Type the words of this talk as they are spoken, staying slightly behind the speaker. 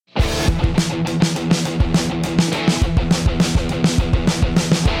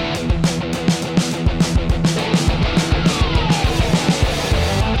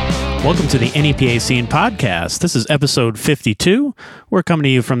Welcome to the NEPA Scene Podcast. This is episode 52. We're coming to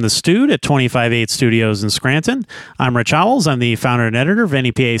you from the Stewed at 258 Studios in Scranton. I'm Rich Howells. I'm the founder and editor of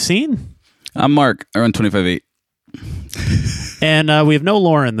NEPA Scene. I'm Mark. I run 258. And we have no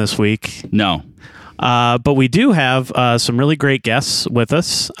Lauren this week. No. But we do have some really great guests with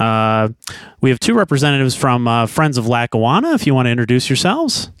us. We have two representatives from Friends of Lackawanna, if you want to introduce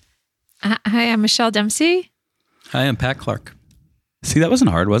yourselves. Hi, I'm Michelle Dempsey. Hi, I'm Pat Clark. See, that wasn't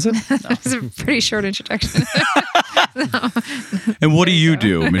hard, was it? That was a pretty short introduction. And what do you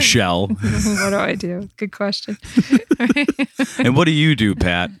do, Michelle? What do I do? Good question. And what do you do,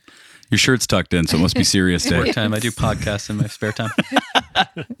 Pat? Your shirt's tucked in, so it must be serious day. Work time. I do podcasts in my spare time.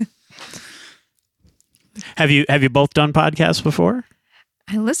 Have you both done podcasts before?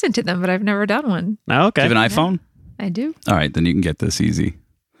 I listen to them, but I've never done one. Oh, okay. Do you have an iPhone? I do. All right, then you can get this easy.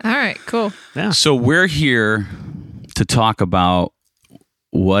 All right, cool. Yeah. So we're here to talk about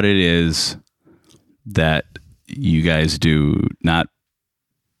what it is that you guys do. I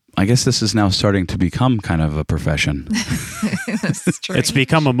guess this is now starting to become kind of a profession. That's true. It's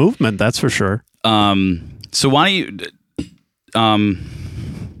become a movement, that's for sure. So why don't you,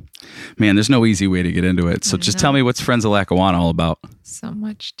 man, there's no easy way to get into it. So just tell me, what's Friends of Lackawanna all about? So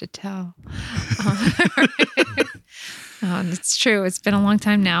much to tell. It's true. It's been a long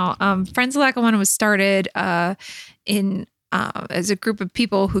time now. Friends of Lackawanna was started as a group of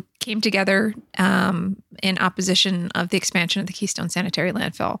people who came together in opposition of the expansion of the Keystone Sanitary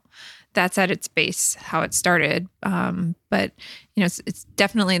Landfill. That's at its base how it started. But it's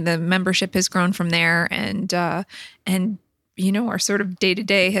definitely, the membership has grown from there, and our sort of day to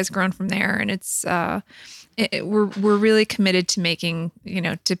day has grown from there. And it's we're really committed to making,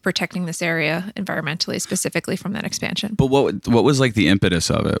 to protecting this area environmentally, specifically from that expansion. But what was like the impetus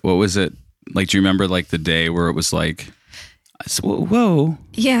of it? What was it like? Do you remember like the day where it was like, whoa.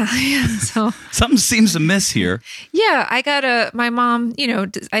 Yeah. So something seems amiss here. Yeah, I got my mom,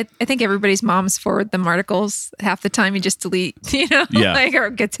 I think everybody's moms forward them articles. Half the time you just delete,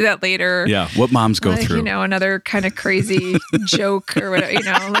 or get to that later. Yeah. What moms go through. Another kind of crazy joke or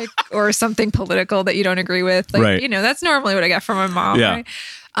whatever, or something political that you don't agree with. Right. That's normally what I got from my mom. Yeah. Right?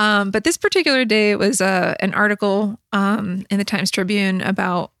 But this particular day, it was an article in the Times Tribune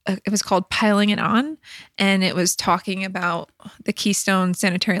about, it was called Piling It On. And it was talking about the Keystone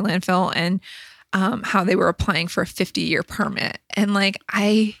Sanitary Landfill and how they were applying for a 50-year permit. And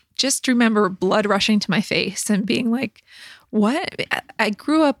I just remember blood rushing to my face and being like, what? I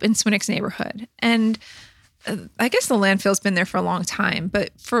grew up in Swinnock's neighborhood. And I guess the landfill's been there for a long time. But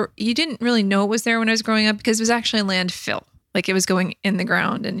you didn't really know it was there when I was growing up, because it was actually a landfill. It was going in the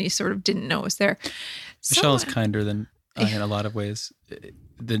ground, and you sort of didn't know it was there. Michelle is kinder than I in a lot of ways.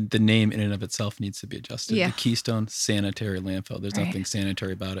 The name in and of itself needs to be adjusted. Yeah. The Keystone Sanitary Landfill. There's nothing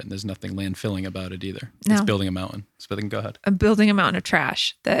sanitary about it, and there's nothing landfilling about it either. No. It's building a mountain. So go ahead. Building a mountain of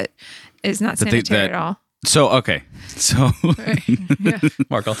trash that is not sanitary at all. So, okay. So, Right. Yeah.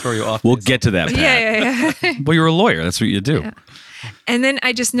 Mark, I'll throw you off. We'll get to that, Pat. Yeah. Well, you're a lawyer. That's what you do. Yeah. And then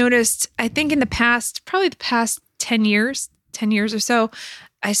I just noticed, I think probably the past 10 years or so,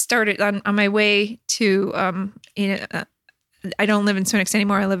 I started on my way to, I don't live in Swinnock's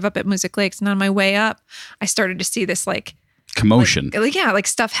anymore. I live up at Moosic Lakes. And on my way up, I started to see this commotion.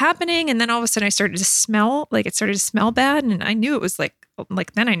 Stuff happening. And then all of a sudden I started to smell, it started to smell bad. And I knew it was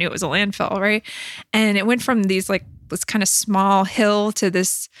then I knew it was a landfill, right? And it went from this kind of small hill to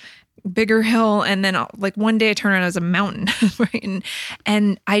this bigger hill, and then one day I turned around as a mountain, right?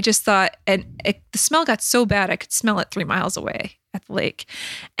 And I just thought, the smell got so bad I could smell it 3 miles away at the lake.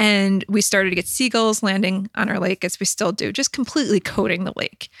 And we started to get seagulls landing on our lake, as we still do, just completely coating the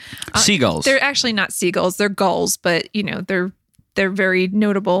lake. Seagulls. They're actually not seagulls, they're gulls, but they're very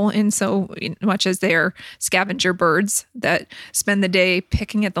notable in so much as they're scavenger birds that spend the day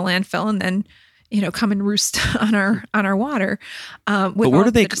picking at the landfill and then come and roost on our water. But where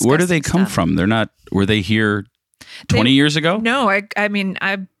do they come from? They're not. Were they here 20 years ago? No, I mean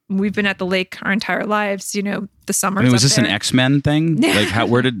we've been at the lake our entire lives. The summer. Was this an X-Men thing?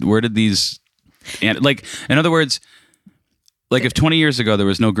 Where did these? And in other words, if 20 years ago there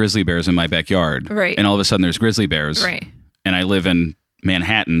was no grizzly bears in my backyard, right? And all of a sudden there's grizzly bears, right? And I live in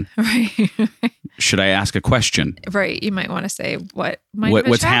Manhattan, right? Should I ask a question? Right. You might want to say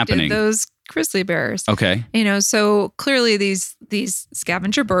what's happening. Those grizzly bears. Okay. So clearly these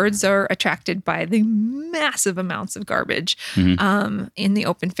scavenger birds are attracted by the massive amounts of garbage in the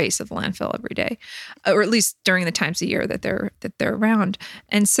open face of the landfill every day, or at least during the times of year that they're around.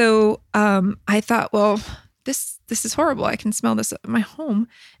 And so I thought, well, this is horrible. I can smell this at my home,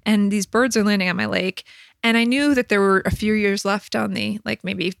 and these birds are landing on my lake. And I knew that there were a few years left on the, like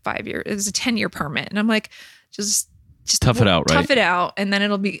maybe 5 years. It was a 10-year permit. And I'm like, just Tough it out, right? Tough it out. And then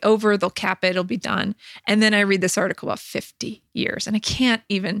it'll be over. They'll cap it. It'll be done. And then I read this article about 50 years and I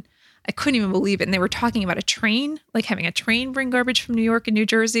couldn't even believe it. And they were talking about a train, like having a train bring garbage from New York and New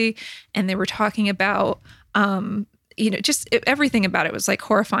Jersey. And they were talking about, everything about it was like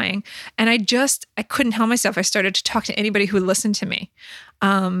horrifying. And I couldn't help myself. I started to talk to anybody who would listen to me.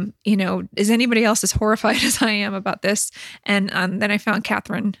 Is anybody else as horrified as I am about this? And then I found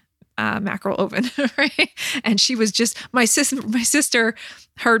Catherine Mackerel Oven, right? And she was just, my sister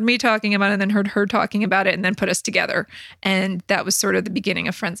heard me talking about it and then heard her talking about it and then put us together. And that was sort of the beginning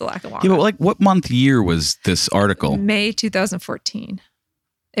of Friends of Lackawanna. Yeah, but like what year was this article? May 2014.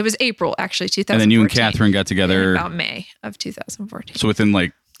 It was April, actually, 2014. And then you and Catherine got together. About May of 2014. So within like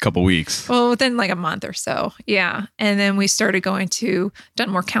a couple weeks. Well, within like a month or so. Yeah. And then we started going to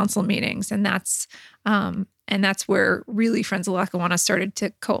Dunmore Council meetings. And that's where really Friends of Lackawanna started to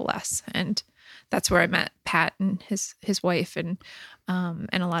coalesce. And that's where I met Pat and his wife and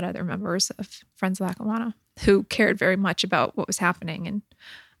a lot of other members of Friends of Lackawanna who cared very much about what was happening.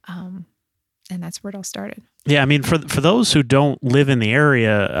 And that's where it all started. Yeah, I mean, for those who don't live in the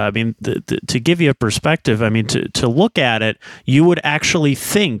area, I mean, to give you a perspective, I mean, to look at it, you would actually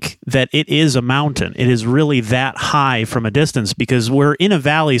think that it is a mountain. It is really that high from a distance because we're in a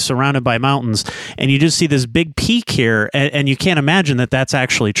valley surrounded by mountains, and you just see this big peak here, and you can't imagine that that's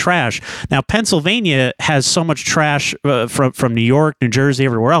actually trash. Now, Pennsylvania has so much trash from New York, New Jersey,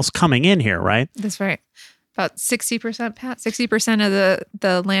 everywhere else coming in here, right? That's right. About 60%, Pat. 60% of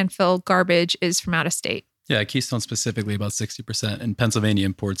the landfill garbage is from out of state. Yeah, Keystone specifically about 60%, and Pennsylvania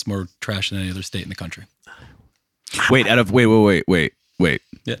imports more trash than any other state in the country. Wait.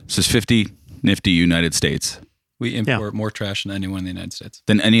 Yeah. So it's 50 nifty United States. We import more trash than anyone in the United States.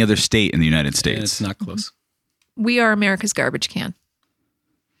 Than any other state in the United States. And it's not close. We are America's garbage can.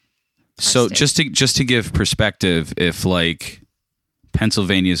 So just to give perspective, if like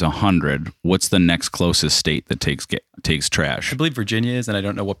Pennsylvania is 100, what's the next closest state that takes trash? I believe Virginia is, and I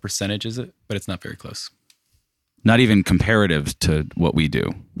don't know what percentage is it, but it's not very close. Not even comparative to what we do.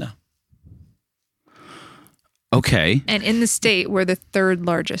 No. Okay. And in the state, we're the third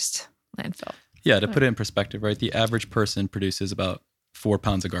largest landfill. Yeah, to put it in perspective, right? The average person produces about 4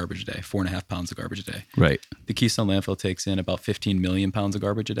 pounds of garbage a day, 4.5 pounds of garbage a day. Right. The Keystone landfill takes in about 15 million pounds of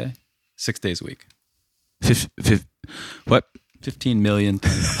garbage a day, 6 days a week. What? 15 million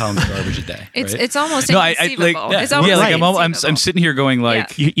pounds of garbage a day. It's almost No, inconceivable. it's almost I'm sitting here going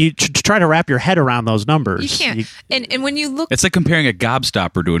like you try to wrap your head around those numbers. You can't. And when you look, it's like comparing a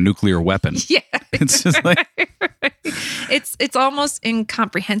gobstopper to a nuclear weapon. Yeah, it's just like it's almost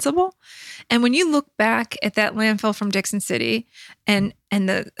incomprehensible. And when you look back at that landfill from Dixon City and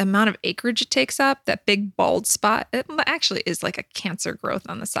the amount of acreage it takes up, that big bald spot, it actually is like a cancer growth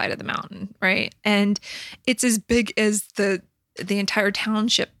on the side of the mountain, right? And it's as big as the entire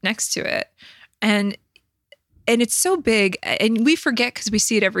township next to it. And it's so big, and we forget because we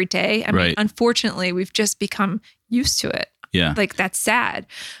see it every day. I mean, unfortunately, we've just become used to it. Yeah. Like, that's sad.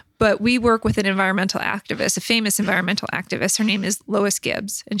 But we work with an environmental activist, a famous environmental activist. Her name is Lois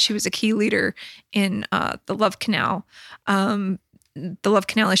Gibbs, and she was a key leader in the Love Canal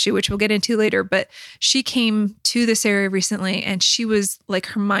issue, which we'll get into later. But she came to this area recently, and she was like,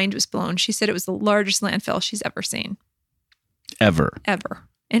 her mind was blown. She said it was the largest landfill she's ever seen. Ever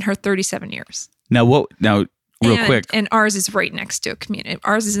in her 37 years. Now, real quick. And ours is right next to a community.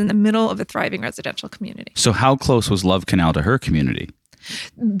 Ours is in the middle of a thriving residential community. So how close was Love Canal to her community?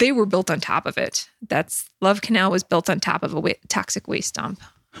 They were built on top of it. Love Canal was built on top of a toxic waste dump.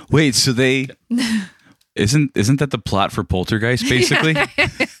 Wait, so they isn't that the plot for Poltergeist, basically? Yeah.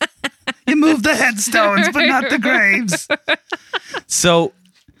 You move the headstones, but not the graves. So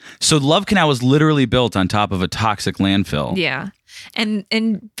Love Canal was literally built on top of a toxic landfill. Yeah.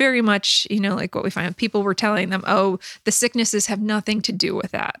 And very much, like what we find, people were telling them, oh, the sicknesses have nothing to do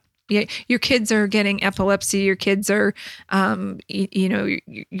with that. Yeah, your kids are getting epilepsy. Your kids are,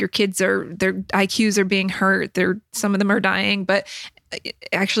 your kids are, their IQs are being hurt. Some of them are dying. But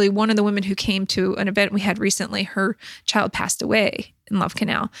actually, one of the women who came to an event we had recently, her child passed away in Love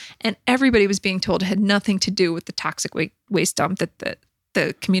Canal, and everybody was being told it had nothing to do with the toxic waste dump that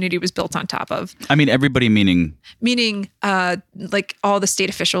the community was built on top of. I mean, everybody meaning like all the state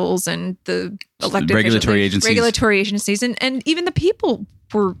officials and the elected regulatory agencies, and even the people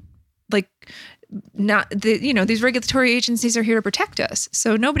were like, not these regulatory agencies are here to protect us.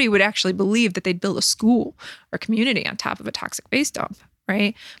 So nobody would actually believe that they'd build a school or community on top of a toxic waste dump,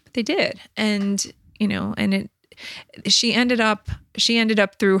 right? But they did, and she ended up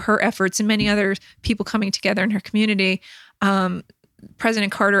through her efforts and many other people coming together in her community.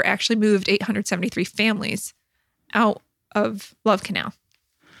 President Carter actually moved 873 families out of Love Canal.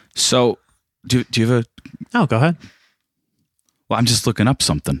 So, do you have a? Oh, go ahead. Well, I'm just looking up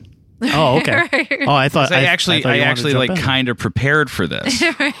something. Oh, okay. Right. Oh, I thought I thought you wanted to jump in. kind of prepared for this.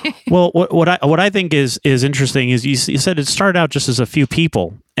 Well, what I think is interesting is you said it started out just as a few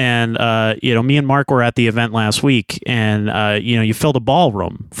people, and me and Mark were at the event last week, and you filled a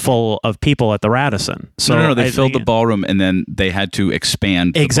ballroom full of people at the Radisson. So No, they filled the ballroom, and then they had to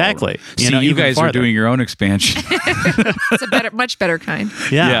expand. Exactly. See, you even guys farther. are doing your own expansion. It's a much better kind.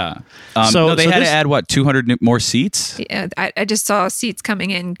 Yeah. They had to add 200 more seats. Yeah, I just saw seats coming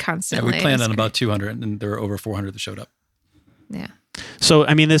in Yeah, constantly. we planned on about 200, and there were over 400 that showed up. Yeah. So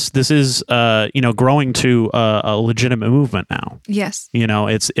I mean, this is growing to a legitimate movement now. Yes.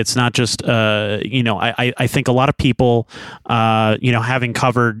 It's not just I think a lot of people having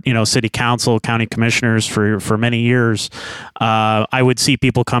covered city council, county commissioners for many years, I would see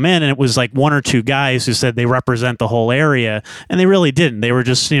people come in and it was like one or two guys who said they represent the whole area, and they really didn't. They were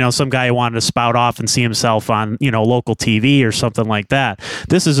just some guy who wanted to spout off and see himself on local TV or something like that.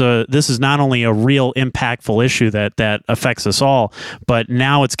 This is not only a real impactful issue that affects us all, but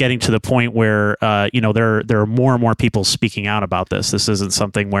now it's getting to the point where there are more and more people speaking out about this. This isn't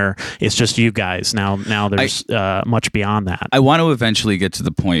something where it's just you guys. Now there's much beyond that. I want to eventually get to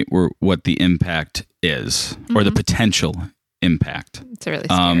the point where what the impact is, or the potential impact. It's really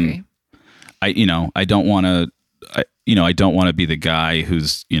scary. I don't want to be the guy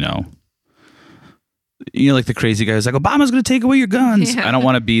who's like the crazy guy who's like, Obama's going to take away your guns. Yeah. I don't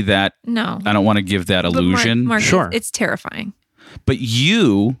want to be that. No. I don't want to give that But illusion. Mark, Sure. It's terrifying. But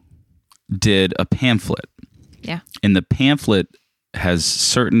you did a pamphlet. Yeah. And the pamphlet has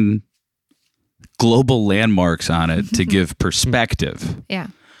certain global landmarks on it to give perspective. Yeah.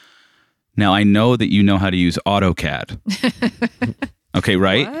 Now, I know that you know how to use AutoCAD. Okay,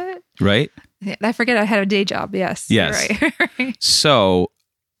 right? What? Right? Yeah, I forget I had a day job. Yes. Yes. You're right. So,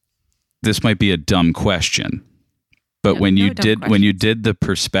 this might be a dumb question, but No, when no you dumb did when you did the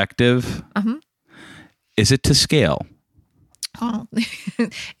perspective, is it to scale? Oh,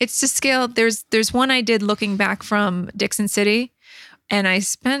 it's to scale. There's one I did looking back from Dixon City, and I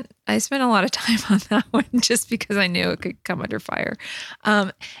spent a lot of time on that one just because I knew it could come under fire.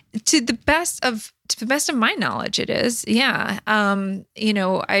 To the best of my knowledge, it is. Yeah.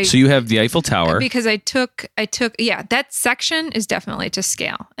 So you have the Eiffel Tower. Because I took that section is definitely to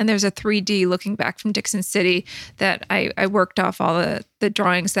scale, and there's a 3D looking back from Dixon City that I worked off all the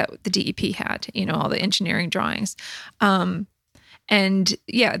drawings that the DEP had, all the engineering drawings. And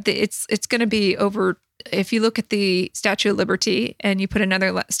yeah, it's going to be over. If you look at the Statue of Liberty and you put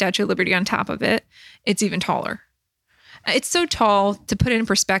another Statue of Liberty on top of it, it's even taller. It's so tall, to put it in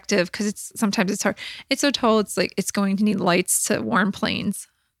perspective, because sometimes it's hard. It's so tall, it's like it's going to need lights to warm planes.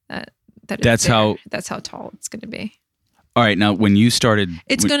 That's how tall it's going to be. All right, now when you started,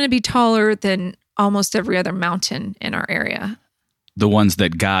 It's going to be taller than almost every other mountain in our area. the ones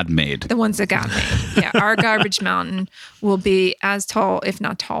that God made. The ones that got made. Yeah, our garbage mountain will be as tall, if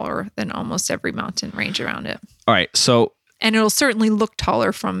not taller, than almost every mountain range around it. All right, so And it'll certainly look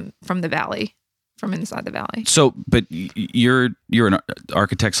taller from the valley, from inside the valley. So, but you're an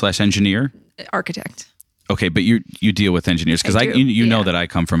architect / engineer? Architect. Okay, but you deal with engineers because I do, you know yeah. that I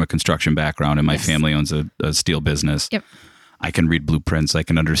come from a construction background and my Yes. family owns a steel business. Yep. I can read blueprints. I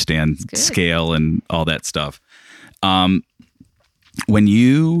can understand Good. scale and all that stuff. When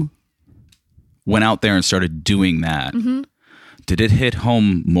you went out there and started doing that, did it hit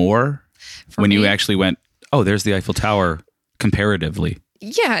home more For when you me? actually went, oh, there's the Eiffel Tower comparatively?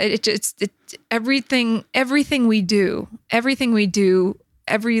 Yeah, it's everything we do,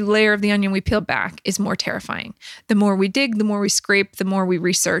 every layer of the onion we peel back is more terrifying. The more we dig, the more we scrape, the more we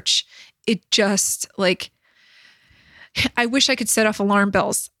research. It just I wish I could set off alarm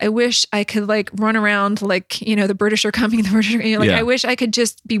bells. I wish I could run around the British are coming, Yeah. I wish I could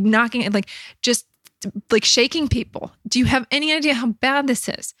just be knocking and just shaking people. Do you have any idea how bad this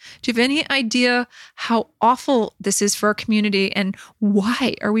is? Do you have any idea how awful this is for our community, and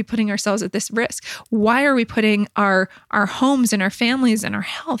why are we putting ourselves at this risk? Why are we putting our homes and our families and our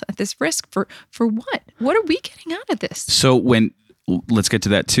health at this risk for what? What are we getting out of this? So let's get to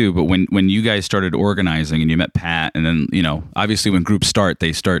that too. But when you guys started organizing and you met Pat, and then obviously when groups start,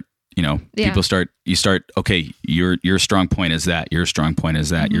 they start. Yeah. People start. You start. Okay, your strong point is that. Your strong point is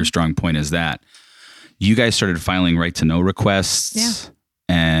that. Your strong point is that. You guys started filing right to know requests. Yeah.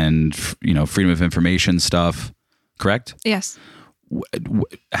 And freedom of information stuff. Correct. Yes.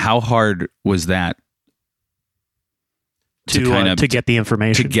 How hard was that to get the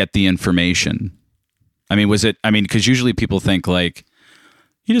information. To get the information. I mean, was it? I mean, because usually people think like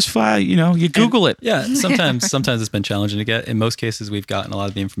you just file, you Google it. Yeah, sometimes it's been challenging to get. In most cases, we've gotten a lot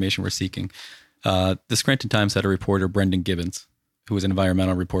of the information we're seeking. The Scranton Times had a reporter, Brendan Gibbons, who was an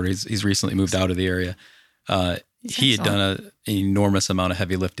environmental reporter. He's recently moved out of the area. He had done an enormous amount of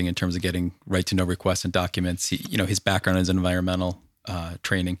heavy lifting in terms of getting right to know requests and documents. His background is in environmental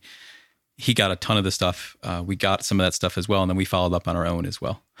training. He got a ton of the stuff. We got some of that stuff as well, and then we followed up on our own as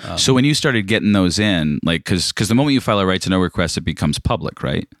well. So when you started getting those in, like, because the moment you file a right to know request, it becomes public,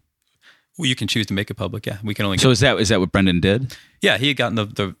 right? Well, you can choose to make it public. Yeah, we can only. So is that what Brendan did? Yeah, he had gotten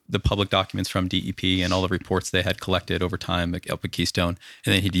the public documents from DEP and all the reports they had collected over time up at Keystone,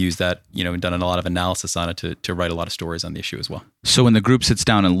 and then he'd used that, and done a lot of analysis on it to write a lot of stories on the issue as well. So when the group sits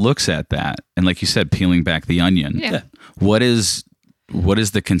down and looks at that, and like you said, peeling back the onion, what is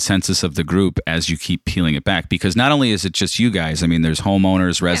the consensus of the group as you keep peeling it back? Because not only is it just you guys, I mean, there's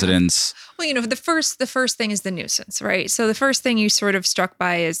homeowners, residents. Well, the first thing is the nuisance, right? So the first thing you sort of struck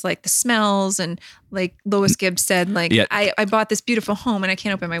by is like the smells, and like Lois Gibbs said, like I bought this beautiful home and I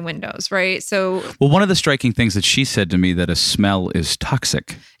can't open my windows, right? So one of the striking things that she said to me, that a smell is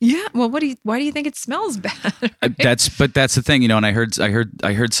toxic. Yeah. Well, why do you think it smells bad? Right? That's the thing, and I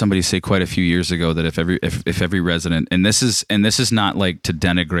heard somebody say quite a few years ago that if every resident, and this is not like to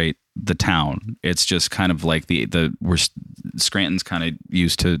denigrate the town, it's just kind of like we're Scranton's kind of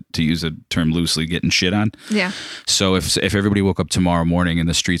used to use a term loosely, getting shit on. Yeah. So if everybody woke up tomorrow morning and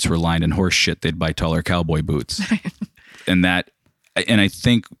the streets were lined in horse shit, they'd buy taller cowboy boots. and I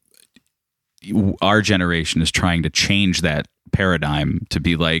think our generation is trying to change that paradigm to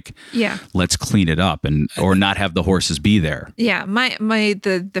be like, let's clean it up or not have the horses be there. Yeah.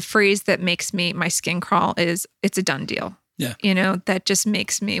 The phrase that makes my skin crawl is, it's a done deal. Yeah. That just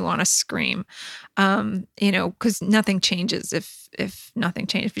makes me want to scream. Because nothing changes if nothing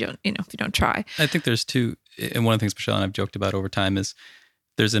changes, if you don't try. I think there's two, and one of the things Michelle and I've joked about over time is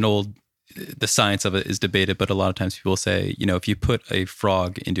there's the science of it is debated, but a lot of times people say, if you put a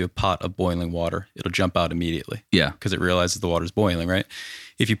frog into a pot of boiling water, it'll jump out immediately. Yeah. Because it realizes the water's boiling, right?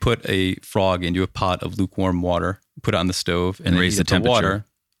 If you put a frog into a pot of lukewarm water, put it on the stove and raise the temperature, water,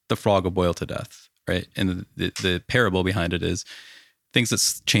 the frog will boil to death. Right. And the parable behind it is things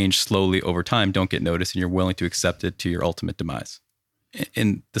that change slowly over time don't get noticed, and you're willing to accept it to your ultimate demise.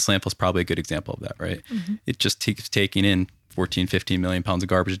 And this landfill is probably a good example of that, right? Mm-hmm. It just keeps taking in 14, 15 million pounds of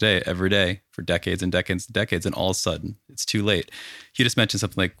garbage a day, every day for decades and decades and decades. And all of a sudden it's too late. You just mentioned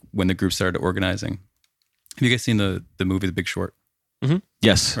something like when the group started organizing. Have you guys seen the movie, The Big Short? Mm-hmm.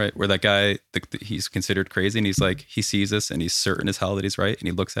 Yes. Right. Where that guy, he's considered crazy, and he's like, he sees this and he's certain as hell that he's right. And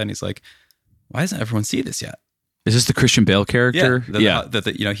he looks at it and he's like, why doesn't everyone see this yet? Is this the Christian Bale character? Yeah.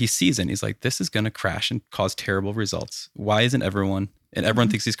 He sees it and he's like, this is going to crash and cause terrible results. Why isn't everyone? And everyone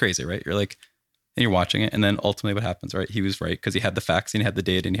thinks he's crazy, right? You're like, and you're watching it. And then ultimately what happens, right? He was right because he had the facts and he had the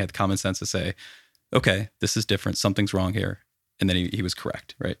data and he had the common sense to say, okay, this is different. Something's wrong here. And then he was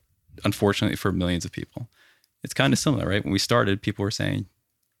correct, right? Unfortunately for millions of people. It's kind of similar, right? When we started, people were saying,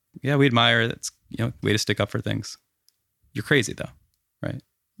 yeah, we admire that's, way to stick up for things. You're crazy though, right?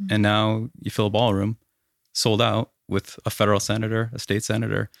 And now you fill a ballroom sold out with a federal senator, a state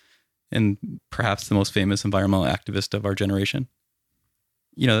senator, and perhaps the most famous environmental activist of our generation.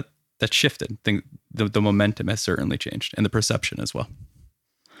 That shifted. The momentum has certainly changed, and the perception as well.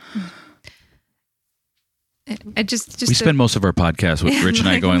 We spend most of our podcast with Rich and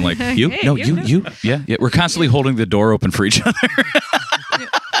I going like, you. Yeah. We're constantly holding the door open for each other.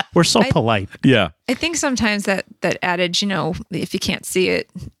 We're so polite. Yeah. I think sometimes that adage, if you can't see it,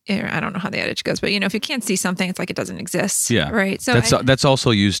 I don't know how the adage goes, but if you can't see something, it's like it doesn't exist. Yeah. Right. So that's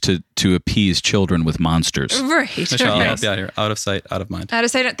also used to appease children with monsters. Right. Michelle, I'll help you out here. Out of sight, out of mind. Out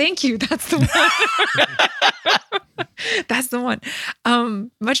of sight. Thank you. That's the one. That's the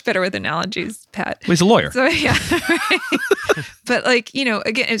one. Much better with analogies, Pat. Well, he's a lawyer. So yeah. Right. But again,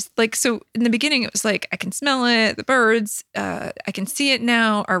 it's like, so in the beginning it was like, I can smell it, the birds, I can see it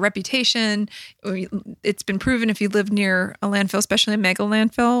now, our reputation. It's been proven if you live near a landfill, especially a mega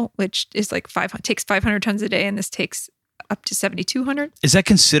landfill, which is like takes 500 tons a day, and this takes up to 7,200. Is that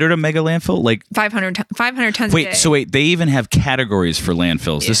considered a mega landfill? Like 500 tons a day. Wait, they even have categories for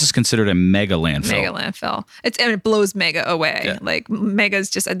landfills. Yeah. This is considered a mega landfill. Mega landfill. It blows mega away. Yeah. Like mega is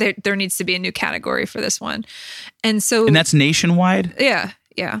just, there needs to be a new category for this one. And that's nationwide? Yeah.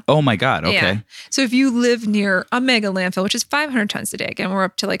 Yeah. Oh my God. Okay. Yeah. So if you live near a mega landfill, which is 500 tons a day, again, we're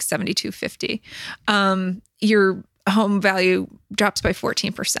up to like 7,250, your home value drops by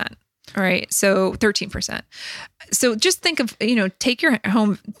 14%. All right. So 13%. So just think of, take your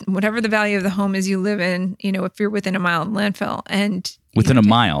home, whatever the value of the home is you live in, if you're within a mile of landfill and Within a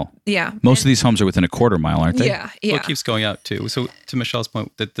mile. Yeah. Most of these homes are within a quarter mile, aren't they? Yeah. Yeah. Well, it keeps going out too. So to Michelle's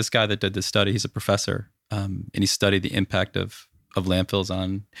point, that this guy that did this study, he's a professor, and he studied the impact of landfills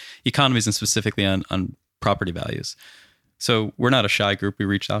on economies and specifically on property values. So we're not a shy group. We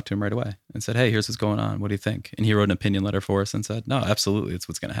reached out to him right away and said, hey, here's what's going on. What do you think? And he wrote an opinion letter for us and said, no, absolutely. It's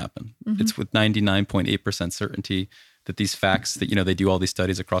what's going to happen. Mm-hmm. It's with 99.8% certainty that these facts that, they do all these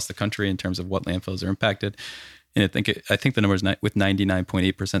studies across the country in terms of what landfills are impacted. And I think the number is with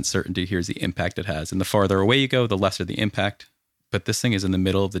 99.8% certainty, here's the impact it has. And the farther away you go, the lesser the impact. But this thing is in the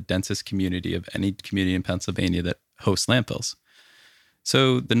middle of the densest community of any community in Pennsylvania that hosts landfills.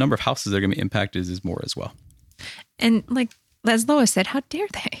 So the number of houses that are going to be impacted is more as well. And as Lois said, how dare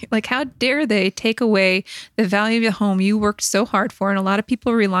they? How dare they take away the value of the home you worked so hard for and a lot of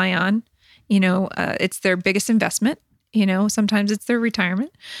people rely on? It's their biggest investment. Sometimes it's their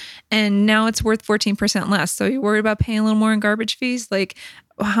retirement. And now it's worth 14% less. So you're worried about paying a little more in garbage fees?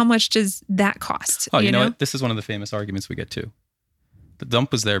 How much does that cost? Oh, you know what? This is one of the famous arguments we get too. The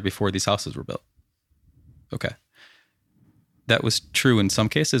dump was there before these houses were built. Okay. That was true in some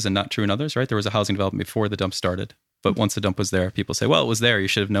cases and not true in others, right? There was a housing development before the dump started. But once the dump was there, people say, well, it was there. You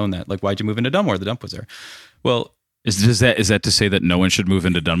should have known that. Why'd you move into Dunmore? The dump was there. Well, is that to say that no one should move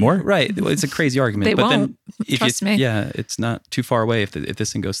into Dunmore? Right. Well, it's a crazy argument. They but won't. Then Trust me. Yeah, it's not too far away if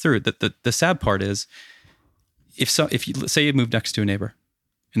this thing goes through. The sad part is if you say you moved next to a neighbor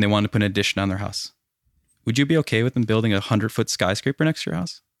and they wanted to put an addition on their house, would you be okay with them building a 100-foot skyscraper next to your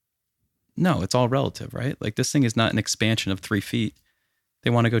house? No, it's all relative, right? This thing is not an expansion of 3 feet. They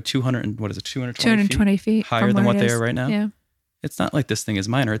want to go 220 feet higher than what they are right now. Yeah. It's not like this thing is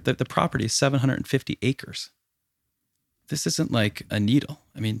minor. The property is 750 acres. This isn't like a needle.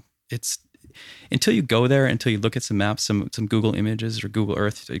 I mean, it's until you go there, until you look at some maps, some Google images or Google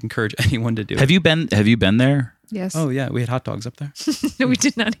Earth. I encourage anyone to do it. Have you been there? Yes. Oh yeah, we had hot dogs up there. No, we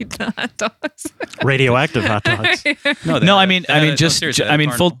did not eat the hot dogs. Radioactive hot dogs.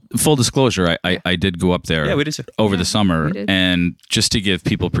 Full disclosure, I did go up there. Yeah, we did too. Over the summer, we did. and just to give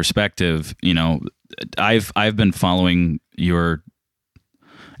people perspective, I've been following your,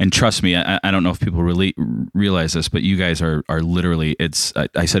 and trust me, I don't know if people really realize this, but you guys are literally.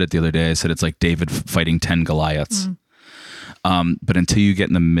 I said it the other day. I said it's like David fighting 10 Goliaths. But until you get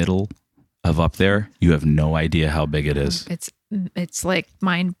in the middle of up there, you have no idea how big it is. It's like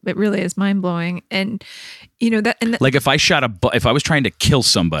it really is mind blowing. And if I was trying to kill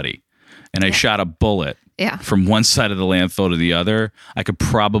somebody and I shot a bullet from one side of the landfill to the other, I could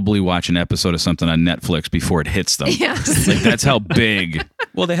probably watch an episode of something on Netflix before it hits them. Yes. That's how big.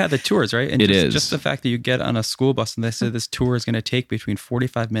 Well, they had the tours, right? And it is. Just the fact that you get on a school bus and they say this tour is going to take between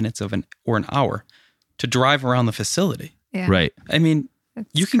 45 minutes or an hour to drive around the facility. Yeah. Right. I mean,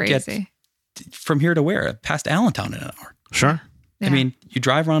 you can crazy. get from here to where? Past Allentown in an hour. Sure. Yeah. I mean, you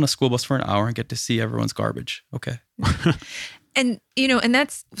drive around a school bus for an hour and get to see everyone's garbage. Okay. And, and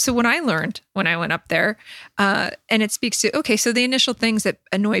that's, so what I learned when I went up there, and it speaks to, okay, so the initial things that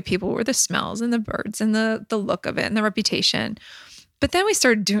annoy people were the smells and the birds and the look of it and the reputation. But then we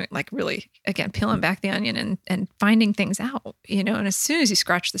started doing really, again, peeling back the onion and finding things out, and as soon as you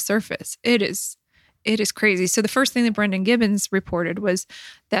scratch the surface, it is crazy. So the first thing that Brendan Gibbons reported was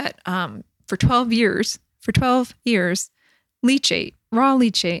that for 12 years, leachate, raw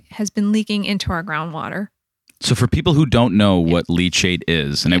leachate has been leaking into our groundwater. So for people who don't know what leachate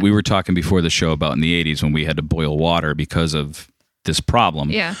is, and we were talking before the show about in the 80s when we had to boil water because of this problem.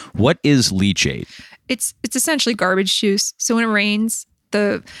 Yeah. What is leachate? It's essentially garbage juice. So when it rains,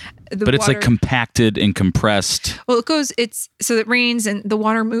 the but it's water, compacted and compressed. Well, so it rains and the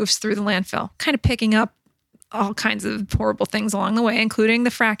water moves through the landfill, kind of picking up all kinds of horrible things along the way, including the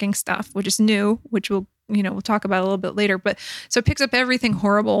fracking stuff, which is new, which we'll talk about a little bit later. But so it picks up everything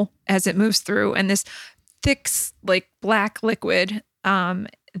horrible as it moves through, and this thick, black liquid,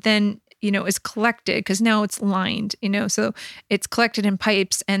 then is collected because now it's lined, so it's collected in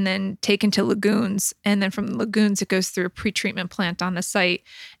pipes and then taken to lagoons, and then from the lagoons it goes through a pretreatment plant on the site,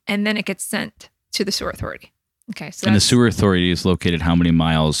 and then it gets sent to the sewer authority. Okay, so and the sewer authority is located how many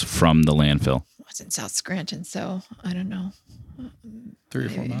miles from the landfill? It's in South Scranton, so I don't know. 3 or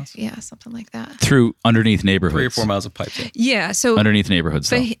 4 miles? Yeah, something like that. Through underneath neighborhoods. 3 or 4 miles of pipe. Yeah, so underneath neighborhoods.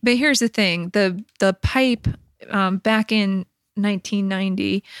 But here's the thing: the pipe back in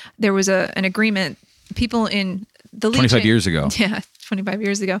 1990, there was an agreement. People in the 25 years ago. Yeah, 25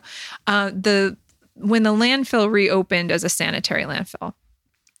 years ago. When the landfill reopened as a sanitary landfill,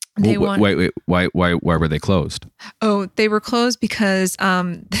 They Wait, why were they closed? Oh, they were closed because because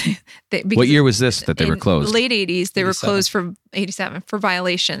What year was this that they were in closed? the late 80s. They were 87. closed for 87 for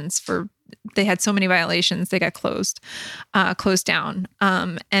violations. They had so many violations, they got closed down.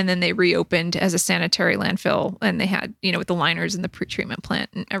 And then they reopened as a sanitary landfill, and they had, with the liners and the pretreatment plant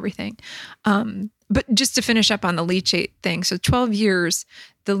and everything. But just to finish up on the leachate thing, so 12 years,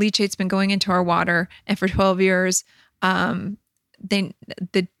 the leachate's been going into our water, and for 12 years, the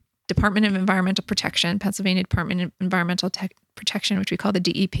Department of Environmental Protection, Pennsylvania Department of Environmental Protection, which we call the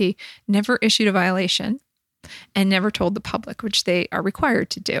DEP, never issued a violation and never told the public, which they are required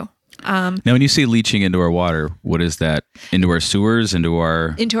to do. Now, when you say leaching into our water, what is that? Into our sewers, into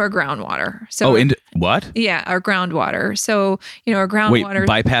our groundwater. So into what? Yeah, our groundwater. So, our groundwater.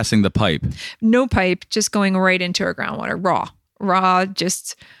 Wait, bypassing the pipe. No pipe, just going right into our groundwater, raw,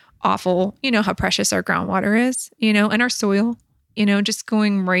 just awful. You know how precious our groundwater is, and our soil. Just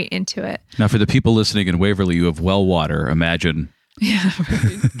going right into it. Now, for the people listening in Waverly, you have well water. Imagine. Yeah.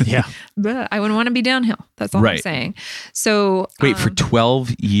 Yeah. But I wouldn't want to be downhill. That's all I'm saying. So wait, for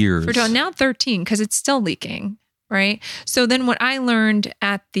 12 years. Now 13, because it's still leaking, right? So then what I learned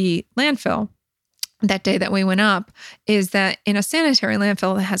at the landfill that day that we went up is that in a sanitary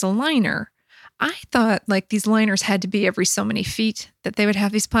landfill that has a liner, I thought like these liners had to be every so many feet, that they would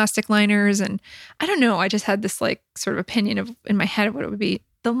have these plastic liners. And I don't know, I just had this like sort of opinion of in my head of what it would be.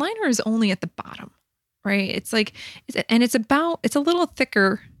 The liner is only at the bottom, right? It's like, it's a little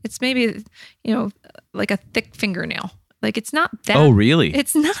thicker. It's maybe, like a thick fingernail. Like it's not that. Oh, really?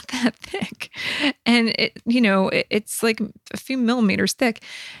 It's not that thick. And it's like a few millimeters thick.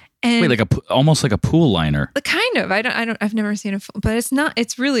 And wait, almost like a pool liner. Kind of. I've never seen but it's not,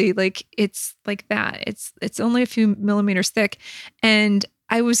 it's really like, it's like that. It's only a few millimeters thick. And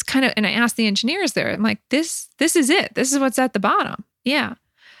I was and I asked the engineers there, I'm like, this is it. This is what's at the bottom. Yeah.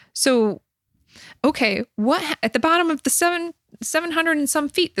 So, okay, what at the bottom of the 700 and some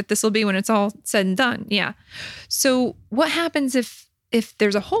feet that this will be when it's all said and done. Yeah. So what happens if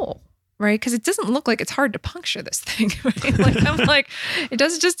there's a hole? Right? Because it doesn't look like it's hard to puncture this thing. Right? Like I'm like,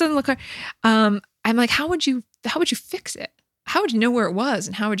 just doesn't look hard. I'm like, how would you fix it? How would you know where it was,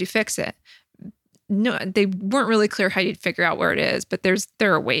 and how would you fix it? No, they weren't really clear how you'd figure out where it is, but there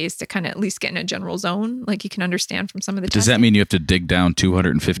are ways to kind of at least get in a general zone, like you can understand from some of the. Does that mean you have to dig down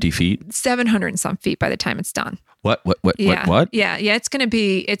 250 feet? 700 and some feet by the time it's done. What? Yeah. What? Yeah. It's gonna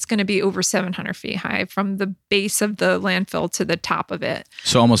be over 700 feet high from the base of the landfill to the top of it.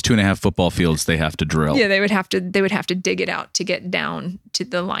 So almost 2.5 football fields they have to drill. Yeah, they would have to dig it out to get down to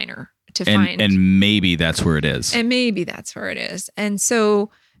the liner to find. And maybe that's where it is. And so,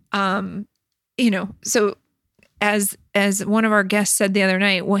 so as one of our guests said the other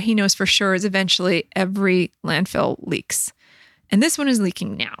night, what he knows for sure is eventually every landfill leaks. And this one is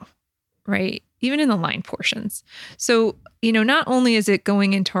leaking now, right? Even in the line portions. So, not only is it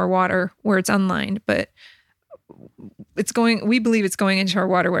going into our water where it's unlined, but we believe it's going into our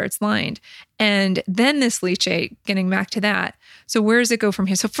water where it's lined. And then this leachate, getting back to that. So where does it go from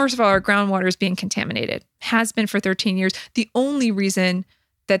here? So first of all, our groundwater is being contaminated, has been for 13 years. The only reason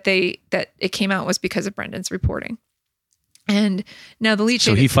that it came out was because of Brendan's reporting. And now the leachate.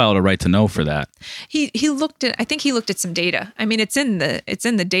 So he filed a right to know for that. I think he looked at some data. I mean, it's in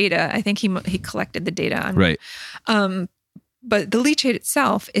the data. I think he collected the data on. Right. But the leachate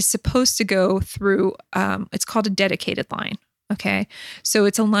itself is supposed to go through, it's called a dedicated line. Okay. So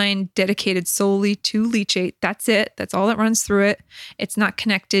it's a line dedicated solely to leachate. That's it. That's all that runs through it. It's not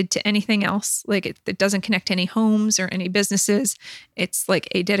connected to anything else. Like it doesn't connect to any homes or any businesses. It's like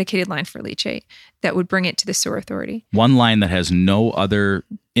a dedicated line for leachate that would bring it to the sewer authority. One line that has no other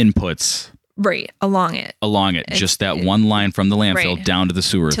inputs. Right. Along it. Just that one line from the landfill down to the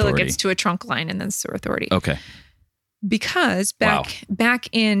sewer authority. Until it gets to a trunk line and then the sewer authority. Okay. Because back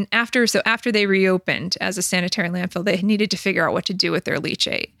in after they reopened as a sanitary landfill, they needed to figure out what to do with their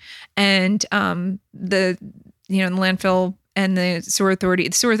leachate. And the landfill and the sewer authority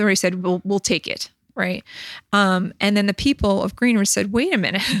said, we'll take it. Right. And then the people of Greenridge said, wait a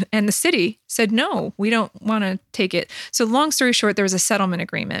minute. And the city said, no, we don't want to take it. So long story short, there was a settlement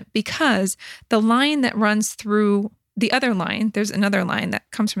agreement because the line that runs through the other line, there's another line that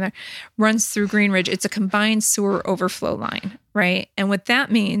comes from there, runs through Greenridge. It's a combined sewer overflow line, right? And what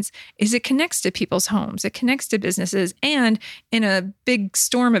that means is it connects to people's homes, it connects to businesses, and in a big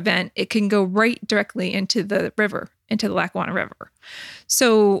storm event, it can go right directly into the river, into the Lackawanna River.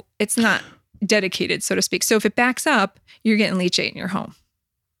 So it's not dedicated, so to speak. So if it backs up, you're getting leachate in your home.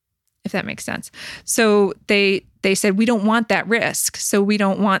 if that makes sense. So they said, we don't want that risk. So we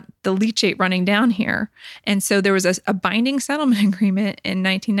don't want the leachate running down here. And so there was a binding settlement agreement in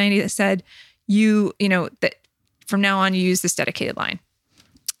 1990 that said, that from now on you use this dedicated line.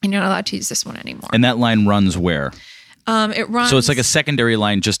 And you're not allowed to use this one anymore. And that line runs where? It runs. So it's like a secondary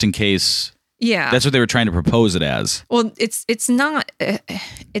line just in case. Yeah. That's what they were trying to propose it as. Well, it's not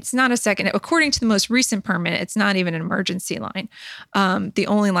a second. According to the most recent permit, it's not even an emergency line. The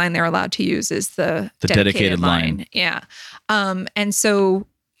only line they're allowed to use is the dedicated line. Yeah. And so,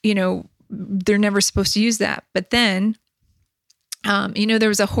 they're never supposed to use that. But then, there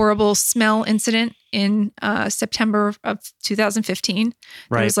was a horrible smell incident in September of 2015.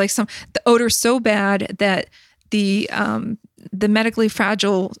 Right. There was like the odor so bad that the medically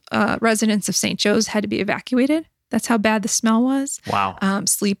fragile residents of St. Joe's had to be evacuated. That's how bad the smell was. Wow.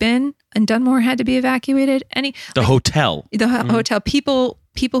 Sleep Inn and Dunmore had to be evacuated. Hotel. The hotel.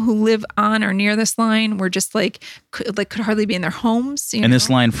 People who live on or near this line were just could hardly be in their homes. And this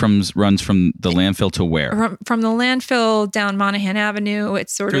line runs from the landfill to where? From the landfill down Monahan Avenue.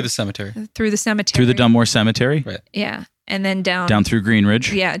 It's sort through of the cemetery. Through the cemetery. Through the Dunmore Cemetery? Right. Yeah. And then down through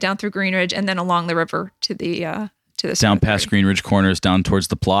Greenridge? Yeah, down through Greenridge and then along the river to the down cemetery. past Greenridge Corners, down towards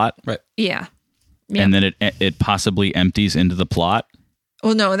the plot? Right. Yeah. And then it possibly empties into the plot?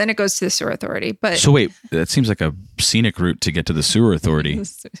 Well, no, then it goes to the sewer authority. But so wait, that seems like a scenic route to get to the sewer authority.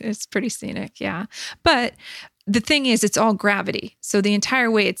 It's pretty scenic, yeah. But the thing is, it's all gravity. So the entire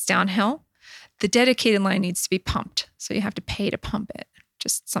way it's downhill, the dedicated line needs to be pumped. So you have to pay to pump it.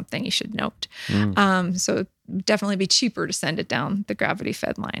 Just something you should note. So it'd definitely be cheaper to send it down the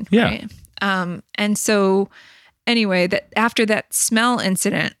gravity-fed line. Yeah. Right? And so anyway, that after that smell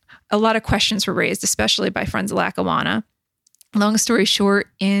incident, a lot of questions were raised, especially by Friends of Lackawanna. Long story short,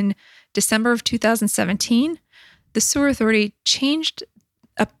 in December of 2017, the sewer authority changed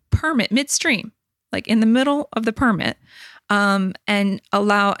a permit midstream, like in the middle of the permit, and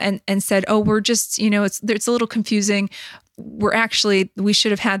said, "Oh, we're just, it's a little confusing. We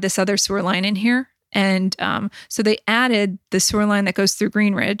should have had this other sewer line in here." And so they added the sewer line that goes through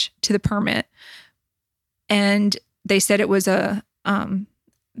Greenridge to the permit, and they said it was a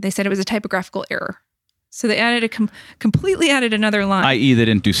typographical error. So they added completely added another line. I.e. they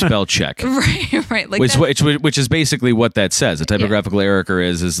didn't do spell check. right. Like which is basically what that says. A typographical error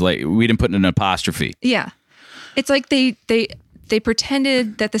is like, we didn't put in an apostrophe. Yeah. It's like they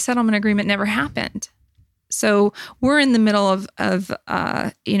pretended that the settlement agreement never happened. So we're in the middle of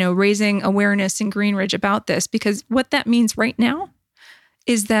raising awareness in Greenridge about this, because what that means right now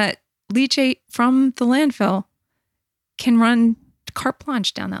is that leachate from the landfill can run carte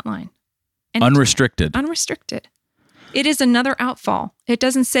blanche down that line. Unrestricted. It is another outfall. It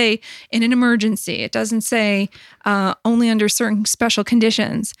doesn't say in an emergency. It doesn't say only under certain special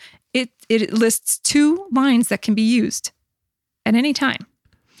conditions. It lists 2 lines that can be used at any time.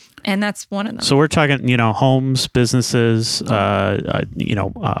 And that's one of them. So we're talking, homes, businesses,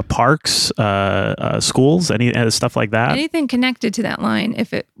 parks, schools, any stuff like that. Anything connected to that line,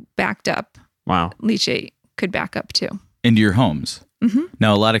 if it backed up, wow, leachate could back up too. Into your homes. Mm-hmm.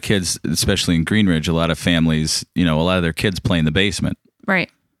 Now, a lot of kids, especially in Greenridge, a lot of families, a lot of their kids play in the basement.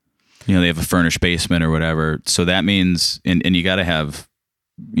 Right. They have a furnished basement or whatever. So that means, and you got to have,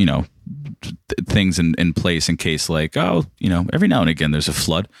 things in place in case, like, every now and again there's a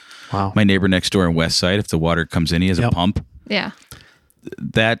flood. Wow. My neighbor next door on West Side, if the water comes in, he has a pump. Yeah.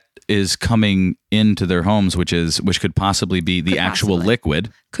 That is coming into their homes, which could possibly be the actual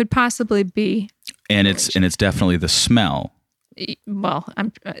liquid. Could possibly be. And it's definitely the smell. Well,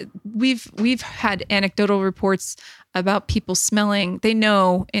 we've had anecdotal reports about people smelling. They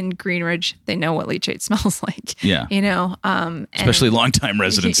know in Greenridge, they know what leachate smells like. Yeah. Especially longtime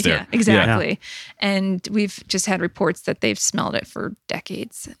residents there. Yeah, exactly. Yeah. And we've just had reports that they've smelled it for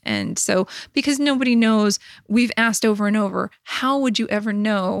decades. And so, because nobody knows, we've asked over and over, how would you ever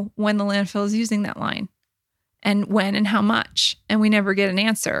know when the landfill is using that line? And when and how much? And we never get an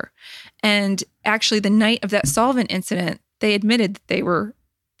answer. And actually, the night of that solvent incident, they admitted that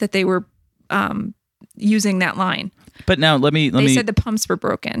they were using that line. But now they said the pumps were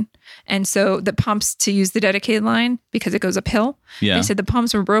broken. And so the pumps to use the dedicated line, because it goes uphill, they said the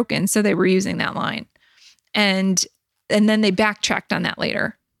pumps were broken, so they were using that line. And then they backtracked on that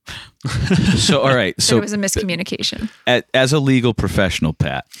later. So, all right. So it was a miscommunication. As a legal professional,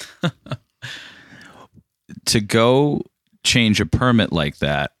 Pat, to go change a permit like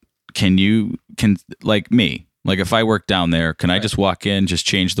that, can like me, like if I work down there, can I just walk in, just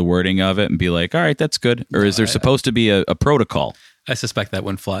change the wording of it and be like, all right, that's good? Or is there supposed to be a protocol? I suspect that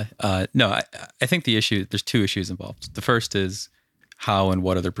wouldn't fly. No, I think there's 2 issues involved. The first is, how and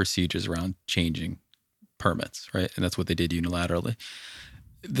what are the procedures around changing permits, right? And that's what they did unilaterally.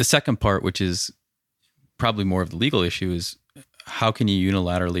 The second part, which is probably more of the legal issue, is how can you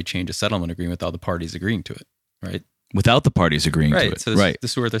unilaterally change a settlement agreement without the parties agreeing to it, right? Without the parties agreeing to Right. it. So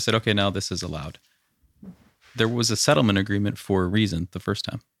this is where they said, okay, now this is allowed. There was a settlement agreement for a reason the first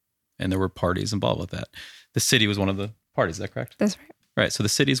time, and there were parties involved with that. The city was one of the parties. Is that correct? That's right. Right. So the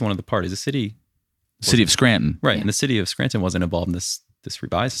city is one of the parties. The city, City of Scranton. right, Yeah. and the city of Scranton wasn't involved in this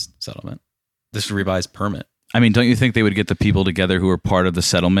revised settlement, this revised permit. I mean, don't you think they would get the people together who are part of the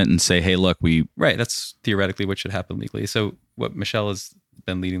settlement and say, hey, look, Right. That's theoretically what should happen legally. So what Michelle has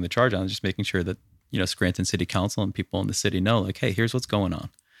been leading the charge on is just making sure that, Scranton City Council and people in the city know, like, hey, here's what's going on.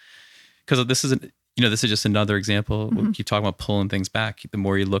 Because this isn't, this is just another example. We keep talking about pulling things back. The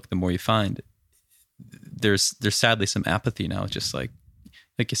more you look, the more you find. There's sadly some apathy now. It's just like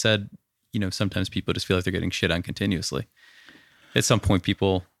you said, sometimes people just feel like they're getting shit on continuously. At some point,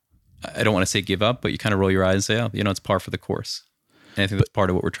 people, I don't want to say give up, but you kind of roll your eyes and say, oh, it's par for the course. And I think that's part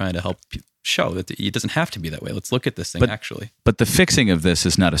of what we're trying to help show, that it doesn't have to be that way. Let's look at this thing actually. But the fixing of this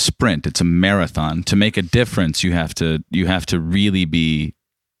is not a sprint; it's a marathon. To make a difference, you have to really be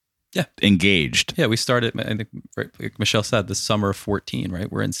engaged. Yeah, we started. I think, right, like Michelle said, the summer of 14.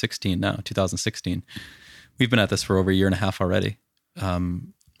 Right, we're in 16 now, 2016. We've been at this for over a year and a half already.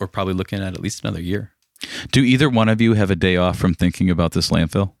 We're probably looking at least another year. Do either one of you have a day off from thinking about this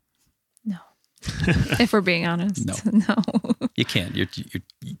landfill? No. If we're being honest. No. No. You can't.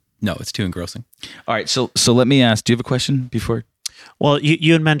 No, it's too engrossing. All right, so let me ask. Do you have a question before? Well,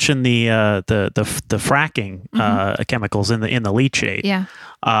 you had mentioned the fracking chemicals in the leachate. Yeah.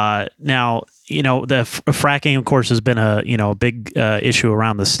 Now, the fracking, of course, has been a big issue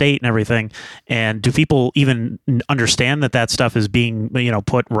around the state and everything. And do people even understand that stuff is being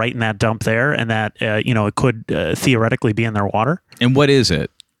put right in that dump there, and that it could theoretically be in their water? And what is it?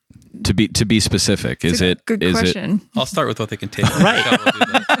 To be specific, It's a good question. I'll start with what they can take. Right.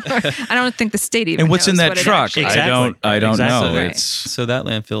 I don't think the state even And what's in knows that what it truck? actually is. Exactly. I don't Exactly. know. Right. It's So that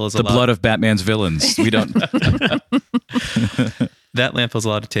landfill is the blood of Batman's villains. We don't. That landfill is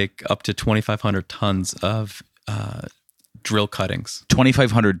allowed to take up to 2,500 tons of drill cuttings.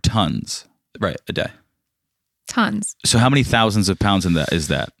 2,500 tons. Right, a day. Tons. So how many thousands of pounds in that is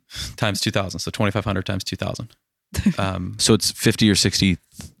that? Times 2,000. So 2,500 times 2,000. So it's 50 or 60.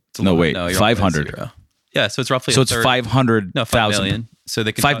 It's a No, lot. wait, you're off by 500. zero. Yeah, so it's roughly So a it's third. 500,000. No, 5 million. So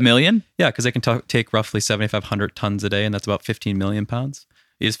they can 5 million? Yeah, because they can take roughly 7,500 tons a day, and that's about 15 million pounds.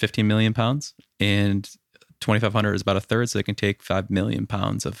 It is 15 million pounds, and 2,500 is about a third, so they can take 5 million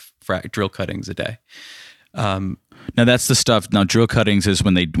pounds of drill cuttings a day. Now that's the stuff. Now drill cuttings is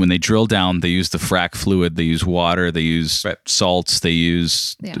when they drill down, they use the frac fluid, they use water, they use Right. salts, they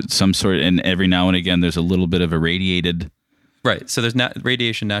use some sort, and every now and again there's a little bit of irradiated. Right. So there's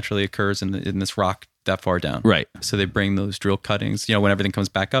radiation naturally occurs in this rock that far down. Right. So they bring those drill cuttings. When everything comes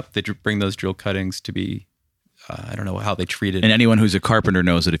back up, they bring those drill cuttings to be. I don't know how they treat it. And anyone who's a carpenter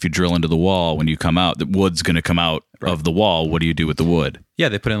knows that if you drill into the wall, when you come out, the wood's going to come out of the wall. What do you do with the wood? Yeah,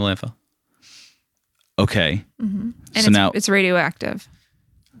 they put it in the landfill. Okay. And So now it's radioactive.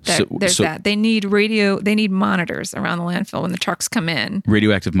 There's so- that. They need monitors around the landfill when the trucks come in.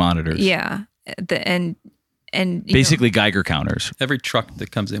 radioactive monitors. Yeah. And you Basically Geiger counters. Every truck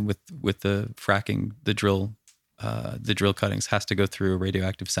that comes in with the fracking, the drill cuttings has to go through a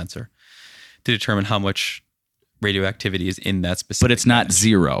radioactive sensor to determine how much radioactivity is in that specific. But it's not batch.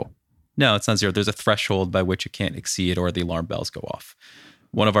 zero. No, it's not zero. There's a threshold by which it can't exceed or the alarm bells go off.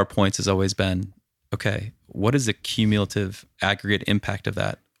 One of our points has always been, okay, what is the cumulative aggregate impact of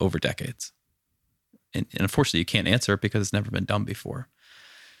that over decades? And unfortunately, you can't answer it because it's never been done before.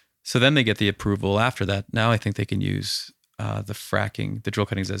 So then they get the approval after that. Now I think they can use the fracking, the drill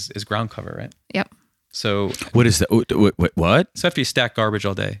cuttings as ground cover, right? Yep. So What is that? What? so after you stack garbage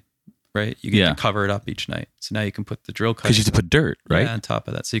all day, right? You get to cover it up each night. So now you can put the drill cuttings. Because you have to put dirt, right? on top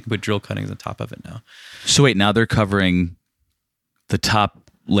of that. So you can put drill cuttings on top of it now. So wait, now they're covering the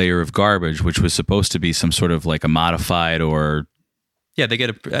top layer of garbage, which was supposed to be some sort of like a modified or Yeah,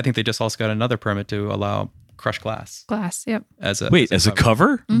 I think they just also got another permit to allow crushed glass Glass. Yep. as a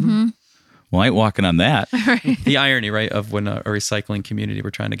cover? Mm-hmm. Well, I ain't walking on that. The irony, right, of when a recycling community,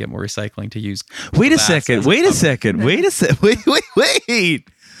 we're trying to get more recycling to use. Wait a glass second. as a Wait a cover. second. Wait a second. Wait.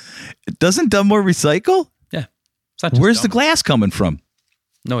 Doesn't Dunmore recycle? Yeah. It's not just Where's the dumb. glass coming from?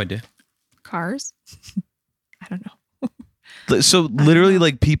 No idea. Cars. I don't know. So literally,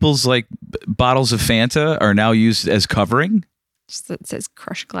 like people's like bottles of Fanta are now used as covering. Just it says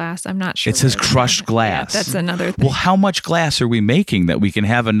crushed glass. I'm not sure. It says where it's crushed from. Yeah, glass. that's another thing. Well, how much glass are we making that we can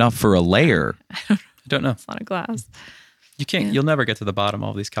have enough for a layer? I don't know. It's not a glass. You'll never get to the bottom of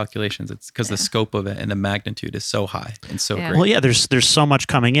all these calculations. It's because the scope of it and the magnitude is so high and so great. Well, yeah, there's so much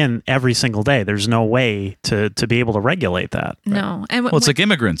coming in every single day. There's no way to be able to regulate that. No. And Well, it's like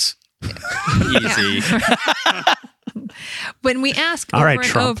immigrants. Easy. when we ask All over right, and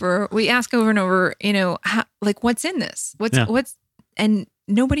Trump. over, what's in this? And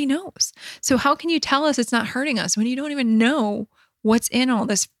nobody knows. So how can you tell us it's not hurting us when you don't even know what's in all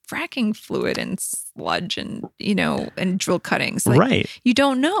this fracking fluid and sludge and, and drill cuttings? Like, Right. You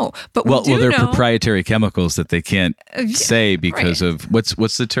don't know. But we Well, do they're know. proprietary chemicals that they can't Yeah, say because of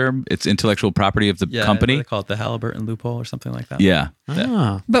what's the term? It's intellectual property of the company. They call it the Halliburton loophole or something like that. Yeah.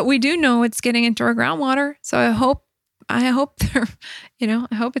 Ah. But we do know it's getting into our groundwater. So I hope they're,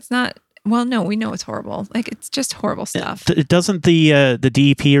 I hope it's not. Well, no, we know it's horrible. Like, it's just horrible stuff. Doesn't the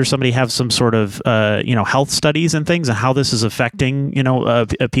DEP or somebody have some sort of health studies and things and how this is affecting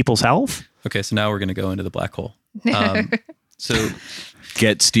people's health? Okay, so now we're going to go into the black hole. So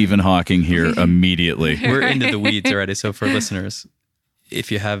Get Stephen Hawking here immediately. we're into the weeds already. So for listeners,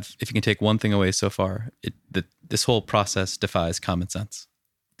 if you can take one thing away so far, this whole process defies common sense.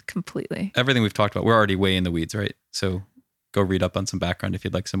 Completely. Everything we've talked about, we're already way in the weeds, right? So go read up on some background if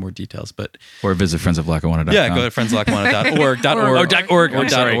you'd like some more details. But Or visit friendsoflackawanna.com. yeah, go to friendslackawanna.org, .org,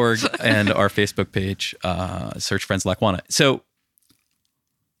 and our Facebook page. Search Friends Lackawanna. So,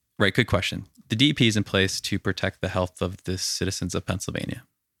 right, good question. The DEP is in place to protect the health of the citizens of Pennsylvania.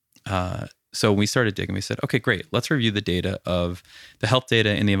 So when we started digging, we said, okay, great. Let's review the data of the health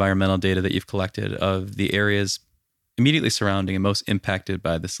data and the environmental data that you've collected of the areas immediately surrounding and most impacted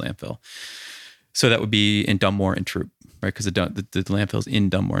by this landfill. So that would be in Dunmore and Troop, right? Because the landfill's in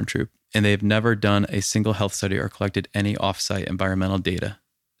Dunmore and Troop. And they've never done a single health study or collected any offsite environmental data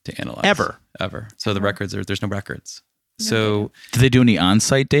to analyze. Ever. So the records there's no records. So Do they do any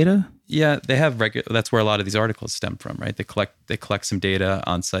on-site data? yeah, they have that's where a lot of these articles stem from, right? They collect some data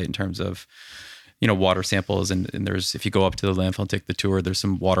on site in terms of, water samples, and there's, if you go up to the landfill and take the tour, there's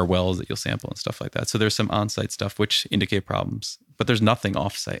some water wells that you'll sample and stuff like that. So there's some on-site stuff which indicate problems, but there's nothing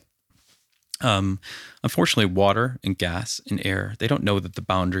off-site. Unfortunately, water and gas and air, they don't know that the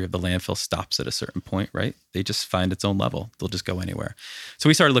boundary of the landfill stops at a certain point, right? They just find its own level. They'll just go anywhere. So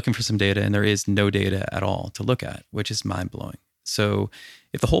we started looking for some data, and there is no data at all to look at, which is mind-blowing. So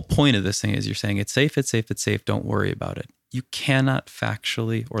if the whole point of this thing is you're saying it's safe, don't worry about it. You cannot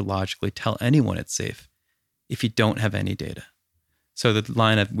factually or logically tell anyone it's safe if you don't have any data. So the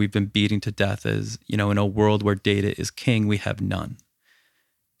line that we've been beating to death is, in a world where data is king, we have none.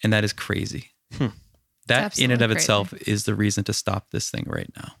 And that is crazy. That in and of itself is the reason to stop this thing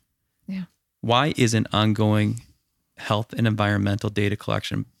right now. Yeah. Why isn't ongoing health and environmental data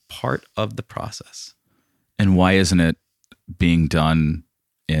collection part of the process? And why isn't it being done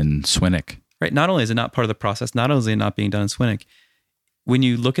in Swinnock? Right. Not only is it not part of the process, not only is it not being done in Swinnock, when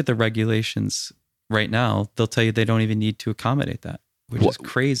you look at the regulations right now, they'll tell you they don't even need to accommodate that, which is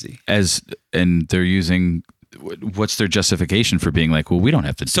crazy. And they're using, what's their justification for being like, well, we don't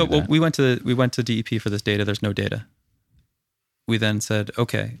have to do that? So we went to DEP for this data. There's no data. We then said,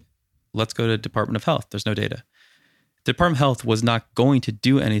 okay, let's go to Department of Health. There's no data. The Department of Health was not going to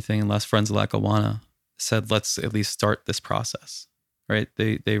do anything unless Friends of Lackawanna said, let's at least start this process. Right?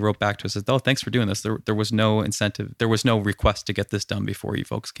 They wrote back to us and said, oh, thanks for doing this. There was no incentive. There was no request to get this done before you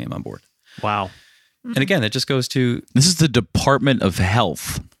folks came on board. Wow. And again, it just goes to This is the Department of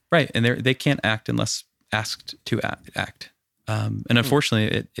Health. right, and they can't act unless asked to act. And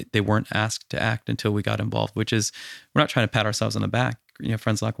unfortunately, they weren't asked to act until we got involved. Which is, we're not trying to pat ourselves on the back,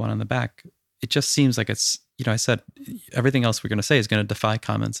 Friends Lackawanna on the back. It just seems like it's, I said everything else we're going to say is going to defy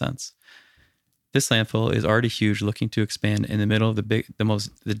common sense. This landfill is already huge, looking to expand in the middle of the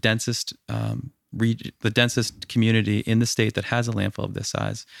densest community in the state that has a landfill of this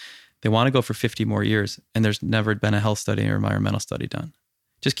size. They want to go for 50 more years, and there's never been a health study or environmental study done.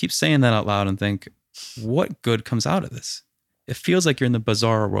 Just keep saying that out loud and think, what good comes out of this? It feels like you're in the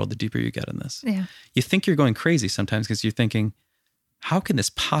bizarre world the deeper you get in this. Yeah. You think you're going crazy sometimes because you're thinking, how can this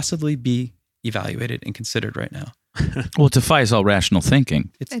possibly be evaluated and considered right now? Well, it defies all rational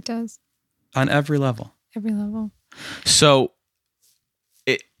thinking. It does. On every level. Every level. So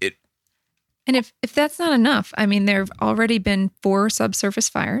it And if that's not enough, I mean, there have already been 4 subsurface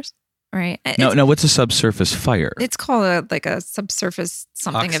fires, right? no, what's a subsurface fire? It's called a subsurface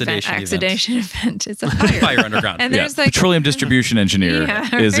something Oxidation event. It's a fire. Fire underground. And Yeah, there's petroleum distribution engineer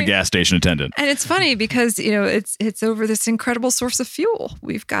Yeah, is a right. gas station attendant. And it's funny because, it's over this incredible source of fuel.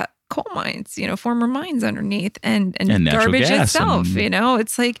 We've got coal mines, former mines underneath and natural garbage gas itself, and-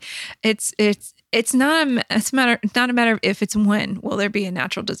 it's like, it's it's not a matter of if, it's when will there be a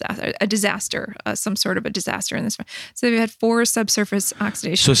natural disaster, some sort of a disaster in this. So they've had 4 subsurface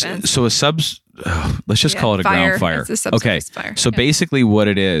oxidation events. Let's just call it a ground fire. It's a subsurface fire. So basically what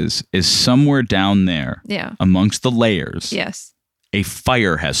it is somewhere down there, amongst the layers, yes, a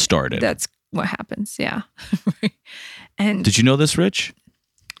fire has started. That's what happens. Yeah. And did you know this, Rich?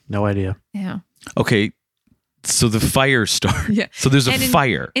 No idea. Yeah. Okay. So the fire started. Yeah. So there's a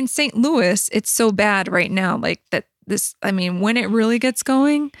fire. In St. Louis, it's so bad right now. Like that when it really gets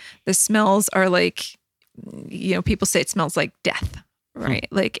going, the smells are like, people say it smells like death, right?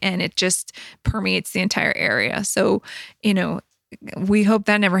 Like, and it just permeates the entire area. So, we hope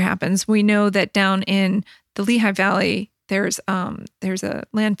that never happens. We know that down in the Lehigh Valley, there's a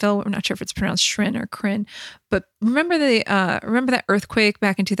landfill. I'm not sure if it's pronounced Shrin or Crin, but remember that earthquake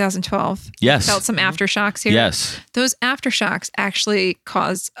back in 2012? Yes. Felt some aftershocks here. Yes. Those aftershocks actually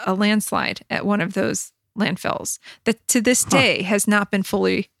caused a landslide at one of those landfills that to this day has not been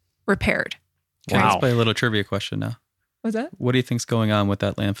fully repaired. Can I play a little trivia question now? What's that? What do you think's going on with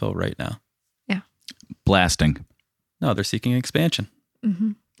that landfill right now? Yeah. Blasting. No, they're seeking expansion.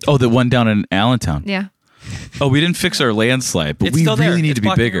 Mm-hmm. Oh, the one down in Allentown. Yeah. Oh, we didn't fix our landslide, but It's we still there. really need It's to be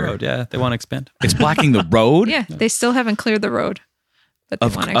blocking the bigger. road. Yeah, they want to expand. It's blocking the road? Yeah. They still haven't cleared the road, but they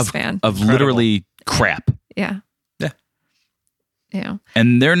want to expand. Of literally crap. Yeah. Yeah. Yeah.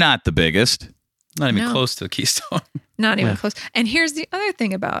 And they're not the biggest. Not even close to the Keystone. Not even close. And here's the other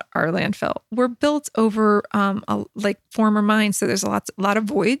thing about our landfill. We're built over like former mines. So there's a lot of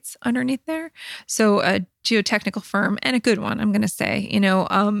voids underneath there. So a geotechnical firm, and a good one, I'm going to say,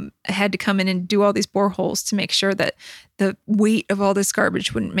 had to come in and do all these boreholes to make sure that the weight of all this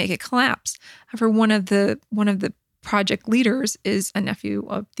garbage wouldn't make it collapse. However, one of the project leaders is a nephew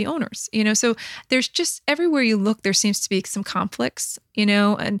of the owners, so there's just everywhere you look, there seems to be some conflicts,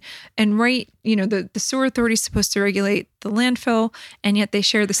 and right, the sewer authority is supposed to regulate the landfill, and yet they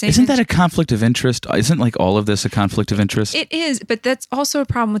share the same. Isn't that a conflict of interest? Isn't like all of this a conflict of interest? It is, but that's also a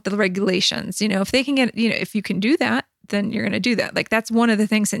problem with the regulations. If they can get, if you can do that, then you're going to do that. Like that's one of the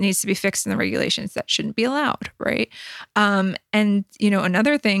things that needs to be fixed in the regulations that shouldn't be allowed, right? And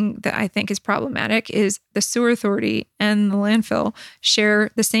another thing that I think is problematic is the sewer authority and the landfill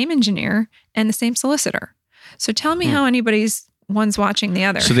share the same engineer and the same solicitor. So tell me how one's watching the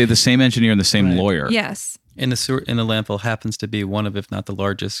other. So they have the same engineer and the same lawyer. Yes. And the landfill happens to be one of, if not the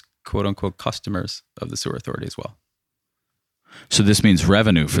largest, quote unquote, customers of the sewer authority as well. So this means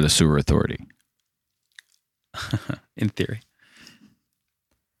revenue for the sewer authority. In theory.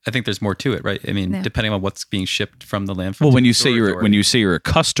 I think there's more to it, right? I mean, depending on what's being shipped from the landfill. Well, when you say you're a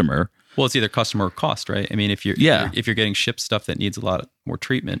customer, well, it's either customer or cost, right? I mean, if you're getting shipped stuff that needs a lot more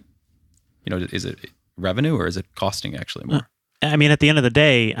treatment, is it revenue or is it costing actually more? I mean, at the end of the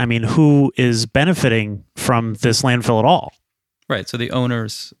day, who is benefiting from this landfill at all? Right. So the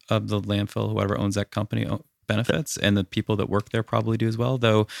owners of the landfill, whoever owns that company, benefits, and the people that work there probably do as well.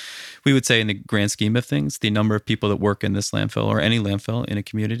 Though we would say in the grand scheme of things, the number of people that work in this landfill or any landfill in a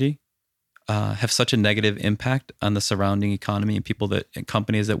community have such a negative impact on the surrounding economy and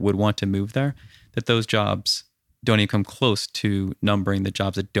companies that would want to move there, that those jobs don't even come close to numbering the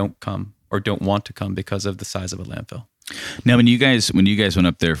jobs that don't come or don't want to come because of the size of a landfill. Now, when you guys went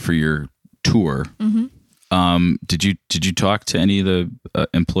up there for your tour, did you talk to any of the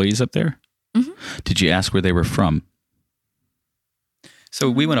employees up there? Mm-hmm. Did you ask where they were from? So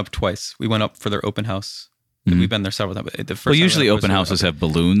we went up twice. We went up for their open house. Mm-hmm. We've been there several times. Usually open houses have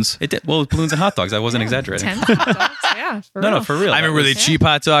balloons. It did. Well, balloons and hot dogs. I wasn't exaggerating. 10 hot dogs. Yeah, for real. No, for real. I mean, were they cheap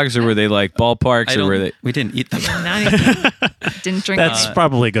hot dogs or were they like ballparks or were they? We didn't eat them. Didn't drink. That's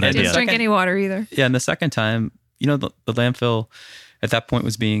probably a good idea. Didn't drink any water either. Yeah, and the second time, the landfill at that point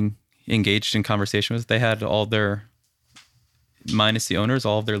was being engaged in conversation with. They had all their, minus the owners,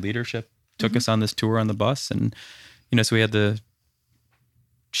 all of their leadership took us on this tour on the bus, and so we had the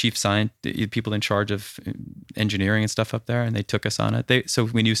chief people in charge of engineering and stuff up there, and they took us on it. So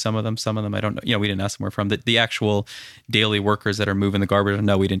we knew some of them I don't know. We didn't ask them where from. The actual daily workers that are moving the garbage,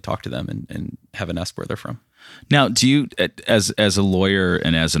 no, we didn't talk to them and haven't asked where they're from. Now, do you, as a lawyer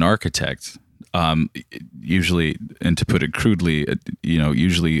and as an architect, usually, and to put it crudely,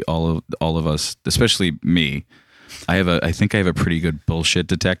 usually all of us, especially me, I think I have a pretty good bullshit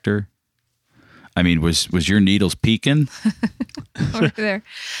detector. I mean, was your needles peaking? Over there.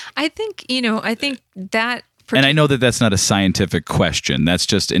 I think that. And I know that that's not a scientific question. That's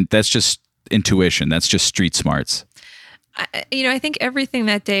just intuition. That's just street smarts. I think everything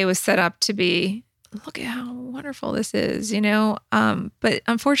that day was set up to be, look at how wonderful this is, but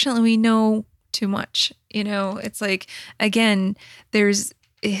unfortunately we know too much, it's like, again, there's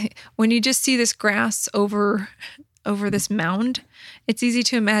when you just see this grass over this mound, it's easy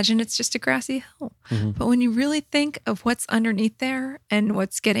to imagine it's just a grassy hill. But when you really think of what's underneath there and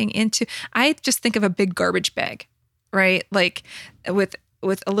what's getting into, I just think of a big garbage bag, right? Like with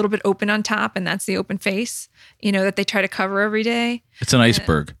a little bit open on top, and that's the open face, that they try to cover every day. It's an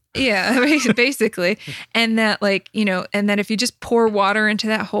iceberg. Yeah, basically. And that and that if you just pour water into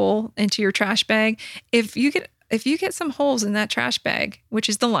that hole, into your trash bag, if you get some holes in that trash bag, which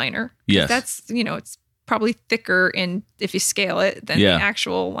is the liner, yes, that's, it's probably thicker if you scale it than the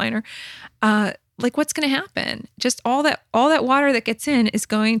actual liner. Like what's going to happen? Just all that water that gets in is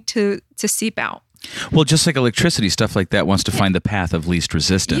going to seep out. Well, just like electricity, stuff like that wants to find the path of least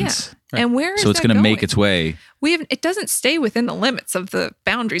resistance. Yeah. And where is so it's that going to make its way. It doesn't stay within the limits of the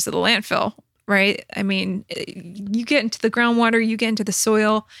boundaries of the landfill, right? I mean, you get into the groundwater, you get into the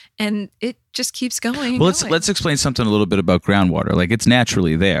soil, and it just keeps going. Well, let's explain something a little bit about groundwater. Like it's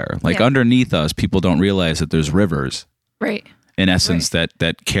naturally there. Like underneath us, people don't realize that there's rivers. Right. In essence, that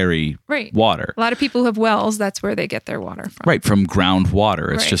carry water. A lot of people who have wells, that's where they get their water from. Right, from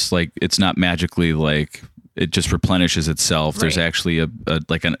groundwater. It's just like, it's not magically like it just replenishes itself. There's actually an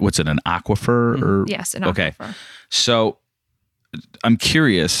aquifer? Or yes, an aquifer. Okay. So I'm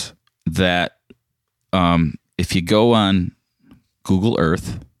curious that if you go on Google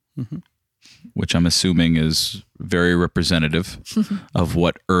Earth, which I'm assuming is very representative of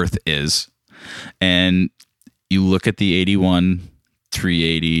what Earth is, and you look at the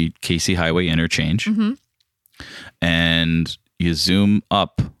 81-380 Casey Highway interchange, and you zoom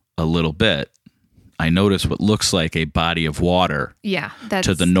up a little bit, I notice what looks like a body of water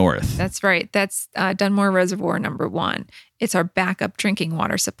to the north. That's right. That's Dunmore Reservoir number 1. It's our backup drinking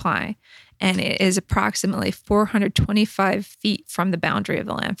water supply, and it is approximately 425 feet from the boundary of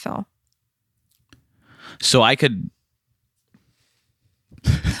the landfill. So I could...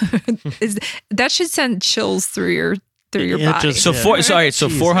 that should send chills through your body. So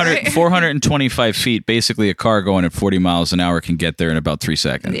 425 feet, basically a car going at 40 miles an hour can get there in about 3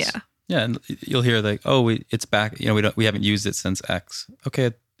 seconds. Yeah, and you'll hear like, it's back. We haven't used it since X.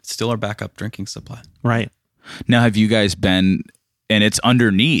 Okay, it's still our backup drinking supply. Right. Now, have you guys been? And it's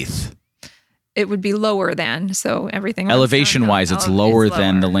underneath. It would be lower than, so everything elevation wise, it's lower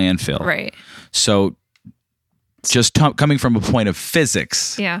than the landfill. Right. So. Just coming from a point of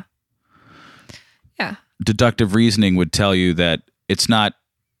physics, deductive reasoning would tell you that it's not.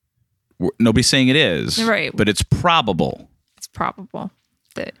 Nobody's saying it is, right? But it's probable. It's probable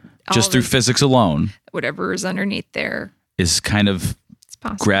that just through physics alone, whatever is underneath there is kind of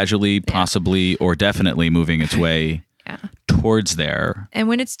gradually, possibly, or definitely moving its way towards there. And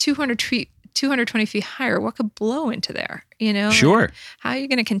when it's 220 feet higher, what could blow into there? Sure. How are you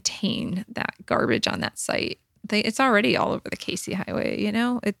going to contain that garbage on that site? It's already all over the Casey Highway.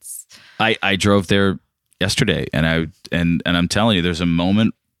 It's. I drove there yesterday, and I'm telling you, there's a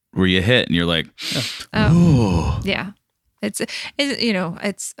moment where you hit, and you're like, oh, yeah. It's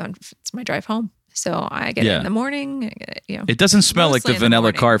my drive home. So I get it in the morning. It doesn't smell like the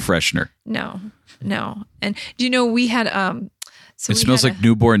vanilla car freshener. No. And do we had it smells like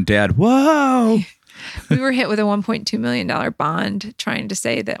newborn dad. Whoa. We were hit with a $1.2 million bond trying to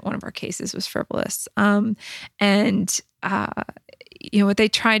say that one of our cases was frivolous. And what they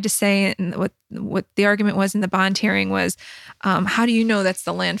tried to say and what the argument was in the bond hearing was, how do you know that's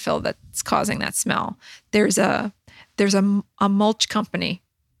the landfill that's causing that smell? There's a mulch company,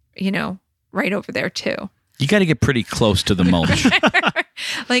 right over there too. You got to get pretty close to the mulch.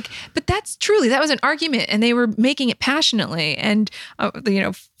 But that was an argument, and they were making it passionately. And,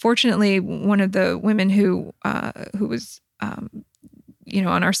 fortunately, one of the women who was, on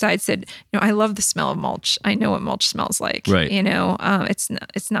our side said, I love the smell of mulch. I know what mulch smells like. Right. It's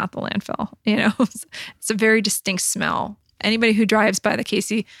not the landfill. It's a very distinct smell. Anybody who drives by the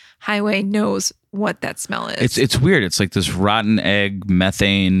Casey Highway knows what that smell is. It's weird. It's like this rotten egg,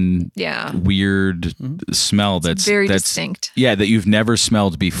 methane, weird smell that's very distinct. Yeah, that you've never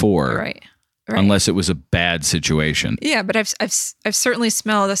smelled before. Right. Unless it was a bad situation. Yeah, but I've certainly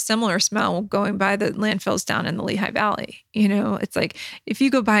smelled a similar smell going by the landfills down in the Lehigh Valley. It's like if you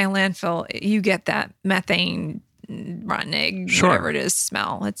go by a landfill, you get that methane, rotten egg, whatever it is,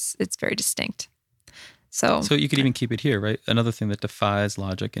 smell. It's very distinct. So you could even keep it here, right? Another thing that defies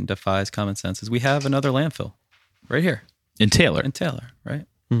logic and defies common sense is we have another landfill right here. In Taylor, right?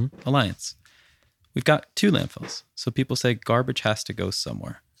 Mm-hmm. Alliance. We've got 2 landfills. So people say garbage has to go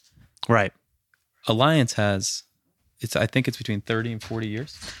somewhere. Right. Alliance I think it's between 30 and 40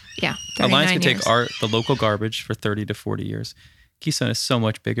 years. Yeah. Alliance can take the local garbage for 30 to 40 years. Keystone is so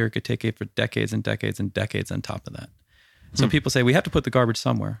much bigger. It could take it for decades and decades and decades on top of that. So people say we have to put the garbage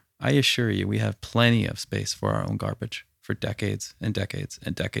somewhere. I assure you, we have plenty of space for our own garbage for decades and decades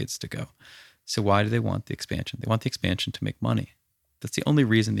and decades to go. So why do they want the expansion? They want the expansion to make money. That's the only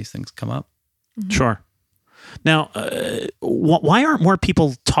reason these things come up. Sure. Now, why aren't more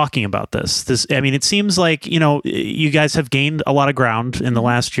people talking about this? I mean, it seems like, you guys have gained a lot of ground in the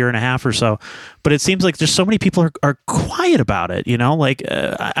last year and a half or so, but it seems like there's so many people are quiet about it,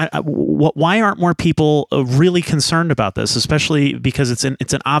 why aren't more people really concerned about this, especially because it's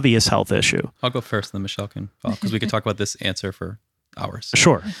an obvious health issue? I'll go first, and then Michelle can follow, because we could talk about this answer for hours.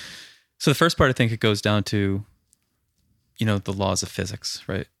 Sure. So the first part, I think it goes down to, the laws of physics,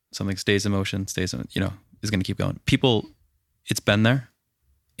 right? Something stays in motion, is going to keep going. People, it's been there.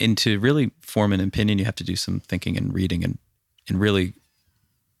 And to really form an opinion, you have to do some thinking and reading and really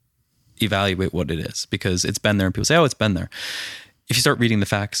evaluate what it is, because it's been there and people say, oh, it's been there. If you start reading the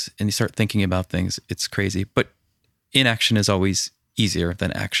facts and you start thinking about things, it's crazy. But inaction is always easier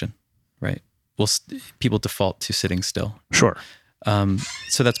than action, right? People default to sitting still. Sure.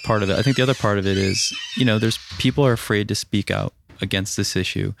 So that's part of it. I think the other part of it is, there's people are afraid to speak out against this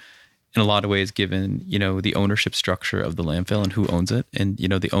issue in a lot of ways, given, the ownership structure of the landfill and who owns it. And,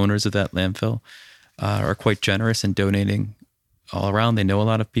 the owners of that landfill are quite generous in donating all around. They know a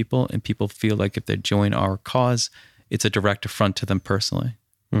lot of people, and people feel like if they join our cause, it's a direct affront to them personally.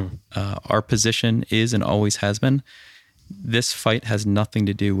 Our position is and always has been, this fight has nothing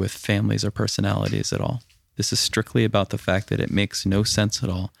to do with families or personalities at all. This is strictly about the fact that it makes no sense at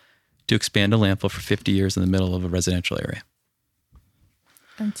all to expand a landfill for 50 years in the middle of a residential area.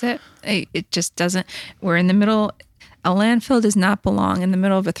 That's it. It just doesn't. We're in the middle. A landfill does not belong in the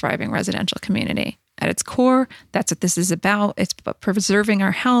middle of a thriving residential community. At its core, that's what this is about. It's about preserving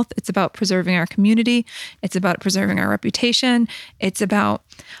our health. It's about preserving our community. It's about preserving our reputation. It's about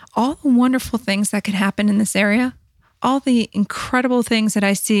all the wonderful things that could happen in this area. All the incredible things that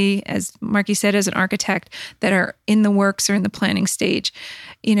I see, as Marky said, as an architect, that are in the works or in the planning stage,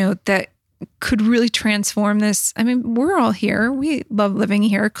 that could really transform this. I mean, we're all here. We love living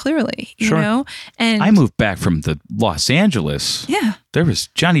here, clearly, you know? And I moved back from the Los Angeles. Yeah. There was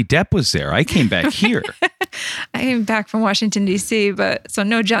Johnny Depp was there. I came back here. I came back from Washington, D.C., so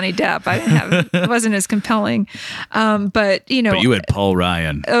no Johnny Depp. I didn't have, it wasn't as compelling. But But you had Paul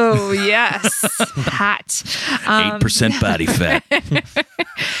Ryan. Oh, yes. Hot. 8% body fat.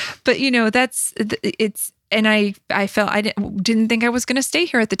 But, it's, and I felt, I didn't think I was going to stay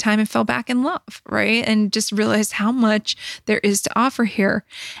here at the time, and fell back in love, right? And just realized how much there is to offer here.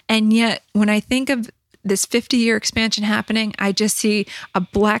 And yet, when I think of this 50-year expansion happening, I just see a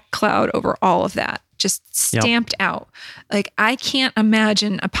black cloud over all of that, just stamped out. Like, I can't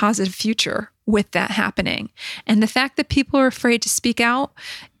imagine a positive future with that happening. And the fact that people are afraid to speak out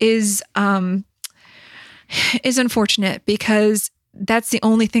is unfortunate, because that's the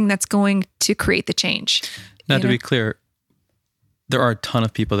only thing that's going to create the change. Now, to be clear, there are a ton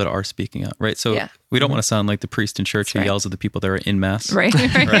of people that are speaking out, right? So we don't want to sound like the priest in church who yells at the people that are in mass. Right.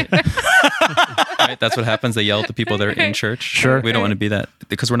 Right. Right. That's what happens. They yell at the people that are in church. Sure. We don't want to be that,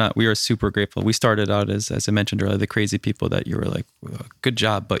 because we are super grateful. We started out as I mentioned earlier, the crazy people that you were like, good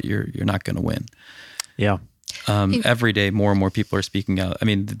job, but you're not going to win. Yeah. Every day, more and more people are speaking out. I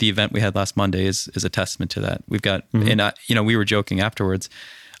mean, the event we had last Monday is a testament to that. We've got, and we were joking afterwards.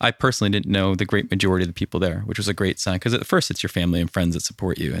 I personally didn't know the great majority of the people there, which was a great sign, because at first it's your family and friends that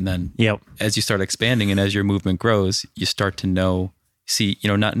support you, and then as you start expanding and as your movement grows, you start to not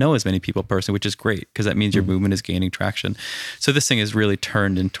know as many people personally, which is great, because that means your movement is gaining traction. So this thing is really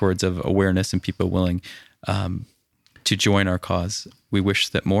turned in towards of awareness and people willing to join our cause. We wish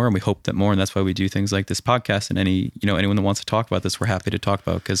that more, and we hope that more, and that's why we do things like this podcast. And anyone that wants to talk about this, we're happy to talk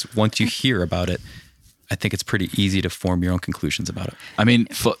about, because once you hear about it, I think it's pretty easy to form your own conclusions about it. I mean,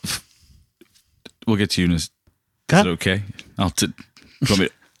 we'll get to you in Is it okay?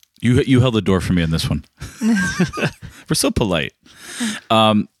 You held the door for me on this one. We're so polite.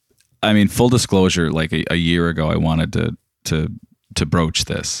 I mean, full disclosure, like a year ago, I wanted to broach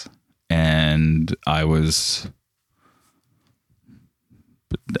this, and I was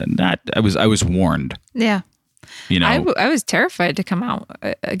warned. Yeah. I was terrified to come out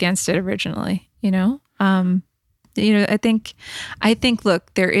against it originally, I think,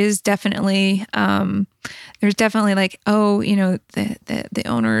 look, there is definitely, there's definitely like, the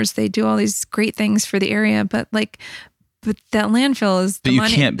owners, they do all these great things for the area, but that landfill is the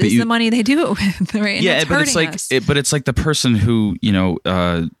money, the money they do it with, right? And yeah, but it's like, it's like the person who,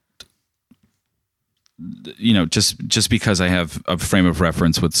 just because I have a frame of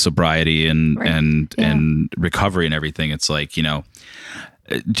reference with sobriety and recovery and everything, it's like,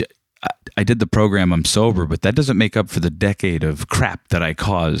 I did the program, I'm sober, but that doesn't make up for the decade of crap that I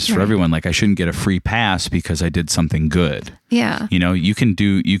caused for Right. everyone. Like I shouldn't get a free pass because I did something good. Yeah. You know, you can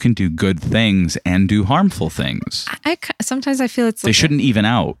do good things and do harmful things. Sometimes I feel it's They shouldn't even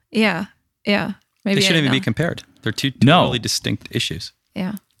out. Yeah. Yeah. Maybe They shouldn't I even be know. compared. They're two No. totally distinct issues.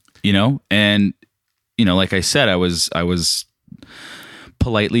 Yeah. You know, and you know, like I said, I was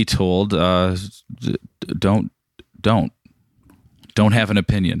politely told, don't have an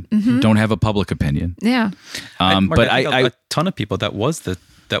opinion. Don't have a public opinion. Yeah. Mark, But I think I a ton of people, that was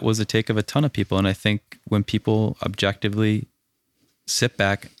the take of a ton of people. And I think when people objectively sit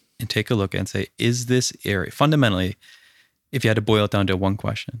back and take a look and say, is this area, fundamentally, if you had to boil it down to one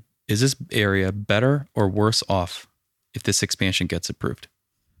question, is this area better or worse off if this expansion gets approved?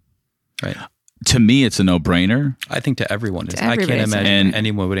 Right. to me, it's a no-brainer. I think to everyone is. To I everybody, can't it's a imagine no-brainer.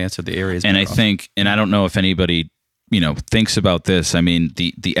 anyone would answer the areas. And I better off. think, and I don't know if anybody, thinks about this. I mean,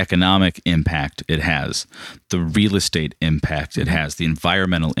 the economic impact it has, the real estate impact it has, the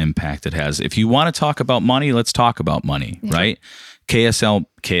environmental impact it has. If you want to talk about money, let's talk about money, right? KSL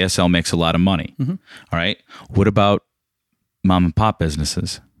makes a lot of money. All right. What about mom and pop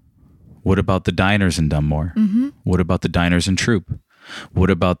businesses? What about the diners in Dunmore? What about the diners in Troop? What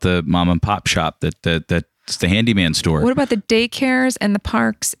about the mom and pop shop that's the handyman store? What about the daycares and the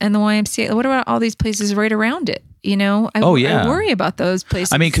parks and the YMCA? What about all these places right around it? I worry about those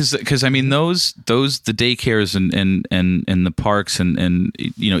places. I mean, because those the daycares and the parks and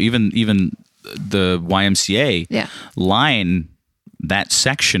even the YMCA line that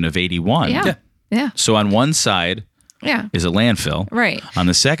section of 81. Yeah. So on one side is a landfill. Right. On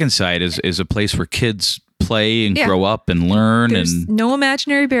the second side is a place where kids play and Yeah. grow up and learn. There's and no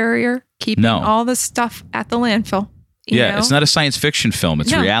imaginary barrier keeping No. all the stuff at the landfill. you know? it's not a science fiction film. It's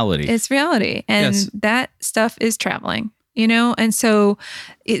No, reality. It's reality. And Yes. that stuff is traveling, And so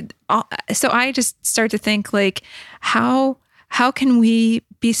I just start to think like, how can we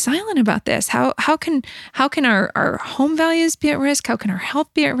be silent about this? How can our home values be at risk? How can our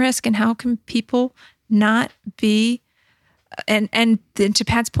health be at risk? And how can people not be, and then to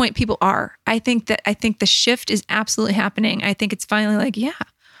Pat's point, people are. I think the shift is absolutely happening. I think it's finally like,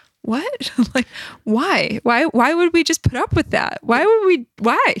 what? Like, why would we just put up with that? Why would we do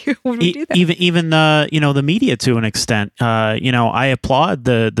that? Even the media to an extent. I applaud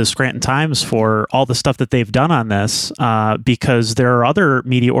the Scranton Times for all the stuff that they've done on this because there are other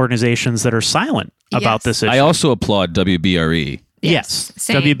media organizations that are silent about this issue. I also applaud WBRE. Yes,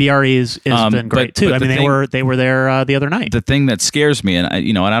 same. WBRE has been great but too. the I mean, they were there the other night. The thing that scares me, and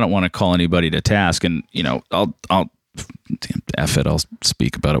I don't want to call anybody to task, and I'll F it, I'll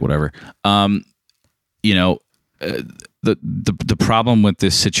speak about it, whatever. The problem with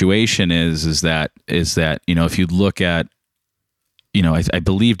this situation is that if you look at, I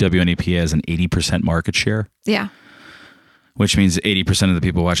believe WNEP has an 80% market share. Yeah. Which means 80% of the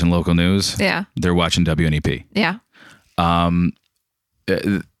people watching local news, Yeah. they're watching WNEP. Yeah.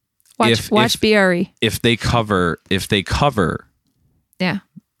 If BRE. If they cover Yeah.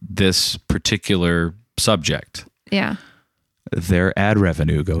 this particular subject, Yeah. their ad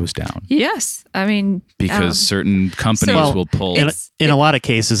revenue goes down Yes. I mean, because certain companies so- will pull. In a lot of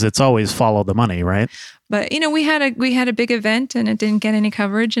cases, it's always follow the money, right? but we had a big event and it didn't get any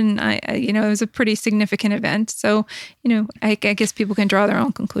coverage, and it was a pretty significant event. So, I guess people can draw their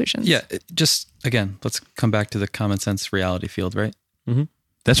own conclusions. Yeah, just again, let's come back to the common sense reality field, right?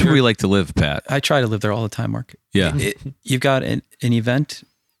 That's where we like to live, Pat. I try to live there all the time, Mark. Yeah. You've got an event,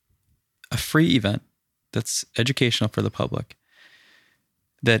 a free event that's educational for the public,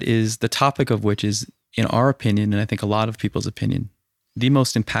 that is the topic of which is, in our opinion, and I think a lot of people's opinion, the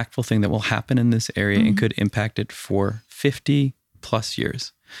most impactful thing that will happen in this area and could impact it for 50 plus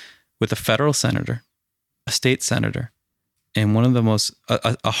years, with a federal senator, a state senator, and one of the most,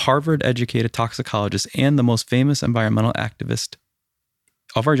 a Harvard educated toxicologist and the most famous environmental activist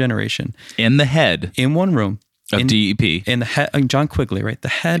of our generation, In the head in one room of DEP. in the head, John Quigley, right? The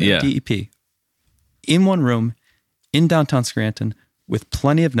head Yeah. of DEP, in one room in downtown Scranton with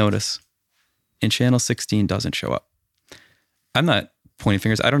plenty of notice, and Channel 16 doesn't show up. I'm not pointing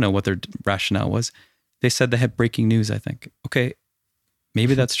fingers. I don't know what their rationale was. They said they had breaking news, I think. Okay,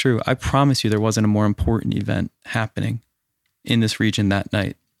 maybe that's true. I promise you there wasn't a more important event happening in this region that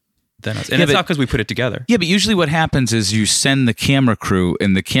night than us. And Yeah, it's but- not because we put it together. Yeah, but usually what happens is you send the camera crew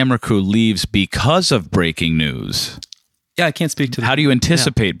and the camera crew leaves because of breaking news. Yeah, I can't speak to the How do you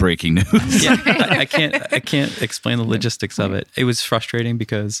anticipate breaking news? yeah, I can't explain the logistics of it. It was frustrating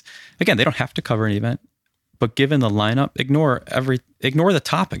because, again, they don't have to cover an event, but given the lineup, ignore the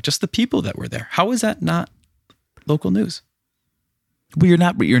topic, just the people that were there. How is that not local news? Well,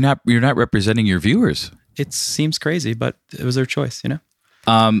 you're not representing your viewers. It seems crazy, but it was their choice, you know?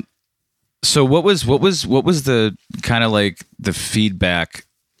 So what was the kind of like the feedback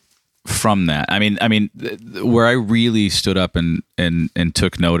from that? I mean, where I really stood up and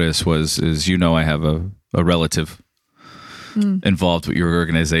took notice is, you know, I have a relative involved with your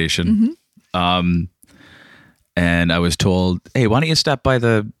organization. And I was told, hey, why don't you stop by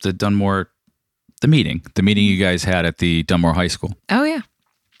the Dunmore, the meeting you guys had at the Dunmore High School. Oh yeah.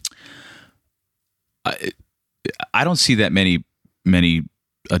 I don't see that many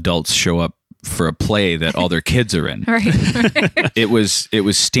adults show up for a play that all their kids are in. Right. It was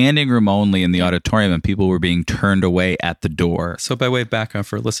standing room only in the auditorium, and people were being turned away at the door. So by way of background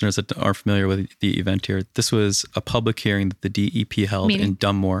for listeners that aren't familiar with the event here, this was a public hearing that the DEP held in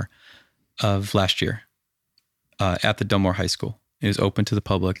Dunmore of last year at the Dunmore High School. It was open to the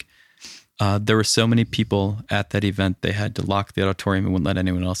public. There were so many people at that event, they had to lock the auditorium and wouldn't let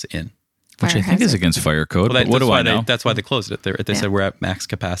anyone else in. Which I think is against fire code. Well, what do I know? That's why they closed it. They said we're at max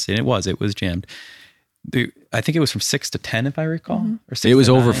capacity, and it was jammed. I think it was from 6 to 10, if I recall. Or 6 it was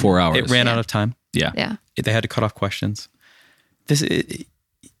to over 9. 4 hours. It ran out of time. Yeah. They had to cut off questions.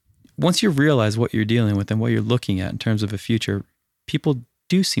 Once you realize what you're dealing with and what you're looking at in terms of a future, people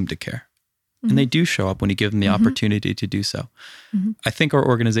do seem to care. And they do show up when you give them the opportunity to do so. I think our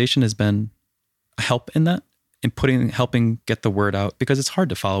organization has been a help in that, in helping get the word out, because it's hard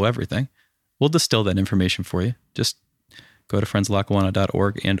to follow everything. We'll distill that information for you. Just go to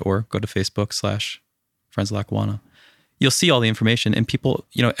friendslackawanna.org or go to Facebook/friendslackawanna. You'll see all the information, and people,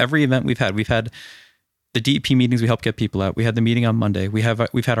 you know, every event we've had the DEP meetings we help get people out. We had the meeting on Monday. We've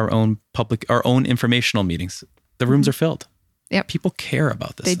had our own informational meetings. The rooms are filled. Yep. People care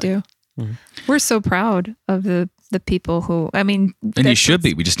about this. They do. We're so proud of the people who, I mean. And you should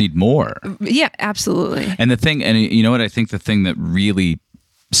be. We just need more. Yeah, absolutely. And you know what? I think the thing that really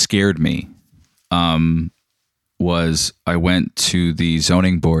scared me was I went to the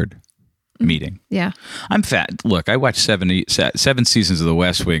zoning board meeting. Yeah. I'm fat. Look, I watched 7 seasons of The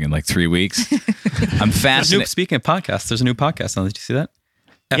West Wing in like 3 weeks. I'm fascinated. Speaking of podcasts, there's a new podcast on. Did you see that?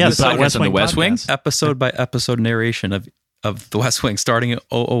 Yes, the podcast on The West Wing? Episode by episode narration of The West Wing, starting at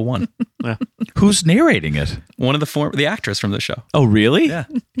 001. Who's narrating it? One of the actress from the show. Oh, really? Yeah.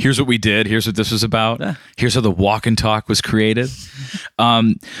 Here's what we did. Here's what this was about. Yeah. Here's how the walk and talk was created.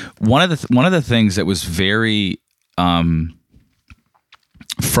 One of the things that was very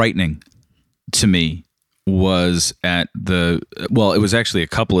frightening to me was it was actually a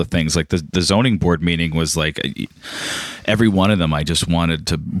couple of things. Like the zoning board meeting was like every one of them, I just wanted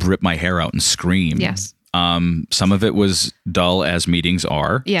to rip my hair out and scream. Yes. Some of it was dull, as meetings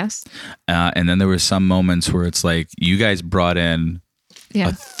are. Yes. And then there were some moments where it's like, you guys brought in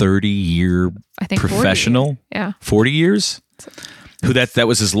a 30-year professional. 40. Yeah. 40 years? Who that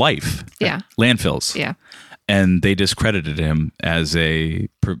was his life. Yeah. Landfills. Yeah. And they discredited him as a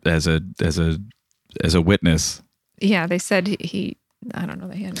witness. Yeah, they said he I don't know,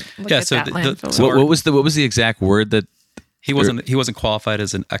 they had to look at so that landfill. What was the exact word that he wasn't qualified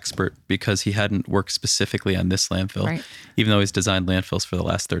as an expert because he hadn't worked specifically on this landfill, Right. even though he's designed landfills for the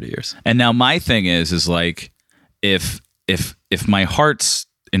last 30 years. And now my thing is like, if my heart's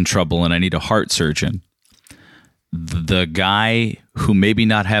in trouble and I need a heart surgeon, the guy who maybe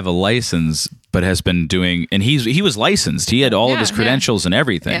not have a license but has been doing, and he was licensed, he had all of his credentials and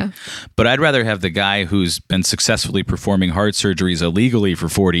everything. Yeah. But I'd rather have the guy who's been successfully performing heart surgeries illegally for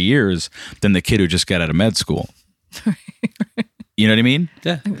 40 years than the kid who just got out of med school. You know what I mean?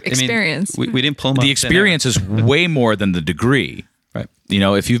 Yeah. Experience. I mean, we didn't pull him up. The experience is way more than the degree. Right. You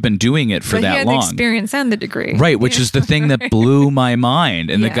know, if you've been doing it for but that he had long. the experience and the degree. Right, which is the thing that blew my mind.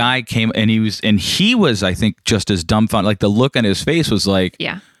 And the guy came and he was, I think, just as dumbfounded. Like the look on his face was like,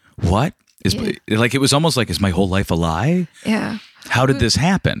 what? Like, it was almost like, is my whole life a lie? Yeah. How did this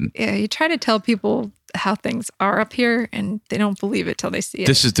happen? Yeah, you try to tell people how things are up here and they don't believe it till they see it.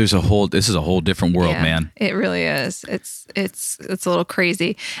 This is a whole different world, man. It really is. It's a little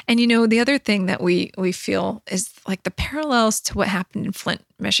crazy. And you know, the other thing that we feel is like the parallels to what happened in Flint,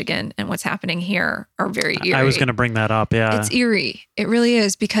 Michigan and what's happening here are very eerie. I was going to bring that up. Yeah. It's eerie. It really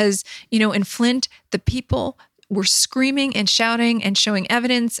is, because, you know, in Flint, the people were screaming and shouting and showing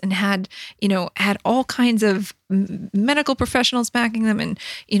evidence and had all kinds of medical professionals backing them and,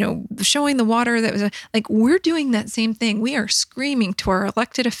 you know, showing the water that was like, we're doing that same thing. We are screaming to our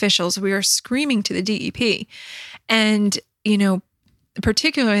elected officials. We are screaming to the DEP. And, you know,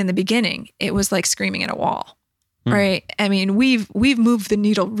 particularly in the beginning, it was like screaming at a wall. Right. I mean, we've moved the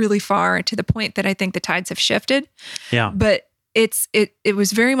needle really far to the point that I think the tides have shifted. Yeah. But it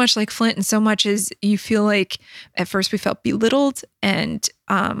was very much like Flint, in so much as you feel like at first we felt belittled and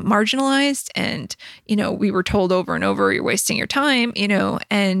marginalized, and we were told over and over, you're wasting your time,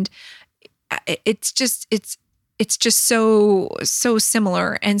 and it's just so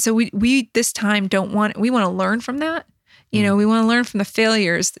similar. And so we this time we want to learn from that. We want to learn from the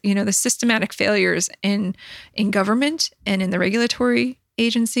failures, the systematic failures in government and in the regulatory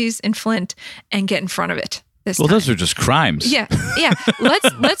agencies in Flint, and get in front of it. Those are just crimes. Yeah.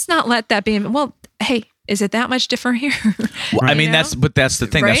 Let's not let that be. Well, hey, is it that much different here? Well, I mean, that's the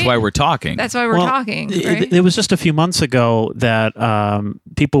thing. Right? That's why we're talking. That's why we're talking. Right? It was just a few months ago that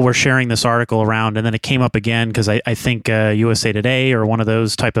people were sharing this article around, and then it came up again because I think USA Today or one of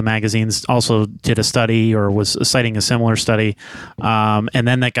those type of magazines also did a study or was citing a similar study, and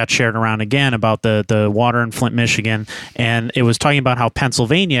then that got shared around again about the water in Flint, Michigan, and it was talking about how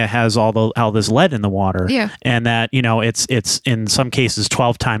Pennsylvania has all this lead in the water, and that it's in some cases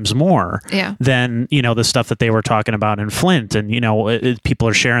 12 times more than the stuff that they were talking about in Flint. And people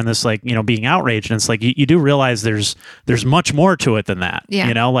are sharing this, like, being outraged, and it's like you do realize there's much more to it than that.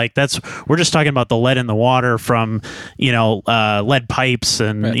 Like we're just talking about the lead in the water from lead pipes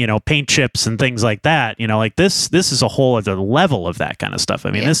and paint chips and things like that. Like this is a whole other level of that kind of stuff.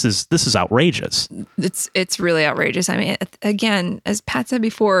 I mean, this is outrageous. It's really outrageous. I mean, again, as Pat said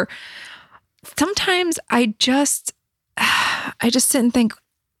before, sometimes I just sit and think,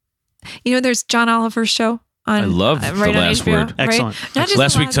 there's John Oliver's show on, I love The Last Word. Excellent. Not just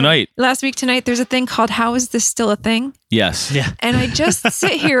Last Week Tonight. Last Week Tonight, there's a thing called How Is This Still a Thing? Yes. Yeah. And I just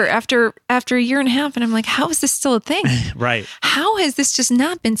sit here after a year and a half, and I'm like, how is this still a thing? Right. How has this just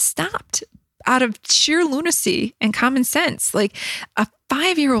not been stopped out of sheer lunacy and common sense? Like, a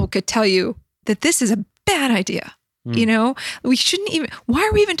 5-year-old could tell you that this is a bad idea. We shouldn't even, why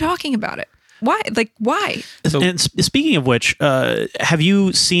are we even talking about it? Why? Like, why? And speaking of which, have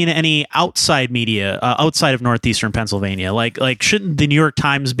you seen any outside media outside of northeastern Pennsylvania? Like, shouldn't the New York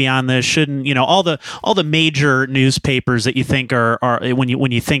Times be on this? Shouldn't all the major newspapers that you think are when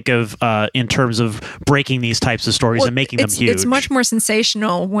you think of in terms of breaking these types of stories and making them huge? It's much more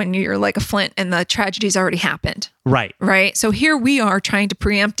sensational when you're like a Flint and the tragedy's already happened. Right. So here we are trying to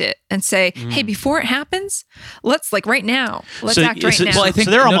preempt it and say, hey, before it happens, let's act right now. Well, I think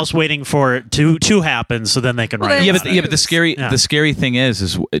they're almost waiting for it to happen, so then they can write. But the scary thing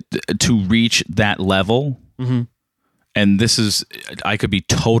is to reach that level. Mm-hmm. And this is, I could be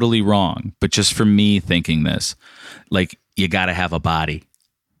totally wrong, but just for me thinking this, like, you got to have a body.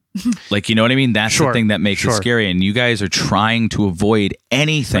 Like, you know what I mean? That's the thing that makes it scary. And you guys are trying to avoid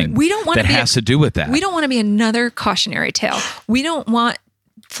anything that has to do with that. We don't want to be another cautionary tale. We don't want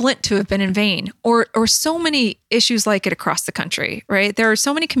Flint to have been in vain, or so many issues like it across the country, right? There are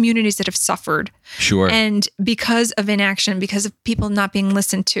so many communities that have suffered. Sure. And because of inaction, because of people not being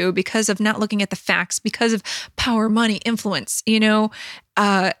listened to, because of not looking at the facts, because of power, money, influence, we don't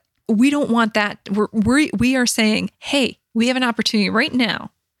want that. We are saying, hey, we have an opportunity right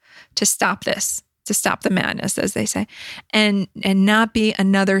now to stop this, to stop the madness, as they say, and not be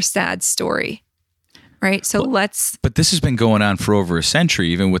another sad story. Right. So But this has been going on for over a century,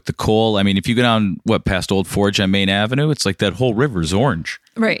 even with the coal. I mean, if you go down past Old Forge on Main Avenue, it's like that whole river's orange.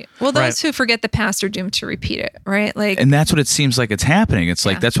 Right. Well, those who forget the past are doomed to repeat it. Right. And that's what it seems like it's happening. It's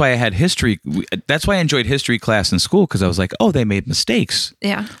like, that's why I had history. That's why I enjoyed history class in school, because I was like, oh, they made mistakes.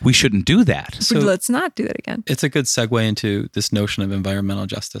 Yeah. We shouldn't do that. So let's not do that again. It's a good segue into this notion of environmental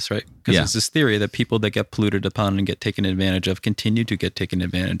justice, right? Because there's this theory that people that get polluted upon and get taken advantage of continue to get taken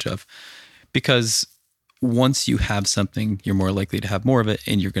advantage of, because once you have something, you're more likely to have more of it,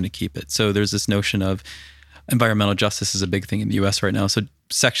 and you're going to keep it. So there's this notion of environmental justice is a big thing in the U.S. right now. So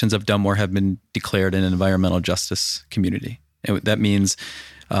sections of Dunmore have been declared an environmental justice community. And that means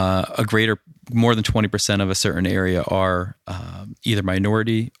more than 20% of a certain area are either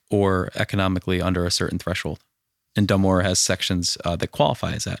minority or economically under a certain threshold. And Dunmore has sections that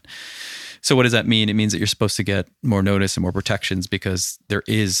qualify as that. So what does that mean? It means that you're supposed to get more notice and more protections, because there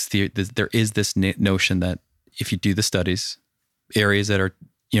is this notion that if you do the studies, areas that are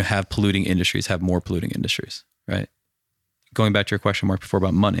have polluting industries have more polluting industries, right? Going back to your question, Mark, before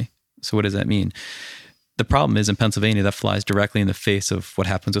about money. So what does that mean? The problem is in Pennsylvania, that flies directly in the face of what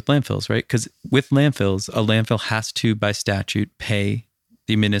happens with landfills, right? Because with landfills, a landfill has to, by statute, pay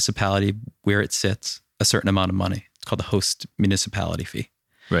the municipality where it sits a certain amount of money. It's called the host municipality fee.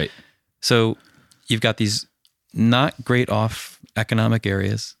 Right. So you've got these not great off economic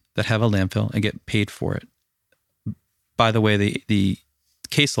areas that have a landfill and get paid for it. By the way, the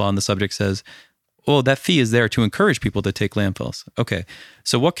case law on the subject says, well, that fee is there to encourage people to take landfills. Okay.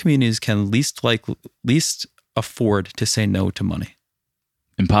 So what communities can least afford to say no to money.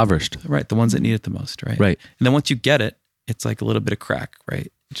 Impoverished. Right. The ones that need it the most. Right. Right. And then once you get it, it's like a little bit of crack,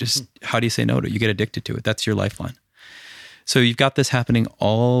 right? Just how do you say no to it? You get addicted to it. That's your lifeline. So you've got this happening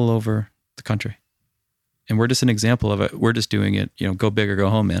all over the country. And we're just an example of it. We're just doing it, go big or go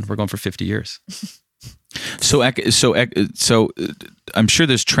home, man. We're going for 50 years. So I'm sure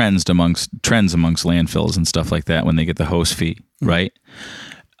there's trends amongst landfills and stuff like that when they get the host fee, right?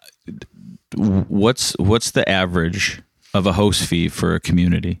 What's the average of a host fee for a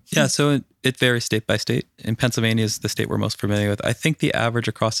community? Yeah, so it varies state by state. In Pennsylvania is the state we're most familiar with. I think the average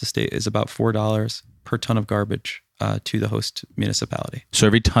across the state is about $4 per ton of garbage to the host municipality. So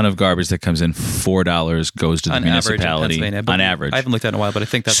every ton of garbage that comes in, $4 goes to the municipality on average. I haven't looked at it in a while, but I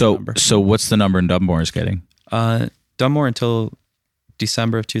think that's so, the number. So what's the number Dunmore is getting? Dunmore until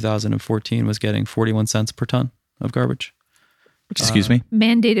December of 2014 was getting 41 cents per ton of garbage. Excuse me?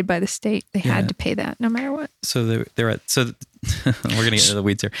 Mandated by the state. They had to pay that no matter what. So they're at, we're going to get into the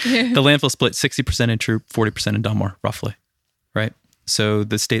weeds here. The landfill split 60% in Troop, 40% in Dunmore, roughly, right? So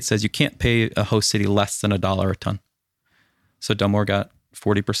the state says you can't pay a host city less than $1 a ton. So Dunmore got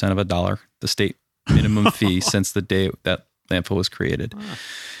 40% of $1, the state minimum fee since the day that landfill was created. Wow.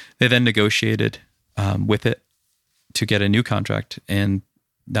 They then negotiated with it to get a new contract, and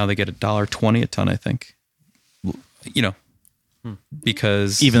now they get $1.20 a ton, I think.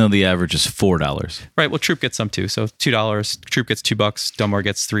 Because even though the average is $4, right? Well, Troop gets some too. So $2. Troop gets $2. Dunmore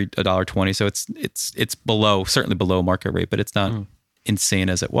gets $1.20. So it's below, certainly below market rate, but it's not insane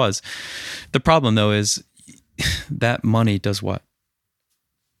as it was. The problem though is that money does what?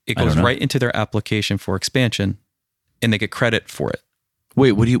 It goes right into their application for expansion, and they get credit for it.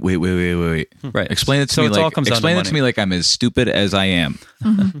 Wait, what do you? Wait. Right. Explain it to me. It all comes down to money. Explain it to me like I'm as stupid as I am.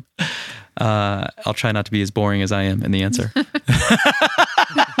 Mm-hmm. I'll try not to be as boring as I am in the answer.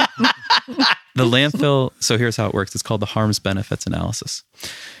 The landfill, so here's how it works. It's called the harms benefits analysis.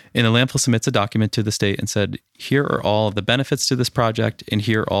 And the landfill submits a document to the state and said, here are all of the benefits to this project, and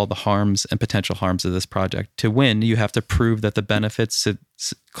here are all the harms and potential harms of this project. To win, you have to prove that the benefits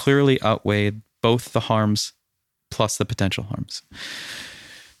clearly outweigh both the harms plus the potential harms.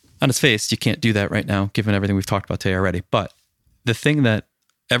 On its face, you can't do that right now, given everything we've talked about today already. But the thing that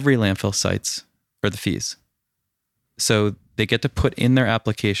every landfill cites are the fees. So they get to put in their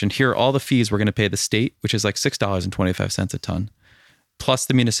application, here are all the fees we're going to pay the state, which is like $6.25 a ton, plus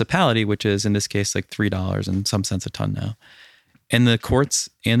the municipality, which is in this case like $3 and some cents a ton now. And the courts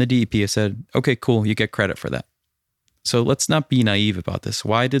and the DEP have said, okay, cool, you get credit for that. So let's not be naive about this.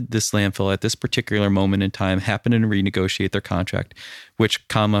 Why did this landfill at this particular moment in time happen to renegotiate their contract, which,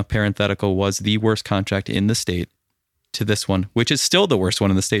 parenthetical, was the worst contract in the state, to this one, which is still the worst one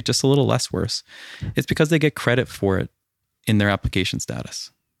in the state, just a little less worse? It's because they get credit for it in their application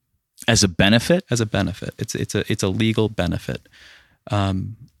status. As a benefit? As a benefit. It's a legal benefit,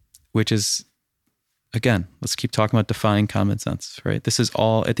 which is, again, let's keep talking about defying common sense, right? This is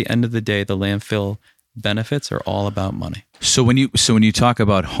all, at the end of the day, the landfill benefits are all about money. So when you talk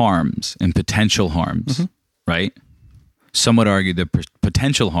about harms and potential harms, right? Some would argue that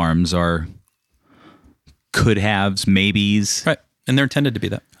potential harms are could haves, maybes. Right. And they're intended to be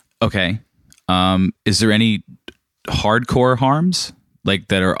that. Okay. Is there any hardcore harms like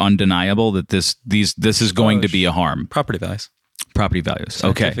that are undeniable that this is going to be a harm? Property values. Property values.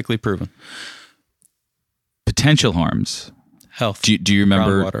 Scientifically proven. Potential harms. Health. Do you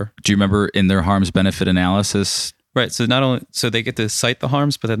remember? Groundwater. Do you remember in their harms benefit analysis? Right. So not only they get to cite the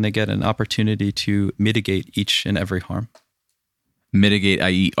harms, but then they get an opportunity to mitigate each and every harm. Mitigate,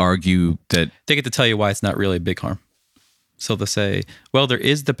 i.e., argue that they get to tell you why it's not really a big harm. So they'll say, well, there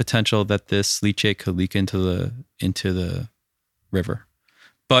is the potential that this leachate could leak into the river,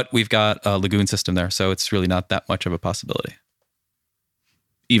 but we've got a lagoon system there, so it's really not that much of a possibility.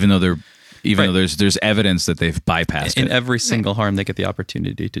 Even though there's evidence that they've bypassed in it. every single harm, they get the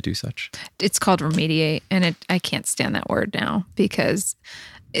opportunity to do such. It's called remediate, and I can't stand that word now because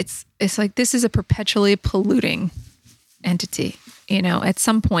it's like this is a perpetually polluting entity. At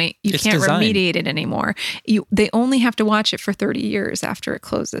some point you can't remediate it anymore. They only have to watch it for 30 years after it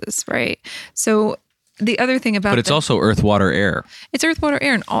closes, right? So the other thing about but it's also earth, water, air. It's earth, water,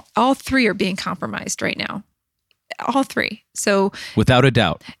 air, and all three are being compromised right now. All three. So without a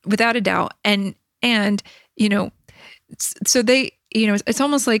doubt, and so they, it's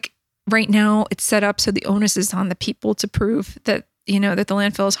almost like right now it's set up so the onus is on the people to prove that that the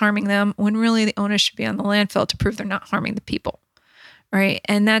landfill is harming them, when really the onus should be on the landfill to prove they're not harming the people. Right.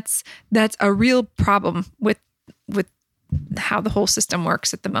 And that's a real problem with how the whole system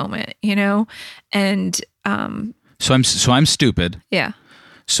works at the moment, and so I'm stupid. Yeah.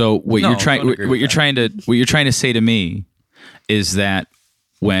 So what No, you're trying don't agree with that. what you're trying to say to me is that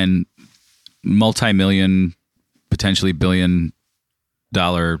when multi-million, potentially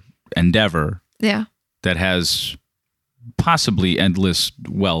billion-dollar endeavor Yeah. that has possibly endless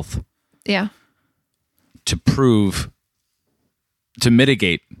wealth Yeah. to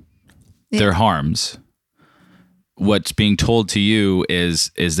mitigate their harms, what's being told to you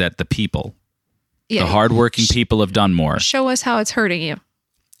is that the people, Yeah. the hardworking people of Dunmore, Show us how it's hurting you.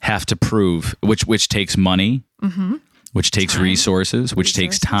 have to prove, which takes money, which takes Time. resources, which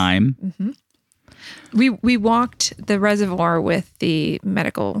takes time. We walked the reservoir with the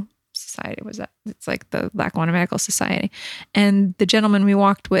medical society. It's like the Lackawanna Medical Society, and the gentleman we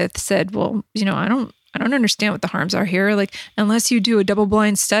walked with said, "Well, I don't understand what the harms are here. Like, unless you do a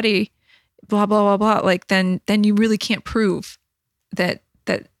double-blind study, blah blah blah blah. Like, then you really can't prove that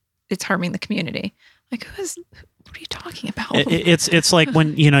it's harming the community. Like, what are you talking about? It's like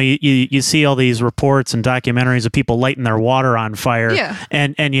when you see all these reports and documentaries of people lighting their water on fire, Yeah.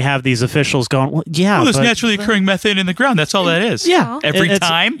 and you have these officials going, well, yeah, Well, there's but- naturally occurring methane in the ground. That's all that is. yeah, Every it's-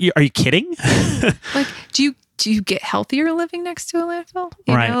 time? Are you kidding? Like, do you get healthier living next to a landfill?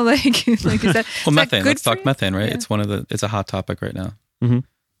 Right. Like is that Well, is that methane. good Let's for talk you? methane, right? Yeah. It's a hot topic right now. Mhm.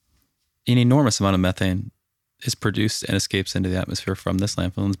 An enormous amount of methane is produced and escapes into the atmosphere from this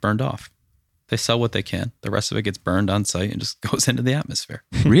landfill and is burned off. They sell what they can. The rest of it gets burned on site and just goes into the atmosphere.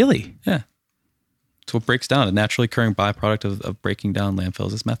 Really? Yeah. So what breaks down, a naturally occurring byproduct of breaking down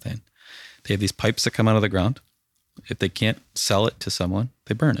landfills is methane. They have these pipes that come out of the ground. If they can't sell it to someone,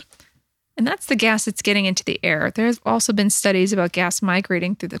 they burn it. And that's the gas that's getting into the air. There's also been studies about gas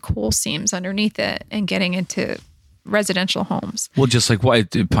migrating through the coal seams underneath it and getting into residential homes. Well, just like why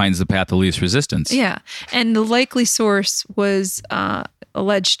it finds the path of least resistance. Yeah. And the likely source was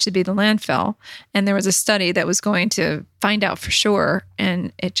alleged to be the landfill. And there was a study that was going to find out for sure.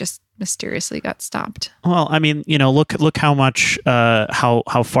 And it just mysteriously got stopped. Well, I mean, look how much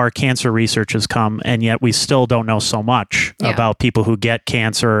how far cancer research has come, and yet we still don't know so much Yeah. about people who get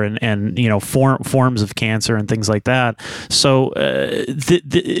cancer and forms of cancer and things like that. So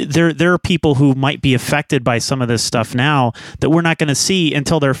there are people who might be affected by some of this stuff now that we're not going to see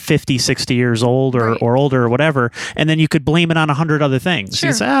until they're 50, 60 years old or Right. older or whatever, and then you could blame it on 100 other things. Sure.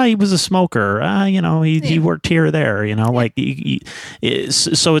 You say, he was a smoker. He worked here or there.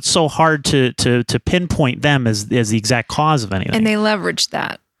 So it's so hard to pinpoint them as the exact cause of anything. And they leverage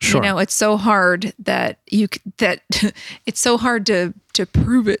that. Sure. It's so hard that it's so hard to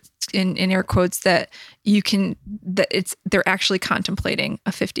prove it in air quotes that they're actually contemplating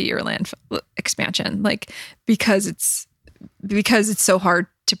a 50-year landfill expansion, like because it's so hard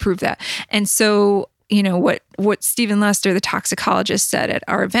to prove that. And so, what Stephen Lester, the toxicologist, said at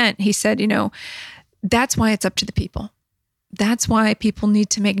our event, he said, that's why it's up to the people. That's why people need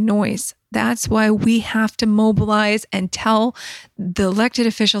to make noise. That's why we have to mobilize and tell the elected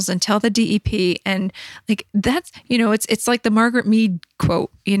officials and tell the DEP. And like, that's, it's like the Margaret Mead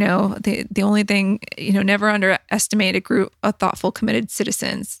quote, the only thing, never underestimate a group of thoughtful, committed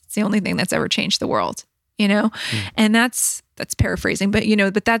citizens. It's the only thing that's ever changed the world, and that's paraphrasing,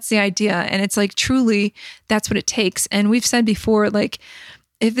 but that's the idea. And it's like, truly, that's what it takes. And we've said before, like,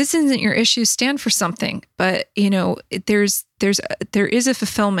 if this isn't your issue, stand for something. But there is a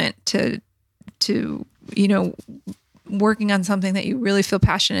fulfillment to working on something that you really feel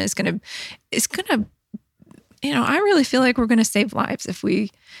passionate is gonna. I really feel like we're gonna save lives if we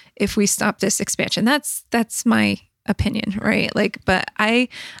stop this expansion. That's my opinion, right? Like, but I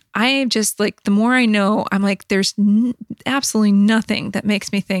just like, the more I know, I'm like, there's absolutely nothing that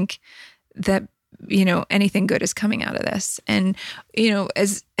makes me think that anything good is coming out of this. And,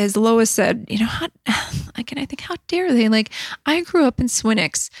 as Lois said, I think, how dare they? Like, I grew up in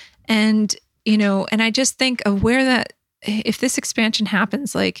Swinnix, and, and I just think of where if this expansion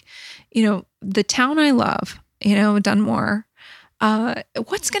happens, like, the town I love, Dunmore,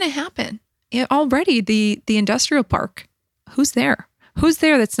 what's going to happen? Already the industrial park, who's there? Who's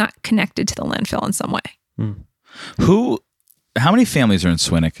there that's not connected to the landfill in some way? How many families are in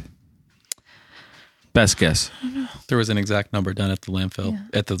Swinnich? Best guess. There was an exact number done at the landfill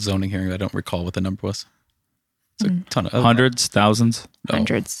at the zoning hearing. I don't recall what the number was. It's a ton of Hundreds, thousands,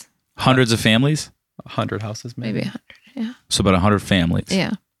 hundreds of families. 100 houses, maybe. 100. Yeah. So about 100 families.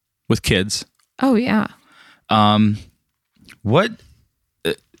 Yeah. With kids. Oh yeah. What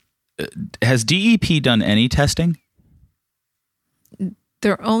has DEP done any testing?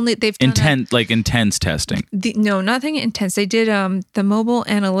 They've done intense testing. no, nothing intense. They did the mobile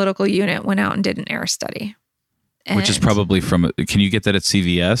analytical unit went out and did an air study. Which is And- probably from. Can you get that at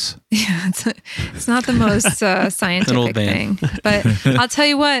CVS? Yeah, it's not the most scientific van. thing, but I'll tell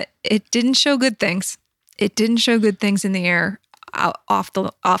you what, it didn't show good things. It didn't show good things in the air off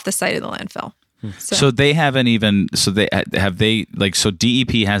the site of the landfill. So they haven't even. So they have they like. So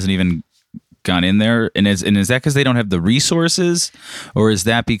DEP hasn't even gone in there, and is that because they don't have the resources, or is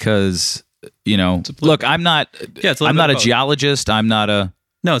that because look, I'm not. Yeah, it's a little I'm bit not of a both. geologist. I'm not a.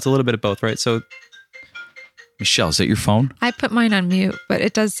 No, it's a little bit of both, right? So Michelle, is that your phone? I put mine on mute, but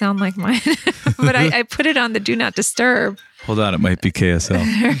it does sound like mine. But I put it on the do not disturb. Hold on, it might be KSL.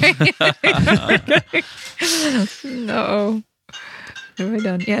 No. What have I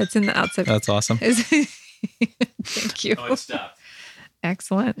done? Yeah, it's in the outside. that's awesome. Thank you. stopped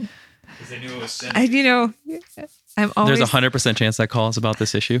Excellent. because I knew it was. I'm always. There's 100% chance that call is about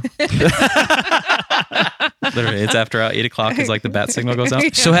this issue. Literally, it's after 8 o'clock is like the bat signal goes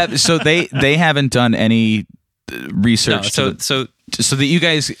out. So they haven't done any research. No, so that you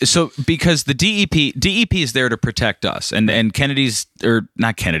guys because the DEP is there to protect us and Kennedy's or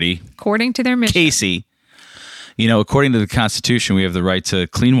not Kennedy according to their mission. Casey, according to the Constitution, we have the right to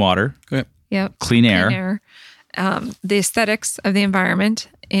clean water, Yep. clean air. The aesthetics of the environment,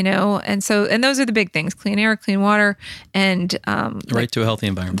 and those are the big things: clean air, clean water, and Right to a healthy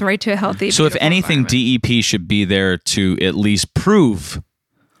environment. the right to a healthy. So if beautiful anything, environment. DEP should be there to at least prove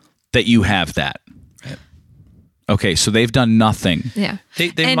that you have that. Right. Okay, so they've done nothing. Yeah.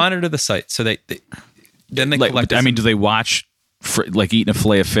 They And- monitor the site, so they then they Like, collect. I mean, do they watch like eating a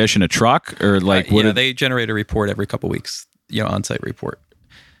fillet of fish in a truck or like what? they generate a report every couple weeks, on-site report.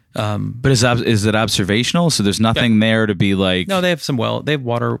 But is it observational? So there's nothing there to be like. No, they have they have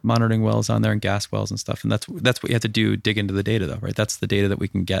water monitoring wells on there and gas wells and stuff, and that's what you have to do. Dig into the data, though, right? That's the data that we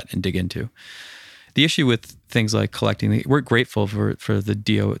can get and dig into. The issue with things like collecting, we're grateful for the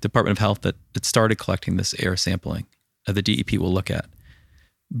Department of Health that it started collecting this air sampling that the DEP will look at,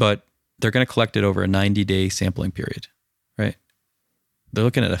 but they're going to collect it over a 90-day sampling period, right? They're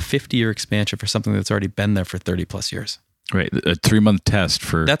looking at a 50-year expansion for something that's already been there for 30 plus years. Right, a 3-month test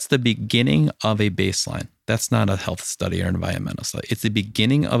for. That's the beginning of a baseline. That's not a health study or an environmental study. It's the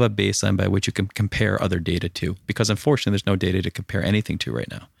beginning of a baseline by which you can compare other data to, because unfortunately, there's no data to compare anything to right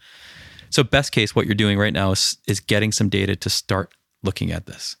now. So best case, what you're doing right now is getting some data to start looking at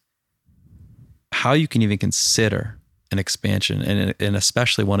this. How you can even consider an expansion, and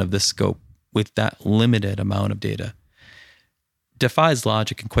especially one of this scope with that limited amount of data, defies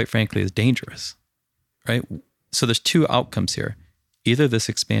logic and quite frankly is dangerous, right? So there's two outcomes here. Either this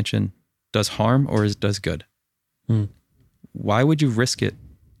expansion does harm or does good. Why would you risk it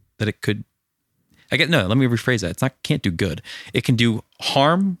that it could? Let me rephrase that. Can't do good. It can do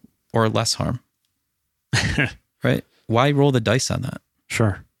harm or less harm. Right? Why roll the dice on that?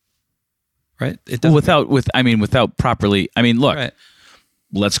 Sure. Right? It Well, doesn't. without properly. I mean, look. Right.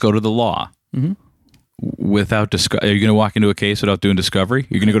 Let's go to the law. Mhm. Without are you going to walk into a case without doing discovery?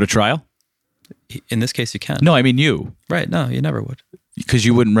 You're going to go to trial? In this case, you can. No, I mean you. Right? No, you never would. Because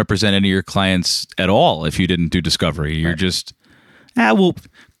you wouldn't represent any of your clients at all if you didn't do discovery. You're just,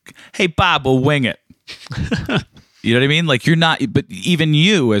 hey, Bob, we'll wing it. You know what I mean? Like you're not, but even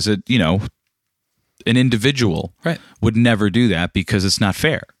you as an individual Right. would never do that because it's not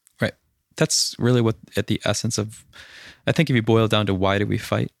fair. Right. That's really what at the essence of. I think if you boil it down to why do we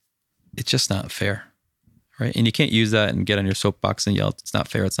fight, it's just not fair. Right. And you can't use that and get on your soapbox and yell, it's not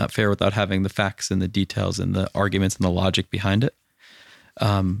fair. It's not fair without having the facts and the details and the arguments and the logic behind it.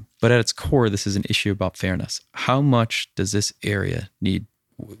 But at its core, this is an issue about fairness. How much does this area need,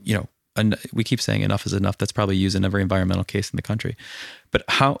 we keep saying enough is enough. That's probably used in every environmental case in the country. But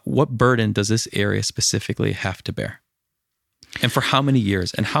what burden does this area specifically have to bear? And for how many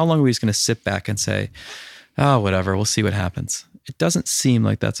years? And how long are we just going to sit back and say, oh, whatever, we'll see what happens? It doesn't seem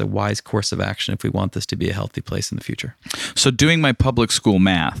like that's a wise course of action if we want this to be a healthy place in the future. So doing my public school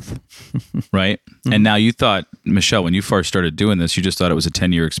math, right? And now you thought, Michelle, when you first started doing this, you just thought it was a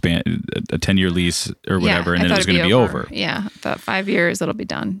 10-year a 10-year lease or whatever, and then it was going to be over. Yeah, about 5 years, it'll be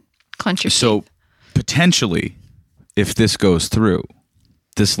done. Clench your So teeth. potentially, if this goes through,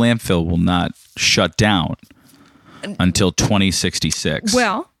 this landfill will not shut down until 2066.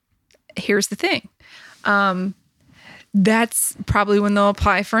 Well, here's the thing. That's probably when they'll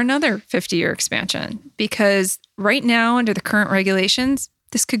apply for another 50-year expansion, because right now, under the current regulations,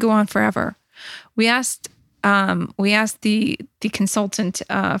 this could go on forever. We asked the consultant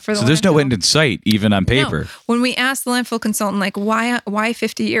for the so there's no landfill- end in sight, even on paper. No. When we asked the landfill consultant, like, why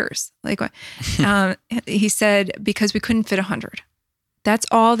 50 years? Like, he said, because we couldn't fit 100. That's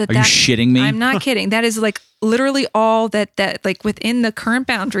all that. Are you shitting me? I'm not kidding. That is like literally all that like within the current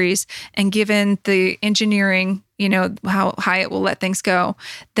boundaries and given the engineering, how high it will let things go.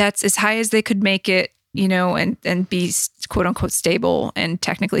 That's as high as they could make it, and be quote unquote stable and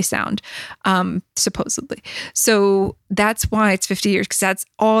technically sound, supposedly. So that's why it's 50 years, because that's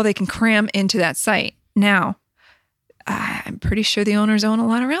all they can cram into that site. Now, I'm pretty sure the owners own a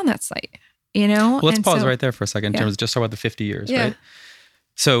lot around that site, Well, let's And pause so- right there for a second in terms of just talk about the 50 years, Yeah. right?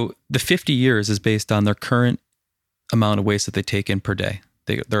 So the 50 years is based on their current amount of waste that they take in per day.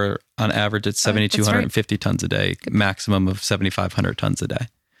 They're on average at 7,250 tons a day, maximum of 7,500 tons a day.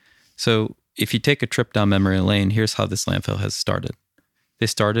 So if you take a trip down memory lane, here's how this landfill has started. They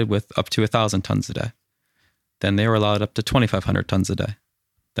started with up to 1,000 tons a day. Then they were allowed up to 2,500 tons a day.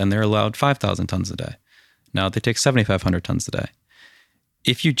 Then they're allowed 5,000 tons a day. Now they take 7,500 tons a day.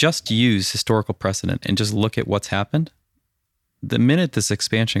 If you just use historical precedent and just look at what's happened, the minute this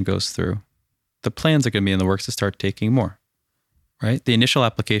expansion goes through, the plans are going to be in the works to start taking more, right? The initial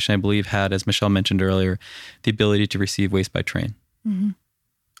application, I believe, had, as Michelle mentioned earlier, the ability to receive waste by train.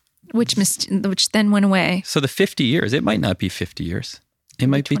 which then went away. So the 50 years, it might not be 50 years. It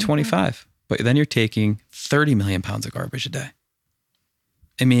might be 25. But then you're taking 30 million pounds of garbage a day.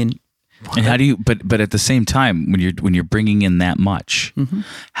 I mean, And how do you? But at the same time, when you're bringing in that much,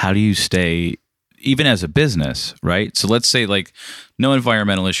 how do you stay, even as a business, right? So let's say like no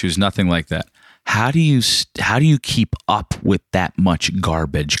environmental issues, nothing like that. How do you keep up with that much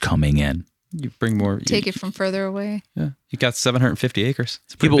garbage coming in? you bring more. Take it from further away. Yeah, you got 750 acres.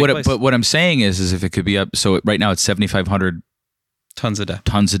 It's a Yeah, pretty big place. but what I'm saying is if it could be up. So right now it's 7,500 Tons a day.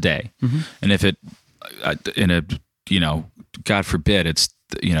 tons a day, and if it in a God forbid it's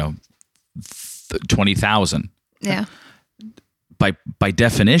 20,000. Yeah. By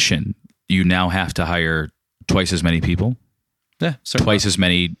definition, you now have to hire twice as many people, Yeah, certainly. twice as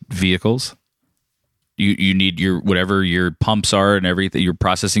many vehicles. You need your pumps are and everything, your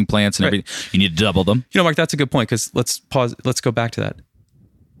processing plants and Right. everything. You need to double them. Mark, that's a good point because let's pause. Let's go back to that.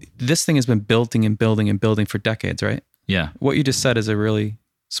 This thing has been building and building and building for decades, right? Yeah. What you just said is a really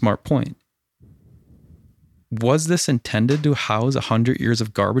smart point. Was this intended to house 100 years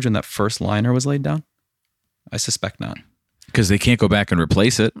of garbage when that first liner was laid down? I suspect not. Because they can't go back and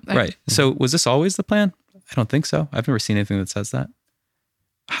replace it. Right. So was this always the plan? I don't think so. I've never seen anything that says that.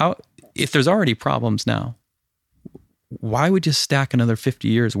 If there's already problems now, why would you stack another 50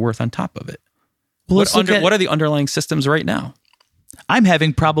 years worth on top of it? Well, let's look at- What are the underlying systems right now? I'm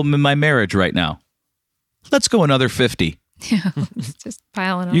having problem in my marriage right now. Let's go another 50. Yeah. It's just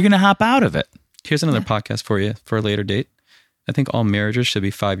piling on. You're going to hop out of it. Here's another podcast for you for a later date. I think all marriages should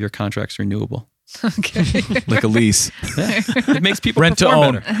be 5-year contracts renewable. Okay. Like a lease. It makes people Rent to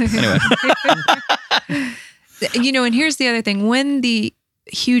perform own. better. Anyway, And here's the other thing. When the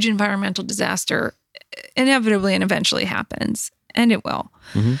huge environmental disaster inevitably and eventually happens, and it will,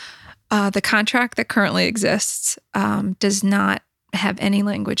 the contract that currently exists does not have any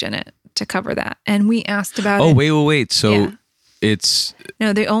language in it to cover that. And we asked about it. Oh, wait. So Yeah. it's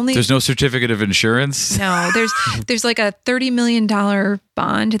No, there's no certificate of insurance? No, there's like a $30 million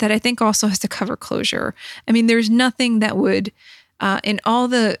bond that I think also has to cover closure. I mean, there's nothing that would, in all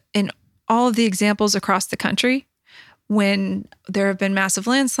of the examples across the country, when there have been massive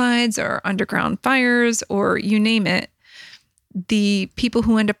landslides or underground fires or you name it, the people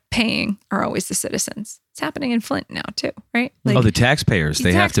who end up paying are always the citizens. It's happening in Flint now too, right? Like, The taxpayers. the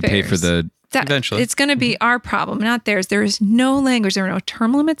They have to pay for taxpayers. the... Eventually. It's going to be our problem, not theirs. There is no language. There are no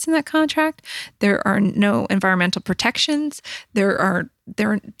term limits in that contract. There are no environmental protections. There are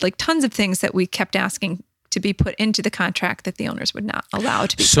like tons of things that we kept asking to be put into the contract that the owners would not allow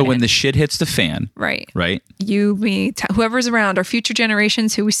to be So put when in. the shit hits the fan, right, you, me, whoever's around, our future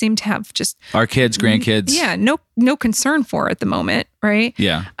generations who we seem to have just our kids, grandkids. yeah, no concern for at the moment, right?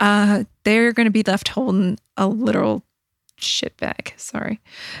 Yeah. They're going to be left holding a literal shit bag. Sorry,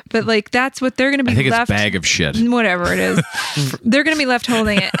 but like that's what they're going to be I think left. it's bag of shit. Whatever it is, they're going to be left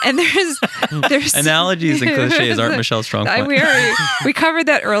holding it. And there's Analogies and cliches aren't Michelle's strong point. We covered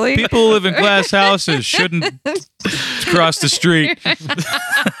that early. People who live in glass houses shouldn't cross the street.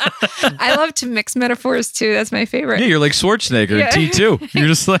 I love to mix metaphors too. That's my favorite. Yeah, you're like Schwarzenegger Yeah. in T2. You're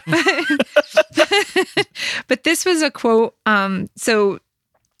just like... But this was a quote.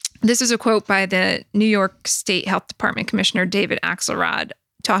 This is a quote by the New York State Health Department Commissioner David Axelrod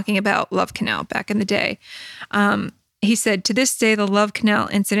talking about Love Canal back in the day. He said, "To this day, the Love Canal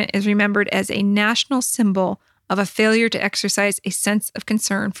incident is remembered as a national symbol of a failure to exercise a sense of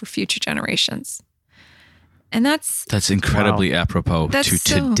concern for future generations." And that's incredibly apropos to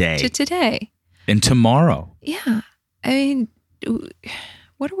so- today To today. and tomorrow. Yeah. I mean,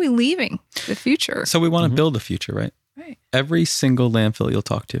 what are we leaving to the future? So we want to build a future, right? Right. Every single landfill you'll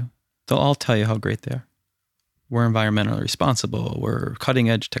talk to, they'll all tell you how great they are. We're environmentally responsible. We're cutting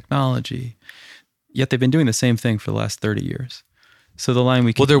edge technology. Yet they've been doing the same thing for the last 30 years. So the line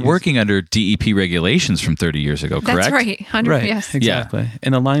we keep Well, they're using- working under DEP regulations from 30 years ago, correct? That's right. 100. Right, Yes. exactly.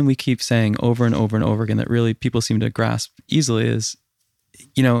 And the line we keep saying over and over and over again that really people seem to grasp easily is,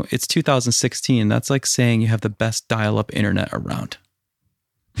 it's 2016. That's like saying you have the best dial-up internet around.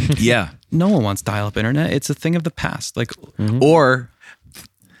 Yeah. No one wants dial-up internet. It's a thing of the past. Like, Or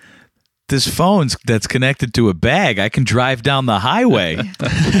this phone's that's connected to a bag. I can drive down the highway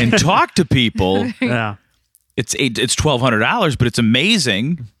and talk to people. Yeah. It's $1,200, but it's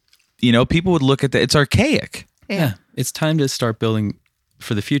amazing. People would look at that. It's archaic. yeah, it's time to start building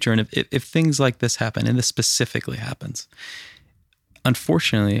for the future. And if things like this happen, and this specifically happens,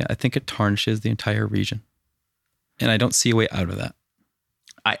 unfortunately, I think it tarnishes the entire region. And I don't see a way out of that.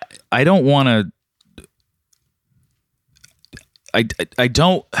 I don't want to. I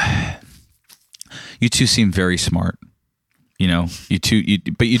don't. You two seem very smart. But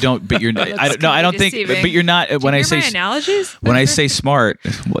you don't. But you're. I don't. No, I don't think. deceiving. But you're not. When I say my analogies, when I say smart,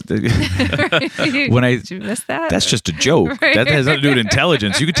 what the, when I did you miss that? that's just a joke. That has nothing to do with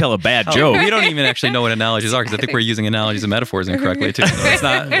intelligence. You could tell a bad joke. We don't even actually know what analogies are because I think we're using analogies and metaphors incorrectly too. So it's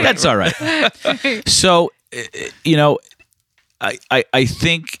not. That's all right. So, I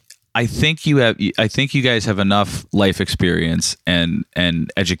think you guys have enough life experience and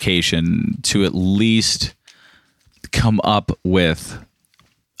education to at least come up with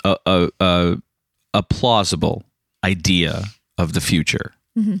a plausible idea of the future,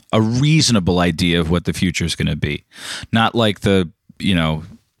 a reasonable idea of what the future is going to be, not like the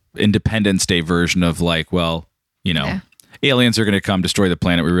Independence Day version of like, well, aliens are going to come destroy the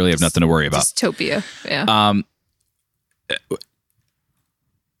planet. We really have nothing to worry about. Dystopia. Yeah.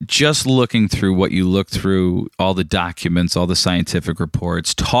 Just looking through what you look through, all the documents, all the scientific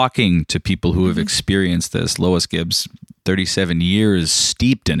reports, talking to people who have experienced this, Lois Gibbs, 37 years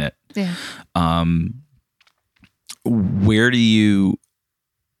steeped in it. Yeah. Where do you,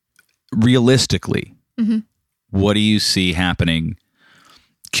 realistically, what do you see happening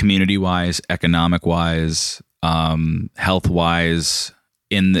community-wise, economic-wise, health-wise,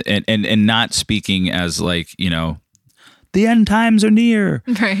 and not speaking as like, the end times are near.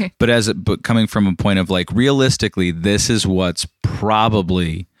 Right. But coming from a point of like, realistically, this is what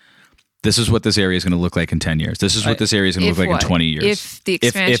this area is going to look like in 10 years. This is what this area is going to If look like what? in 20 years. If the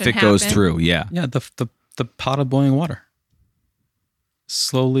expansion if it goes happened? through, yeah. Yeah, the pot of boiling water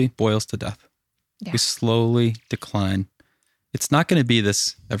slowly boils to death. Yeah. We slowly decline. It's not going to be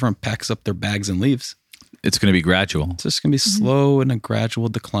this, everyone packs up their bags and leaves. It's going to be gradual. It's just going to be slow and a gradual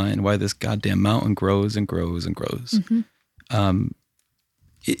decline while this goddamn mountain grows and grows and grows.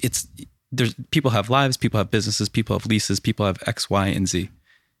 There's people have lives, people have businesses, people have leases, people have X, Y, and Z.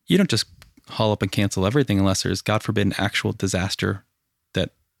 You don't just haul up and cancel everything unless there's, God forbid, an actual disaster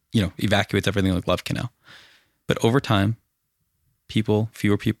that, evacuates everything like Love Canal. But over time,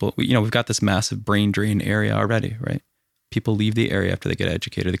 fewer people, we've got this massive brain drain area already, right? People leave the area after they get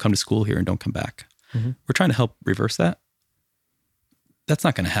educated. They come to school here and don't come back. We're trying to help reverse that. That's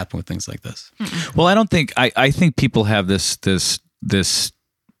not going to happen with things like this. Well, I don't think, I think people have this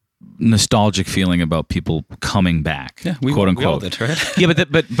nostalgic feeling about people coming back, Yeah, quote unquote. we all did, right? Yeah,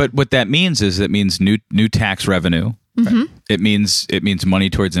 but what that means is new tax revenue. Mm-hmm. It means money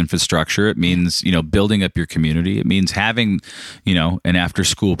towards infrastructure. It means building up your community. It means having an after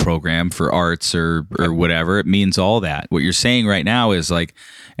school program for arts or whatever. It means all that. What you're saying right now is like,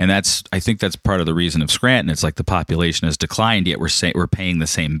 and I think that's part of the reason of Scranton. It's like the population has declined, yet we're paying the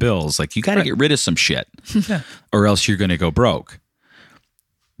same bills. Like you got to get rid of some shit, or else you're going to go broke.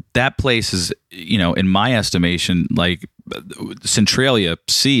 That place is, in my estimation, like Centralia,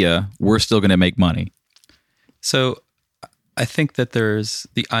 see ya, we're still going to make money. So I think that there's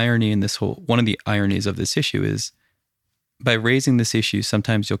the irony in this one of the ironies of this issue is by raising this issue,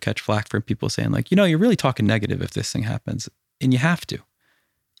 sometimes you'll catch flack from people saying like, you're really talking negative if this thing happens. And you have to.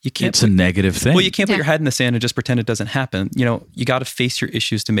 You can't. It's a negative thing. Well, you can't put your head in the sand and just pretend it doesn't happen. You got to face your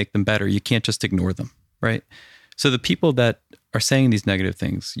issues to make them better. You can't just ignore them, right? So the people that are saying these negative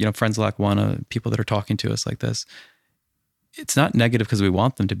things, Friends of Lackawanna, people that are talking to us like this, it's not negative because we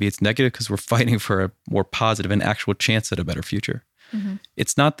want them to be. It's negative because we're fighting for a more positive and actual chance at a better future.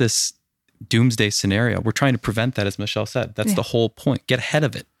 It's not this doomsday scenario. We're trying to prevent that, as Michelle said. That's the whole point. Get ahead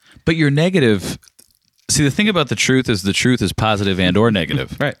of it. But you're negative. See, the thing about the truth is positive and or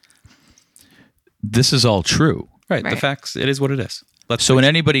negative. Right. This is all true. Right. The facts, it is what it is. So when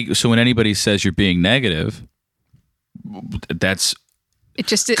anybody says you're being negative, that's It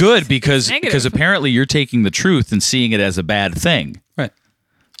just good because negative. apparently you're taking the truth and seeing it as a bad thing. Right.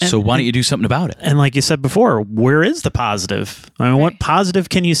 So why don't you do something about it? And like you said before, where is the positive? I mean, what positive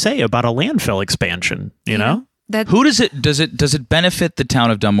can you say about a landfill expansion? You know? that Who does it benefit the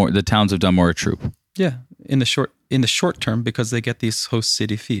towns of Dunmore or Troop? Yeah. In the short term, because they get these host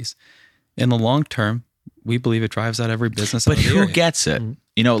city fees. In the long term, we believe it drives out every business. But out of the who area. gets it?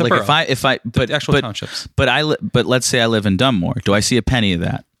 You know, The like borough. but The actual but, townships. but let's say I live in Dunmore. Do I see a penny of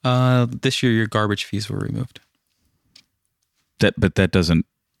that? This year, your garbage fees were removed. That doesn't.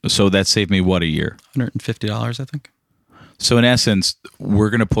 So that saved me what a year. $150, I think. So in essence, we're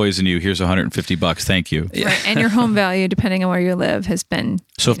going to poison you. Here's $150. Thank you. Yeah. right, and your home value, depending on where you live, has been.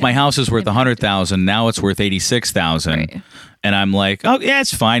 So if my house is worth $100,000, now it's worth $86,000, Right. and I'm like, oh yeah,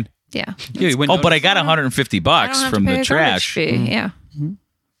 it's fine. Yeah. Yeah, you wouldn't Oh, but I notice. got $150 I don't have from to pay the a garbage trash. fee. Yeah.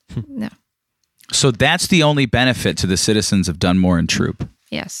 No. So that's the only benefit to the citizens of Dunmore and Troop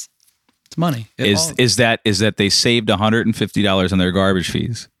Yes. It's money. is that they saved $150 on their garbage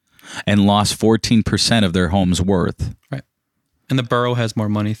fees and lost 14% of their home's worth. Right. And the borough has more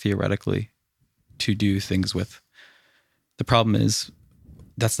money theoretically to do things with. The problem is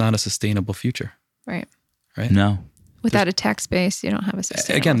that's not a sustainable future, Right. right? No. Without a tax base, you don't have a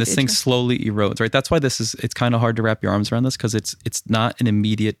sustainable Again, this thing future. slowly erodes, right? That's why it's kind of hard to wrap your arms around this because it's not an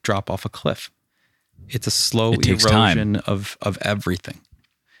immediate drop off a cliff. It's a slow It takes erosion of everything.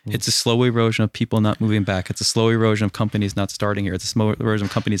 It's a slow erosion of people not moving back. It's a slow erosion of companies not starting here. It's a slow erosion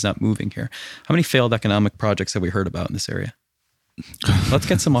of companies not moving here. How many failed economic projects have we heard about in this area? Let's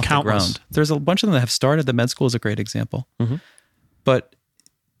get some off Countless. the ground. There's a bunch of them that have started. The med school is a great example. But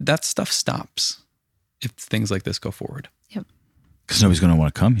that stuff stops if things like this go forward. Because nobody's going to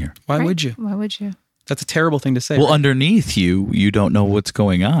want to come here. Why Right? would you? Why would you? That's a terrible thing to say. Well, right? underneath you don't know what's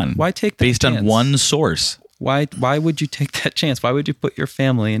going on. Why take that based on chance? one source? Why would you take that chance? Why would you put your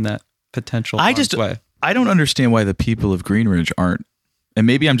family in that potential harm's way? I don't understand why the people of Greenridge aren't, and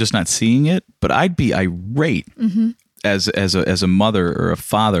maybe I'm just not seeing it, but I'd be irate as a mother or a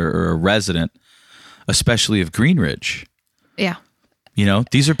father or a resident, especially of Greenridge. Yeah. You know,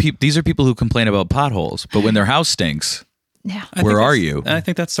 these are people who complain about potholes, but when their house stinks, Yeah. I where think are that's- you? And I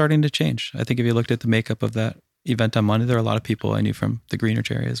think that's starting to change. I think if you looked at the makeup of that event on Monday, there are a lot of people I knew from the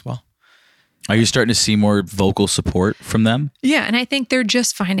Greenwich area as well. Are you starting to see more vocal support from them? Yeah. And I think they're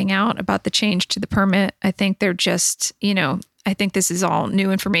just finding out about the change to the permit. I think they're just, I think this is all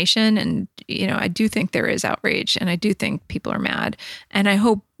new information. And, I do think there is outrage and I do think people are mad. And I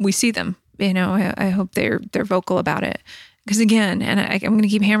hope we see them. I hope they're vocal about it. Because again, and I'm going to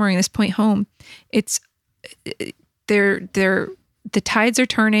keep hammering this point home, the tides are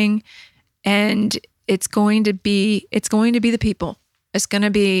turning and it's going to be the people. It's going to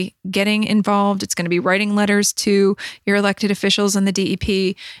be getting involved. It's going to be writing letters to your elected officials and the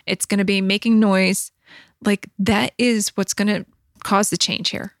DEP. It's going to be making noise. Like that is what's going to cause the change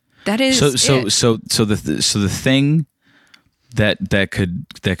here. That is So it. the thing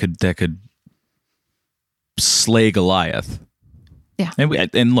that could slay Goliath. Yeah.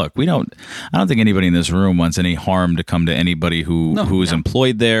 And look, I don't think anybody in this room wants any harm to come to anybody who is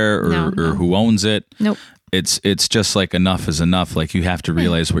employed there or who owns it. Nope. It's just like enough is enough. Like you have to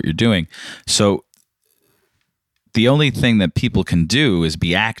realize what you're doing. So the only thing that people can do is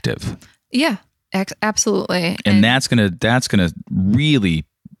be active. Yeah, absolutely. And that's gonna really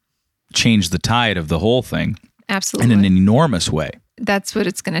change the tide of the whole thing absolutely. in an enormous way. That's what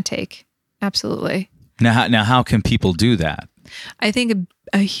it's going to take. Absolutely. Now, how can people do that? I think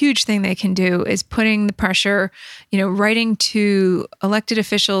a huge thing they can do is putting the pressure, writing to elected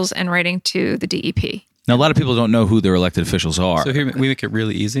officials and writing to the DEP. Now, a lot of people don't know who their elected officials are. So here we make it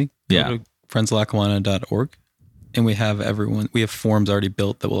really easy. Yeah. Go to friendslackawanna.org and we have forms already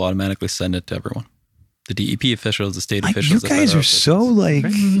built that will automatically send it to everyone. The DEP officials, the state officials. you the guys federal are so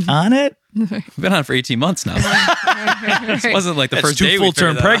officials. like on it. We've been on it for 18 months now. This wasn't like the That's first 2 day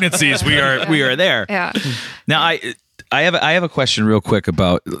full-term we figured that out. pregnancies. We are there. Yeah. Now, I have a question real quick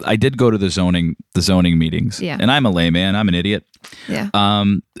about. I did go to the zoning meetings. Yeah. And I'm a layman. I'm an idiot. Yeah.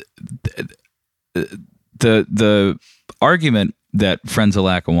 The argument that Friends of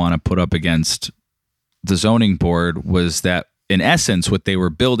Lackawanna put up against the zoning board was that, in essence, what they were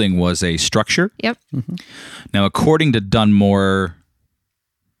building was a structure. Yep. Now, according to Dunmore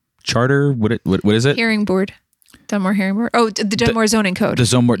Charter, what is it? Hearing board. Dunmore Hearing Board. Oh, the Dunmore Zoning Code.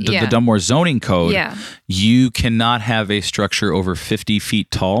 The Dunmore Zoning Code. Yeah. You cannot have a structure over 50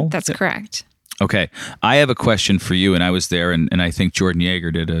 feet tall. That's correct. Okay. I have a question for you, and I was there, and I think Jordan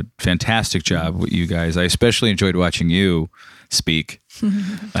Yeager did a fantastic job with you guys. I especially enjoyed watching you speak.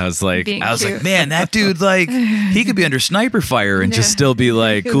 I was like, Being cute. man, that dude, like, he could be under sniper fire and just still be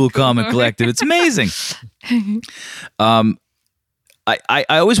like cool, calm, and collected. It's amazing. I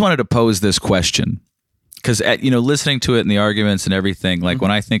always wanted to pose this question because, listening to it and the arguments and everything, like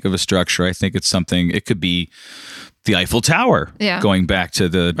when I think of a structure, I think it's something, it could be the Eiffel Tower, going back to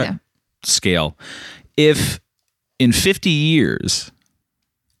the scale. If in 50 years,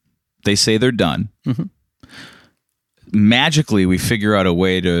 they say they're done, magically we figure out a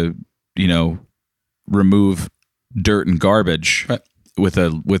way to, remove dirt and garbage with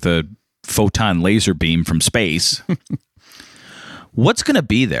a photon laser beam from space. What's going to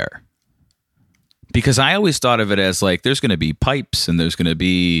be there? Because I always thought of it as like there's going to be pipes and there's going to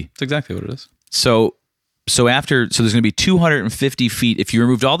be. That's exactly what it is. So there's going to be 250 feet. If you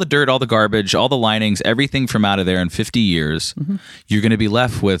removed all the dirt, all the garbage, all the linings, everything from out of there in 50 years, you're going to be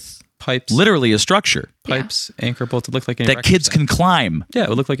left with Pipes, literally a structure. pipes, anchor bolts. It looked like an That erector kids set. can climb. Yeah, it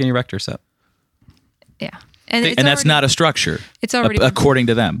would look like an erector set. Yeah. And, And that's not a structure. It's already been- according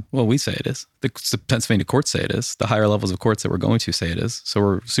to them. Well, we say it is. The Pennsylvania courts say it is. The higher levels of courts that we're going to say it is. So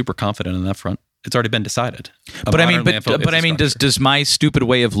we're super confident on that front. It's already been decided. But I mean, does my stupid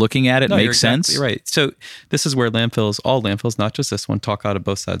way of looking at it make sense? You're right. So this is where all landfills, not just this one, talk out of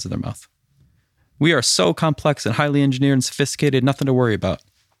both sides of their mouth. We are so complex and highly engineered and sophisticated, nothing to worry about.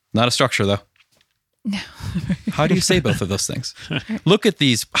 Not a structure, though. No. How do you say both of those things? Look at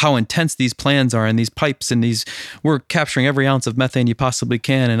how intense these plans are and these pipes and we're capturing every ounce of methane you possibly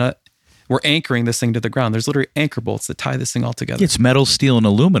can. And we're anchoring this thing to the ground. There's literally anchor bolts that tie this thing all together. It's metal, steel, and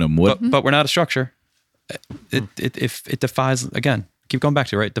aluminum. But we're not a structure. It defies, again, keep going back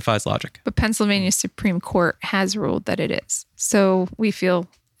to it, right? It defies logic. But Pennsylvania Supreme Court has ruled that it is. So we feel,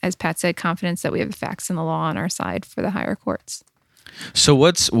 as Pat said, confidence that we have the facts and the law on our side for the higher courts. So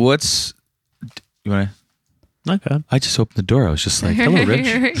what's you want to? Okay. I just opened the door. I was just like, "Hello,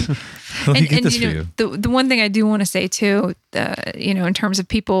 Rich. Let me get this for you." The one thing I do want to say too, in terms of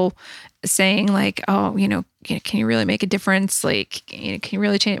people saying like, "Oh, can you really make a difference? Like, can you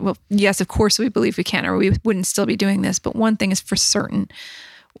really change?" Well, yes, of course we believe we can, or we wouldn't still be doing this. But one thing is for certain: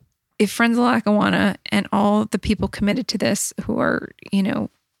 if Friends of Lackawanna and all the people committed to this, who are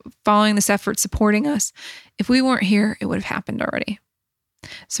following this effort, supporting us, if we weren't here, it would have happened already.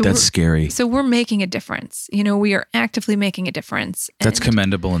 So That's scary. So we're making a difference. We are actively making a difference. That's And-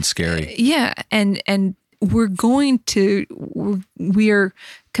 commendable and scary. Yeah, and we are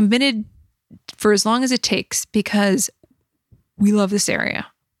committed for as long as it takes because we love this area.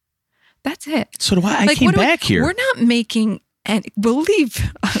 That's it. So do I. I came what do back here. We're not making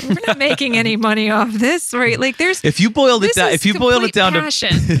we're not making any money off this, right? Like If you boiled it this down, is if you boiled it complete down passion,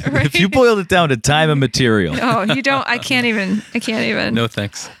 to, right? if you boiled it down to time and material, Oh, you don't. I can't even. No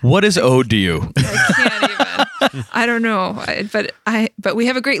thanks. what is owed to you? I can't even. I don't know, but we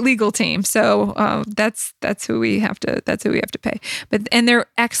have a great legal team, so that's who we have to pay. And they're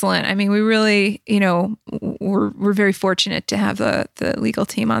excellent. I mean, we really, we're very fortunate to have the legal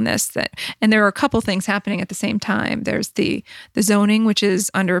team on this. And there are a couple things happening at the same time. There's the zoning, which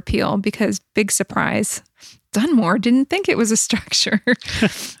is under appeal because, big surprise, Dunmore didn't think it was a structure.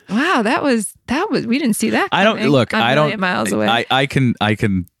 Wow, that was we didn't see that. I don't coming look. a I million don't. miles away. I can.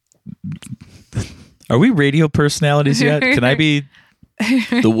 Are we radio personalities yet? Can I be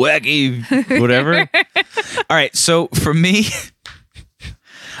the wacky whatever? All right. So for me,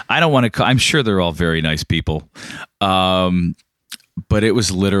 I don't want to. I'm sure they're all very nice people. But it was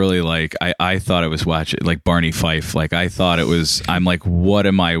literally like I thought I was watching like Barney Fife. Like I thought it was. I'm like, what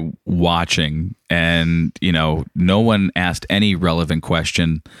am I watching? And no one asked any relevant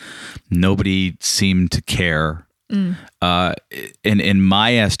question. Nobody seemed to care. In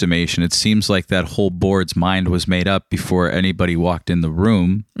my estimation, it seems like that whole board's mind was made up before anybody walked in the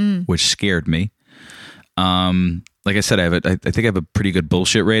room, which scared me. Like I said, I think I have a pretty good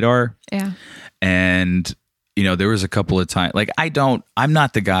bullshit radar. Yeah. And there was a couple of times, like I'm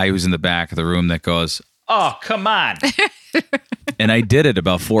not the guy who's in the back of the room that goes, "Oh, come on." And I did it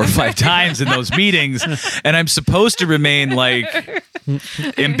about 4 or 5 times in those meetings. And I'm supposed to remain like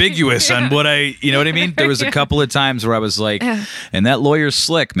ambiguous on what you know what I mean? There was a couple of times where I was like, and that lawyer's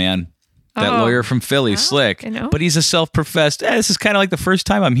slick, man. That lawyer from Philly, slick. But he's a self-professed, this is kind of like the first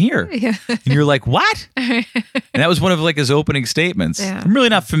time I'm here. Yeah. And you're like, what? And that was one of like his opening statements. Yeah. I'm really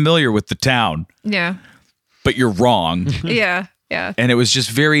not familiar with the town, Yeah. but you're wrong. Yeah. Yeah. And it was just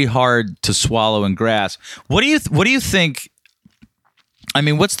very hard to swallow and grasp. What do you think? I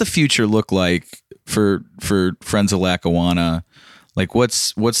mean, what's the future look like for Friends of Lackawanna? Like,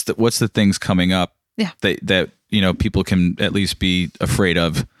 what's the things coming up? Yeah. That people can at least be afraid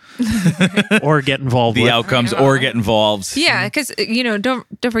of or get involved the with. outcomes or get involved. Yeah, because don't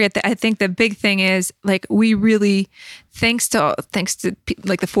forget that. I think the big thing is like we really, thanks to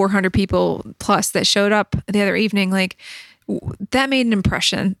like the 400 people plus that showed up the other evening, like that made an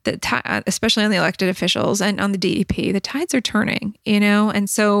impression that especially on the elected officials and on the DEP, the tides are turning, and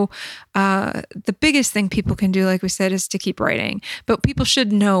so the biggest thing people can do, like we said, is to keep writing. But people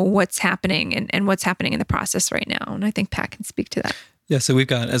should know what's happening and what's happening in the process right now. And I think Pat can speak to that. Yeah, so we've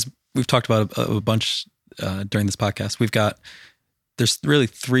got, as we've talked about a bunch during this podcast, there's really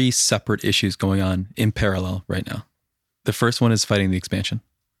 3 separate issues going on in parallel right now. The first one is fighting the expansion.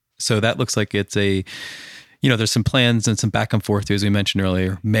 So that looks like it's there's some plans and some back and forth, as we mentioned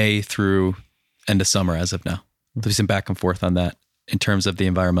earlier, May through end of summer as of now. There's some back and forth on that in terms of the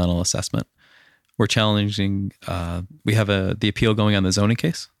environmental assessment. We're challenging, we have the appeal going on the zoning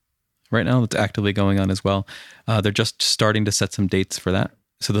case right now. It's actively going on as well. They're just starting to set some dates for that.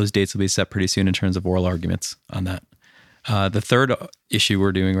 So those dates will be set pretty soon in terms of oral arguments on that. The third issue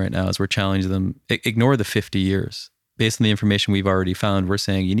we're doing right now is we're challenging them, ignore the 50 years. Based on the information we've already found, we're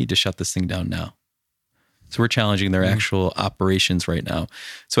saying you need to shut this thing down now. So we're challenging their actual operations right now.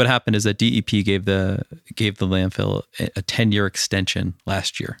 So what happened is that DEP gave the landfill a 10-year extension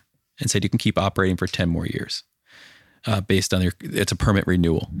last year and said you can keep operating for 10 more years. Based on it's a permit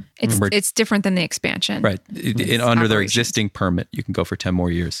renewal. It's different than the expansion. Right. Under their existing permit, you can go for 10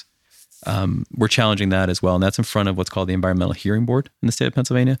 more years. We're challenging that as well. And that's in front of what's called the Environmental Hearing Board in the state of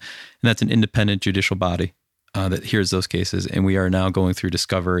Pennsylvania. And that's an independent judicial body that hears those cases. And we are now going through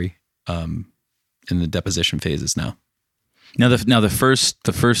discovery in the deposition phases now. Now the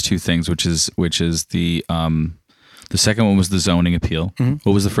first 2 things, which is the second one was the zoning appeal. Mm-hmm.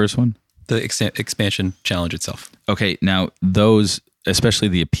 What was the first one? The expansion challenge itself. Okay, now those, especially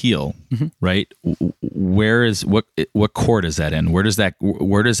the appeal, mm-hmm. right? Where is what court is that in? Where is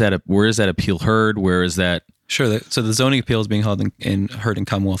that appeal heard? Where is that? Sure. So the zoning appeal is being heard in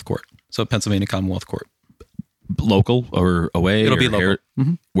Commonwealth Court. So Pennsylvania Commonwealth Court. Local or away? It'll be local.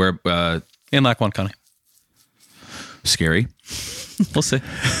 Mm-hmm. Where? In Lackawanna County. Scary. We'll see.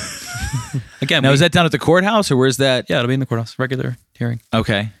 Again, now is that down at the courthouse or where's that? Yeah, it'll be in the courthouse. Regular hearing.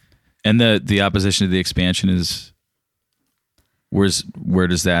 Okay. And the opposition to the expansion is where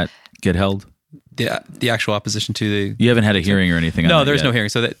does that get held? The actual opposition to the... You haven't had a hearing or anything? No, there's no hearing.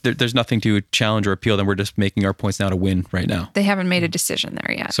 So there's nothing to challenge or appeal. Then we're just making our points now to win right now. They haven't made a decision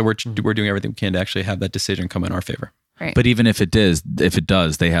there yet. So we're doing everything we can to actually have that decision come in our favor. Right. But even if it does,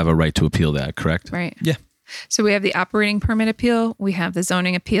 they have a right to appeal that, correct? Right. Yeah. So we have the operating permit appeal, we have the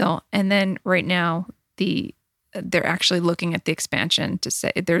zoning appeal, and then right now they're actually looking at the expansion to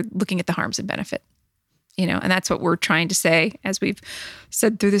say they're looking at the harms and benefit. And that's what we're trying to say, as we've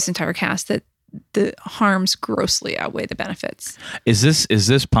said through this entire cast, that the harms grossly outweigh the benefits. Is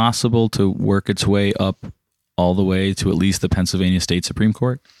this possible to work its way up all the way to at least the Pennsylvania State Supreme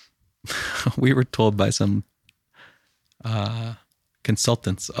Court? We were told by some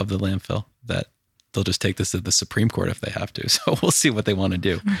consultants of the landfill that they'll just take this to the Supreme Court if they have to. So we'll see what they want to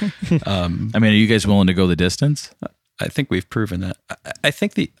do. I mean, are you guys willing to go the distance? I think we've proven that. I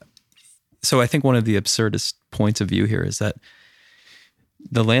think one of the absurdist points of view here is that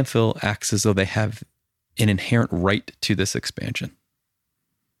the landfill acts as though they have an inherent right to this expansion.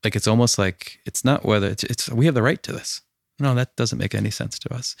 Like it's almost like it's not whether it's we have the right to this. No, that doesn't make any sense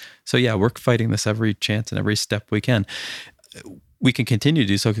to us. So yeah, we're fighting this every chance and every step we can. We can continue to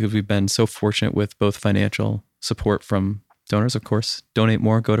do so because we've been so fortunate with both financial support from donors, of course. Donate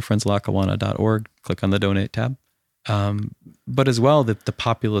more, go to friendslackawanna.org, click on the donate tab. But as well, the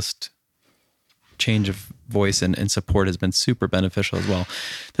populist change of voice and support has been super beneficial as well.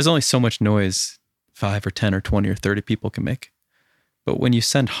 There's only so much noise 5 or 10 or 20 or 30 people can make. But when you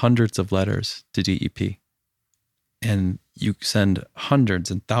send hundreds of letters to DEP and you send hundreds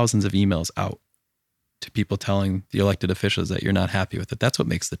and thousands of emails out to people telling the elected officials that you're not happy with it, that's what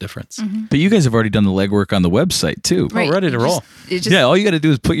makes the difference. Mm-hmm. But you guys have already done the legwork on the website too. Right. We're ready to roll. Yeah, all you got to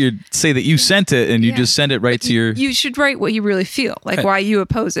do is say that you sent it and you just send it right to your... You should write what you really feel, like Right. why you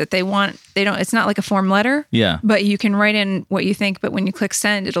oppose it. It's not like a form letter. Yeah. But you can write in what you think, but when you click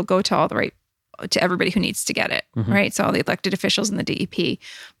send, it'll go to to everybody who needs to get it, right? So all the elected officials in the DEP,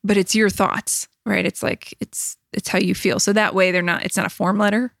 but it's your thoughts, right? It's like, it's how you feel. So that way it's not a form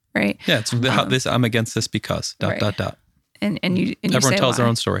letter, right? Yeah, it's I'm against this because ... And you Everyone say tells why. their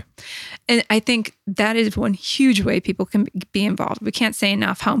own story. And I think that is one huge way people can be involved. We can't say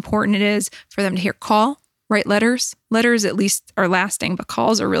enough how important it is for them to call, write letters. Letters at least are lasting, but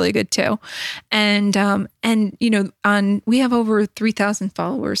calls are really good too. And we have over 3,000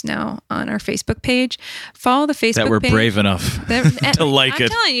 followers now on our Facebook page. Follow the Facebook That we're page. brave enough to like I'm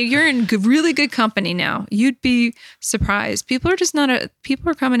it. telling you, you're in really good company now. You'd be surprised. People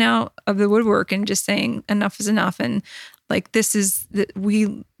are coming out of the woodwork and just saying enough is enough. And like,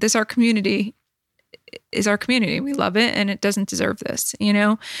 our community is our community. We love it and it doesn't deserve this,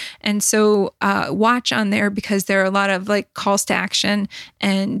 And so watch on there, because there are a lot of like calls to action,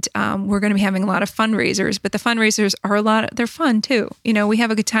 and we're going to be having a lot of fundraisers, but the fundraisers are they're fun too. We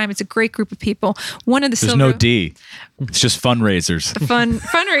have a good time. It's a great group of people. One of the There's no D. It's just fundraisers.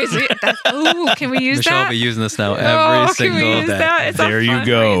 fundraiser. Ooh, can we use Michelle that? will be using this now every can we single use day. that? It's a There you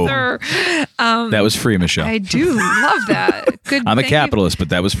go. fundraiser. That was free, Michelle. I do love that. Good. I'm a thank you. capitalist, but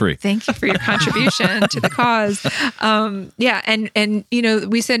that was free. Thank you for your contribution to the cause. And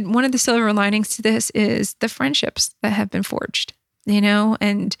we said one of the silver linings to this is the friendships that have been forged.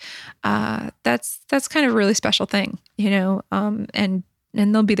 And that's kind of a really special thing. And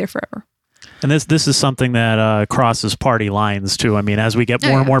they'll be there forever. And this is something that crosses party lines too. I mean, as we get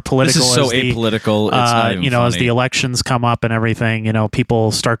more and more political, This is so as the, apolitical. It's not even as funny. the elections come up and everything,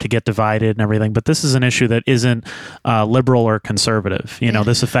 people start to get divided and everything. But this is an issue that isn't liberal or conservative.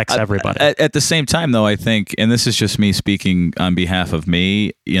 This affects everybody. At the same time, though, I think, and this is just me speaking on behalf of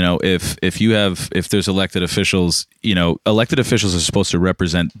me, if there's elected officials, elected officials are supposed to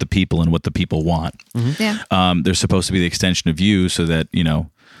represent the people and what the people want. Yeah. They're supposed to be the extension of you, so that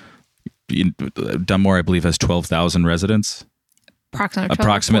Dunmore, I believe, has 12,000 residents,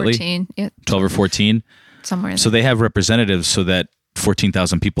 Approximately 14, 12 or 14. somewhere in So there. they have representatives so that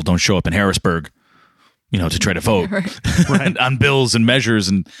 14,000 people don't show up in Harrisburg, to try to vote on bills and measures.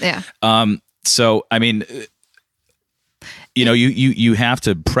 And Yeah. so, I mean, you have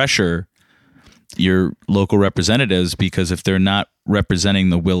to pressure your local representatives, because if they're not representing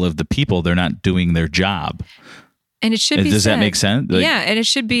the will of the people, they're not doing their job. And it should be Does that said- make sense? And it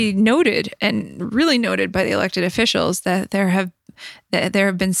should be noted, and really noted by the elected officials, that there have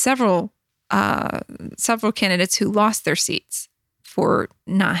been several candidates who lost their seats for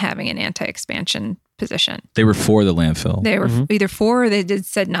not having an anti-expansion position. They were for the landfill. They were either for or they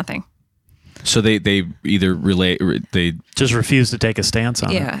said nothing. So they either they Just refuse to take a stance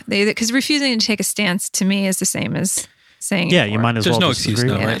on it. Yeah, because refusing to take a stance to me is the same as saying Yeah, it you for. might as There's well no just excuse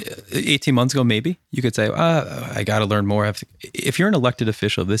agree now, with it. right? 18 months ago, maybe you could say, I got to learn more. If you're an elected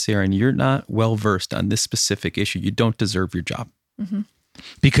official of this area and you're not well versed on this specific issue, you don't deserve your job.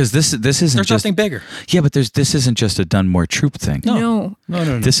 because this isn't There's just nothing bigger. yeah, but this isn't just a Dunmore Troop thing. No,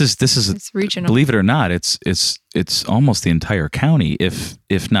 No. This is it's regional. believe it or not, it's almost the entire county,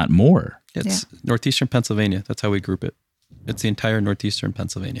 if not more. It's northeastern Pennsylvania. That's how we group it. It's the entire northeastern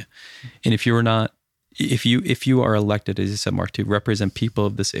Pennsylvania. And if you are elected, as you said, Mark, to represent people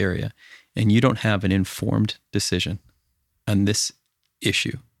of this area, and you don't have an informed decision on this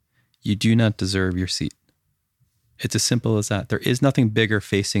issue, you do not deserve your seat. It's as simple as that. There is nothing bigger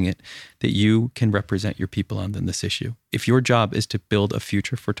facing it that you can represent your people on than this issue. If your job is to build a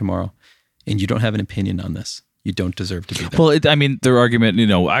future for tomorrow and you don't have an opinion on this, you don't deserve to be there. Well, their argument,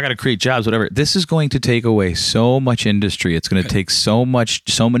 I got to create jobs, whatever. This is going to take away so much industry. It's going to take so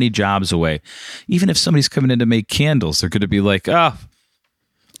many jobs away. Even if somebody's coming in to make candles, they're going to be like,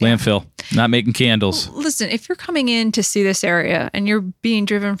 landfill, not making candles. Listen, if you're coming in to see this area and you're being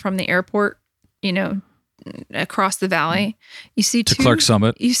driven from the airport, across the valley, you see To Clark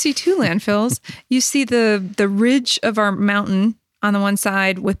Summit. You see two landfills. You see the ridge of our mountain on the one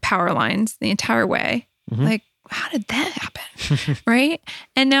side with power lines the entire way. Like, how did that happen? Right?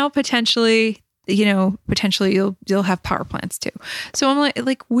 And now potentially you'll have power plants too. So I'm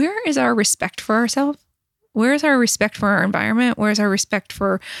like, where is our respect for ourselves? Where is our respect for our environment? Where is our respect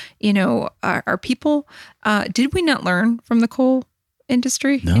for, our people? Did we not learn from the coal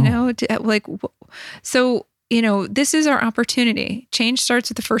industry? No. So, this is our opportunity. Change starts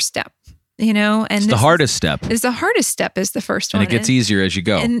with the first step, and It's the hardest step. is the hardest step is the first one. And it gets easier as you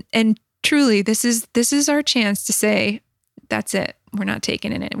go. And truly, this is our chance to say, that's it. We're not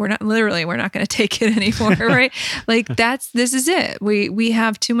taking it. We're not going to take it anymore. Right. Like this is it. We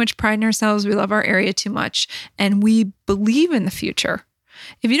have too much pride in ourselves. We love our area too much. And we believe in the future.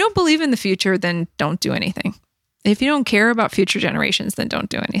 If you don't believe in the future, then don't do anything. If you don't care about future generations, then don't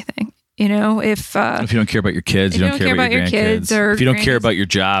do anything. If you don't care about your kids, you don't care about your kids grandkids. or If you don't care grandkids. about your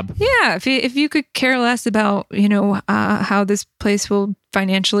job, Yeah, if you could care less about how this place will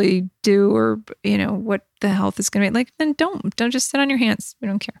financially do, or what the health is going to be like, then don't just sit on your hands. We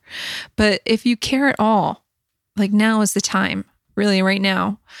don't care. But if you care at all, like, now is the time. really right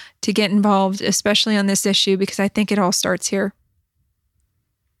now to get involved, especially on this issue, because I think it all starts here.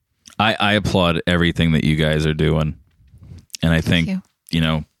 I applaud everything that you guys are doing. And I think, you.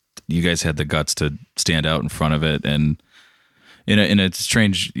 You guys had the guts to stand out in front of it. And in a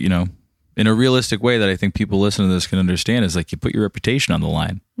strange, in a realistic way that I think people listening to this can understand is like you put your reputation on the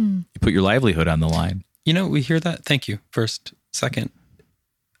line. You put your livelihood on the line. We hear that. Thank you. First. Second,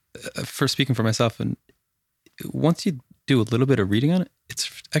 for speaking for myself, and once you do a little bit of reading on it,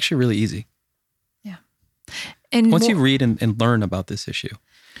 it's actually really easy. Yeah. And once you read and learn about this issue.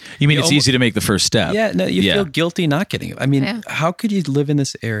 You mean it's easy to make the first step? Yeah, no, you feel guilty not getting it. I mean, how could you live in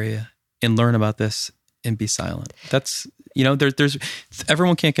this area and learn about this and be silent? That's, there's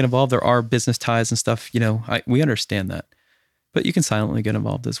everyone can't get involved. There are business ties and stuff, we understand that. But you can silently get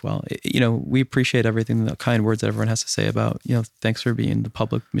involved as well. We appreciate everything, the kind words that everyone has to say about, thanks for being the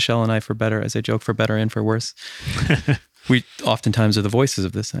public. Michelle and I, for better, as I joke, for better and for worse. We oftentimes are the voices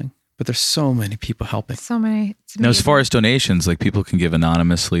of this thing. But there's so many people helping. So many. Now, as far as donations, like people can give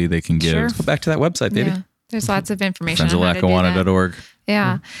anonymously, they can give. Sure. Go back to that website, baby. Yeah. There's lots of information. on how to do that. friendsoflackawanna.org.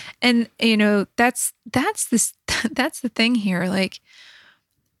 Yeah. And that's the thing here. Like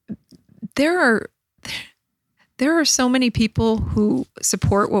there are so many people who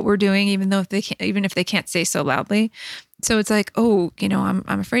support what we're doing, even if they can't say so loudly. So it's like, I'm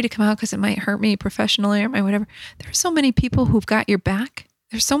afraid to come out because it might hurt me professionally or my whatever. There are so many people who've got your back.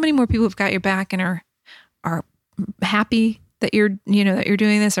 There's so many more people who've got your back and are happy that you're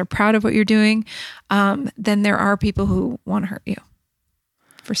doing this, are proud of what you're doing, than there are people who want to hurt you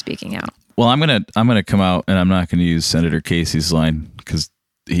for speaking out. Well, I'm gonna come out, and I'm not gonna use Senator Casey's line because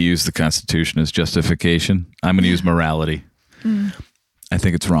he used the Constitution as justification. I'm gonna use morality. I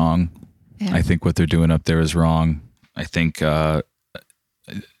think it's wrong. Yeah. I think what they're doing up there is wrong. I think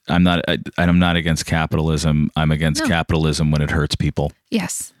I'm not against capitalism. I'm against capitalism when it hurts people.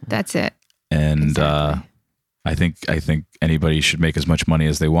 Yes, that's it. And exactly. I think anybody should make as much money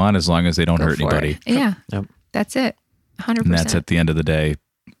as they want as long as they don't hurt anybody. Yeah, Yep. That's it. 100%. And that's at the end of the day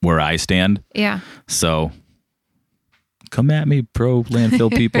where I stand. Yeah. So come at me, pro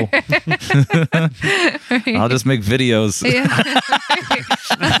landfill people. I'll just make videos. Yeah.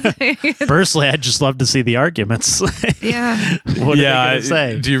 Personally, I'd just love to see the arguments. Yeah. What are they going to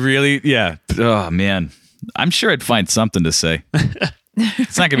say? Do you really? Yeah. Oh, man. I'm sure I'd find something to say.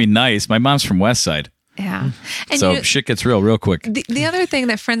 It's not going to be nice. My mom's from West Side. Yeah. And so shit gets real quick. The other thing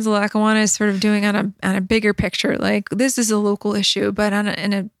that Friends of Lackawanna is sort of doing on a bigger picture, like this is a local issue, but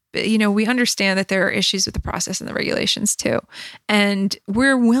we understand that there are issues with the process and the regulations too. And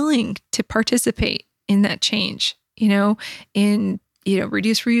we're willing to participate in that change, in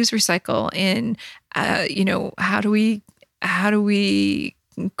reduce, reuse, recycle, in, how do we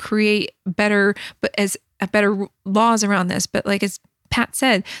create better laws around this? But like as Pat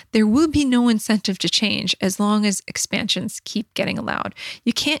said, there will be no incentive to change as long as expansions keep getting allowed.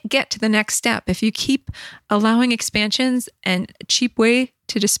 You can't get to the next step if you keep allowing expansions and a cheap way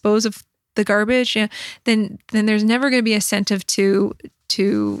to dispose of the garbage. Then there's never going to be incentive to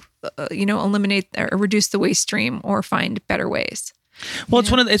eliminate or reduce the waste stream or find better ways. Well,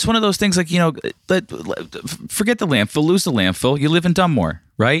 it's one of those things like, forget the landfill, lose the landfill. You live in Dunmore,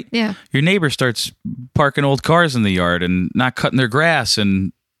 right? Yeah. Your neighbor starts parking old cars in the yard and not cutting their grass,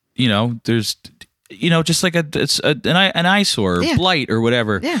 and there's just like an eyesore or blight or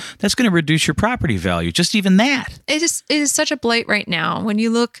whatever. Yeah. That's going to reduce your property value. Just even that. It is such a blight right now. When you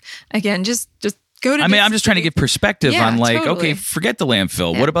look again, just go to. I'm just trying to give perspective on like, totally. Okay, forget the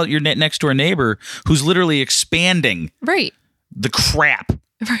landfill. Yeah. What about your next door neighbor who's literally expanding? Right. The crap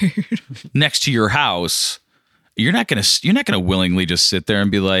next to your house? You're not gonna willingly just sit there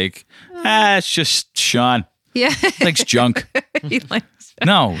and be like, it's just Sean. Yeah, likes junk. He likes.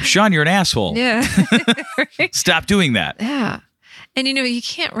 No, Sean, you're an asshole. Yeah. Right. Stop doing that. Yeah, and you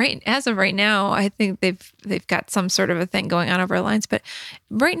can't as of right now. I think they've got some sort of a thing going on over our lines, but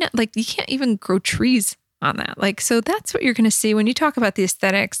right now, like you can't even grow trees on that. Like, so that's what you're going to see when you talk about the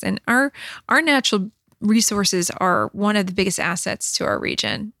aesthetics and our natural resources are one of the biggest assets to our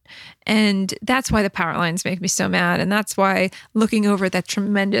region. And that's why the power lines make me so mad. And that's why looking over that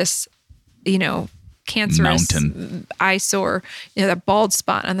tremendous, cancerous mountain eyesore, that bald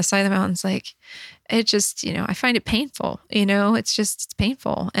spot on the side of the mountain's like, it just, I find it painful, it's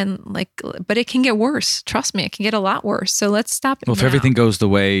painful. And but it can get worse. Trust me, it can get a lot worse. So let's stop it. Well, if everything goes the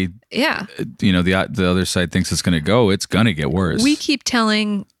way, the other side thinks it's going to go, it's going to get worse. We keep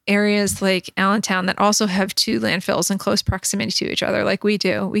telling areas like Allentown that also have two landfills in close proximity to each other, like we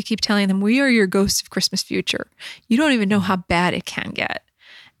do. We keep telling them, we are your ghosts of Christmas future. You don't even know how bad it can get.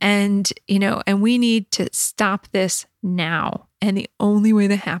 And, and we need to stop this now. And the only way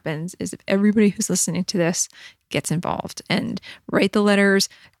that happens is if everybody who's listening to this gets involved and write the letters,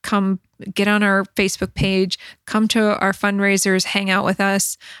 come get on our Facebook page, come to our fundraisers, hang out with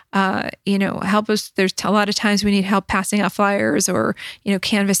us, help us. There's a lot of times we need help passing out flyers or,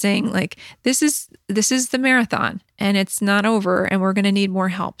 canvassing. Like this is the marathon and it's not over and we're going to need more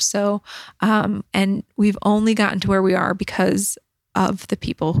help. So, and we've only gotten to where we are because of the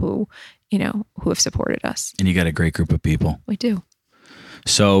people who have supported us. And you got a great group of people. We do.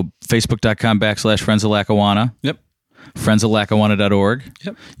 So facebook.com/Friends of Lackawanna. Yep. friendsoflackawanna.org.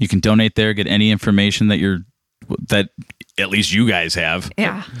 Yep. You can donate there, get any information that at least you guys have.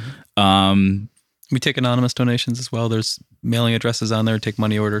 Yeah. We take anonymous donations as well. There's mailing addresses on there, take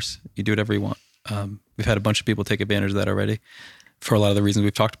money orders. You do whatever you want. We've had a bunch of people take advantage of that already for a lot of the reasons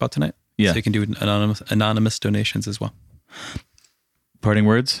we've talked about tonight. Yeah. So you can do anonymous donations as well. Parting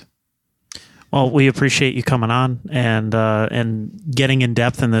words? Well, we appreciate you coming on and getting in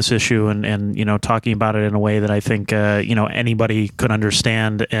depth in this issue and talking about it in a way that I think anybody could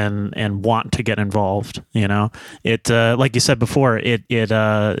understand and want to get involved. It like you said before,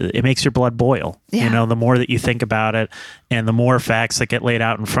 it makes your blood boil. Yeah. The more that you think about it and the more facts that get laid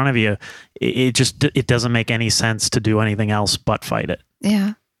out in front of you, it doesn't make any sense to do anything else but fight it.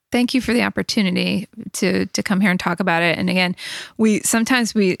 Yeah. Thank you for the opportunity to come here and talk about it. And again,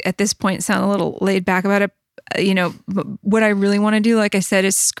 sometimes at this point sound a little laid back about it. But what I really want to do, like I said,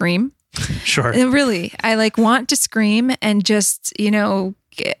 is scream. Sure. And really, I want to scream and just,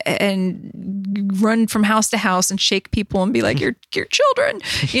 and run from house to house and shake people and be like, your children,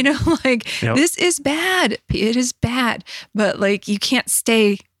 Yep. This is bad. It is bad. But you can't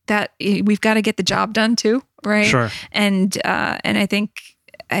stay that. We've got to get the job done too. Right. Sure. And I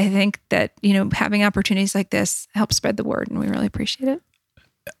think that, having opportunities like this helps spread the word and we really appreciate it.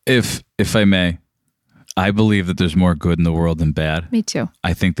 If I may, I believe that there's more good in the world than bad. Me too.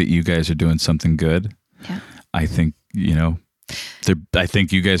 I think that you guys are doing something good. Yeah. I think, I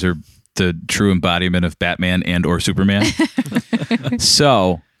think you guys are the true embodiment of Batman and or Superman.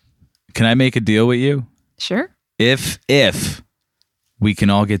 So, can I make a deal with you? Sure. If we can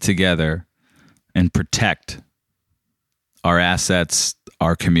all get together and protect our assets,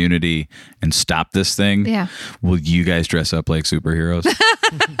 our community, and stop this thing, Yeah. will you guys dress up like superheroes?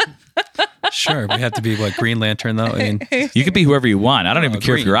 Sure. We have to be Green Lantern though. I mean, You could be whoever you want. I don't Oh, even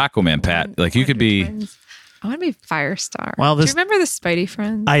care if green. you're Aquaman, Pat. You could be... I want to be Firestar. Well, do this- you remember the Spidey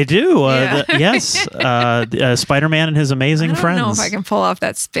Friends? I do. Yeah. Yes. Spider-Man and his amazing I don't friends. know if I can pull off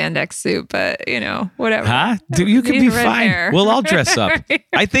that spandex suit, but whatever. Huh? Dude, you could Need be red fine. hair. We'll all dress up.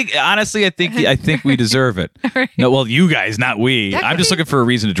 I think, honestly, I think we deserve it. No, well, you guys, not we. That I'm could just be- looking for a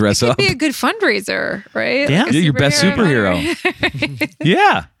reason to dress It up. could be a good fundraiser, right? Yeah. Like a Yeah, your best superhero.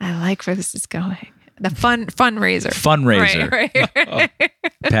 Yeah. I like where this is going. The fundraiser. Fundraiser. Right.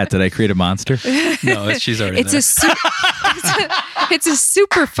 Pat, did I create a monster? no, she's already It's there. it's a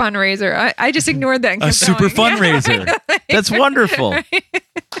super fundraiser. I just ignored that. And A kept super going. fundraiser. That's wonderful.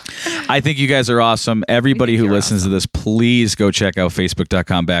 I think you guys are awesome. Everybody who you're listens to this, please go check out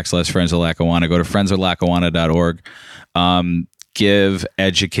facebook.com/Friends of Lackawanna. Go to friendsoflackawanna.org. Give,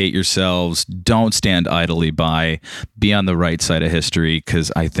 educate yourselves. Don't stand idly by. Be on the right side of history because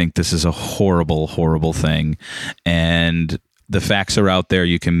I think this is a horrible, horrible thing. And the facts are out there.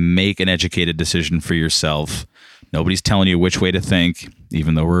 You can make an educated decision for yourself. Nobody's telling you which way to think,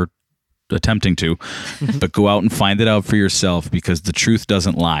 even though we're attempting to. But go out and find it out for yourself because the truth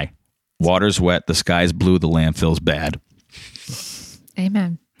doesn't lie. Water's wet, the sky's blue, the landfill's bad.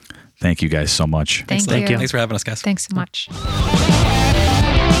 Amen. Thank you guys so much. Thank Thank you. you. Thanks for having us, guys. Thanks so much.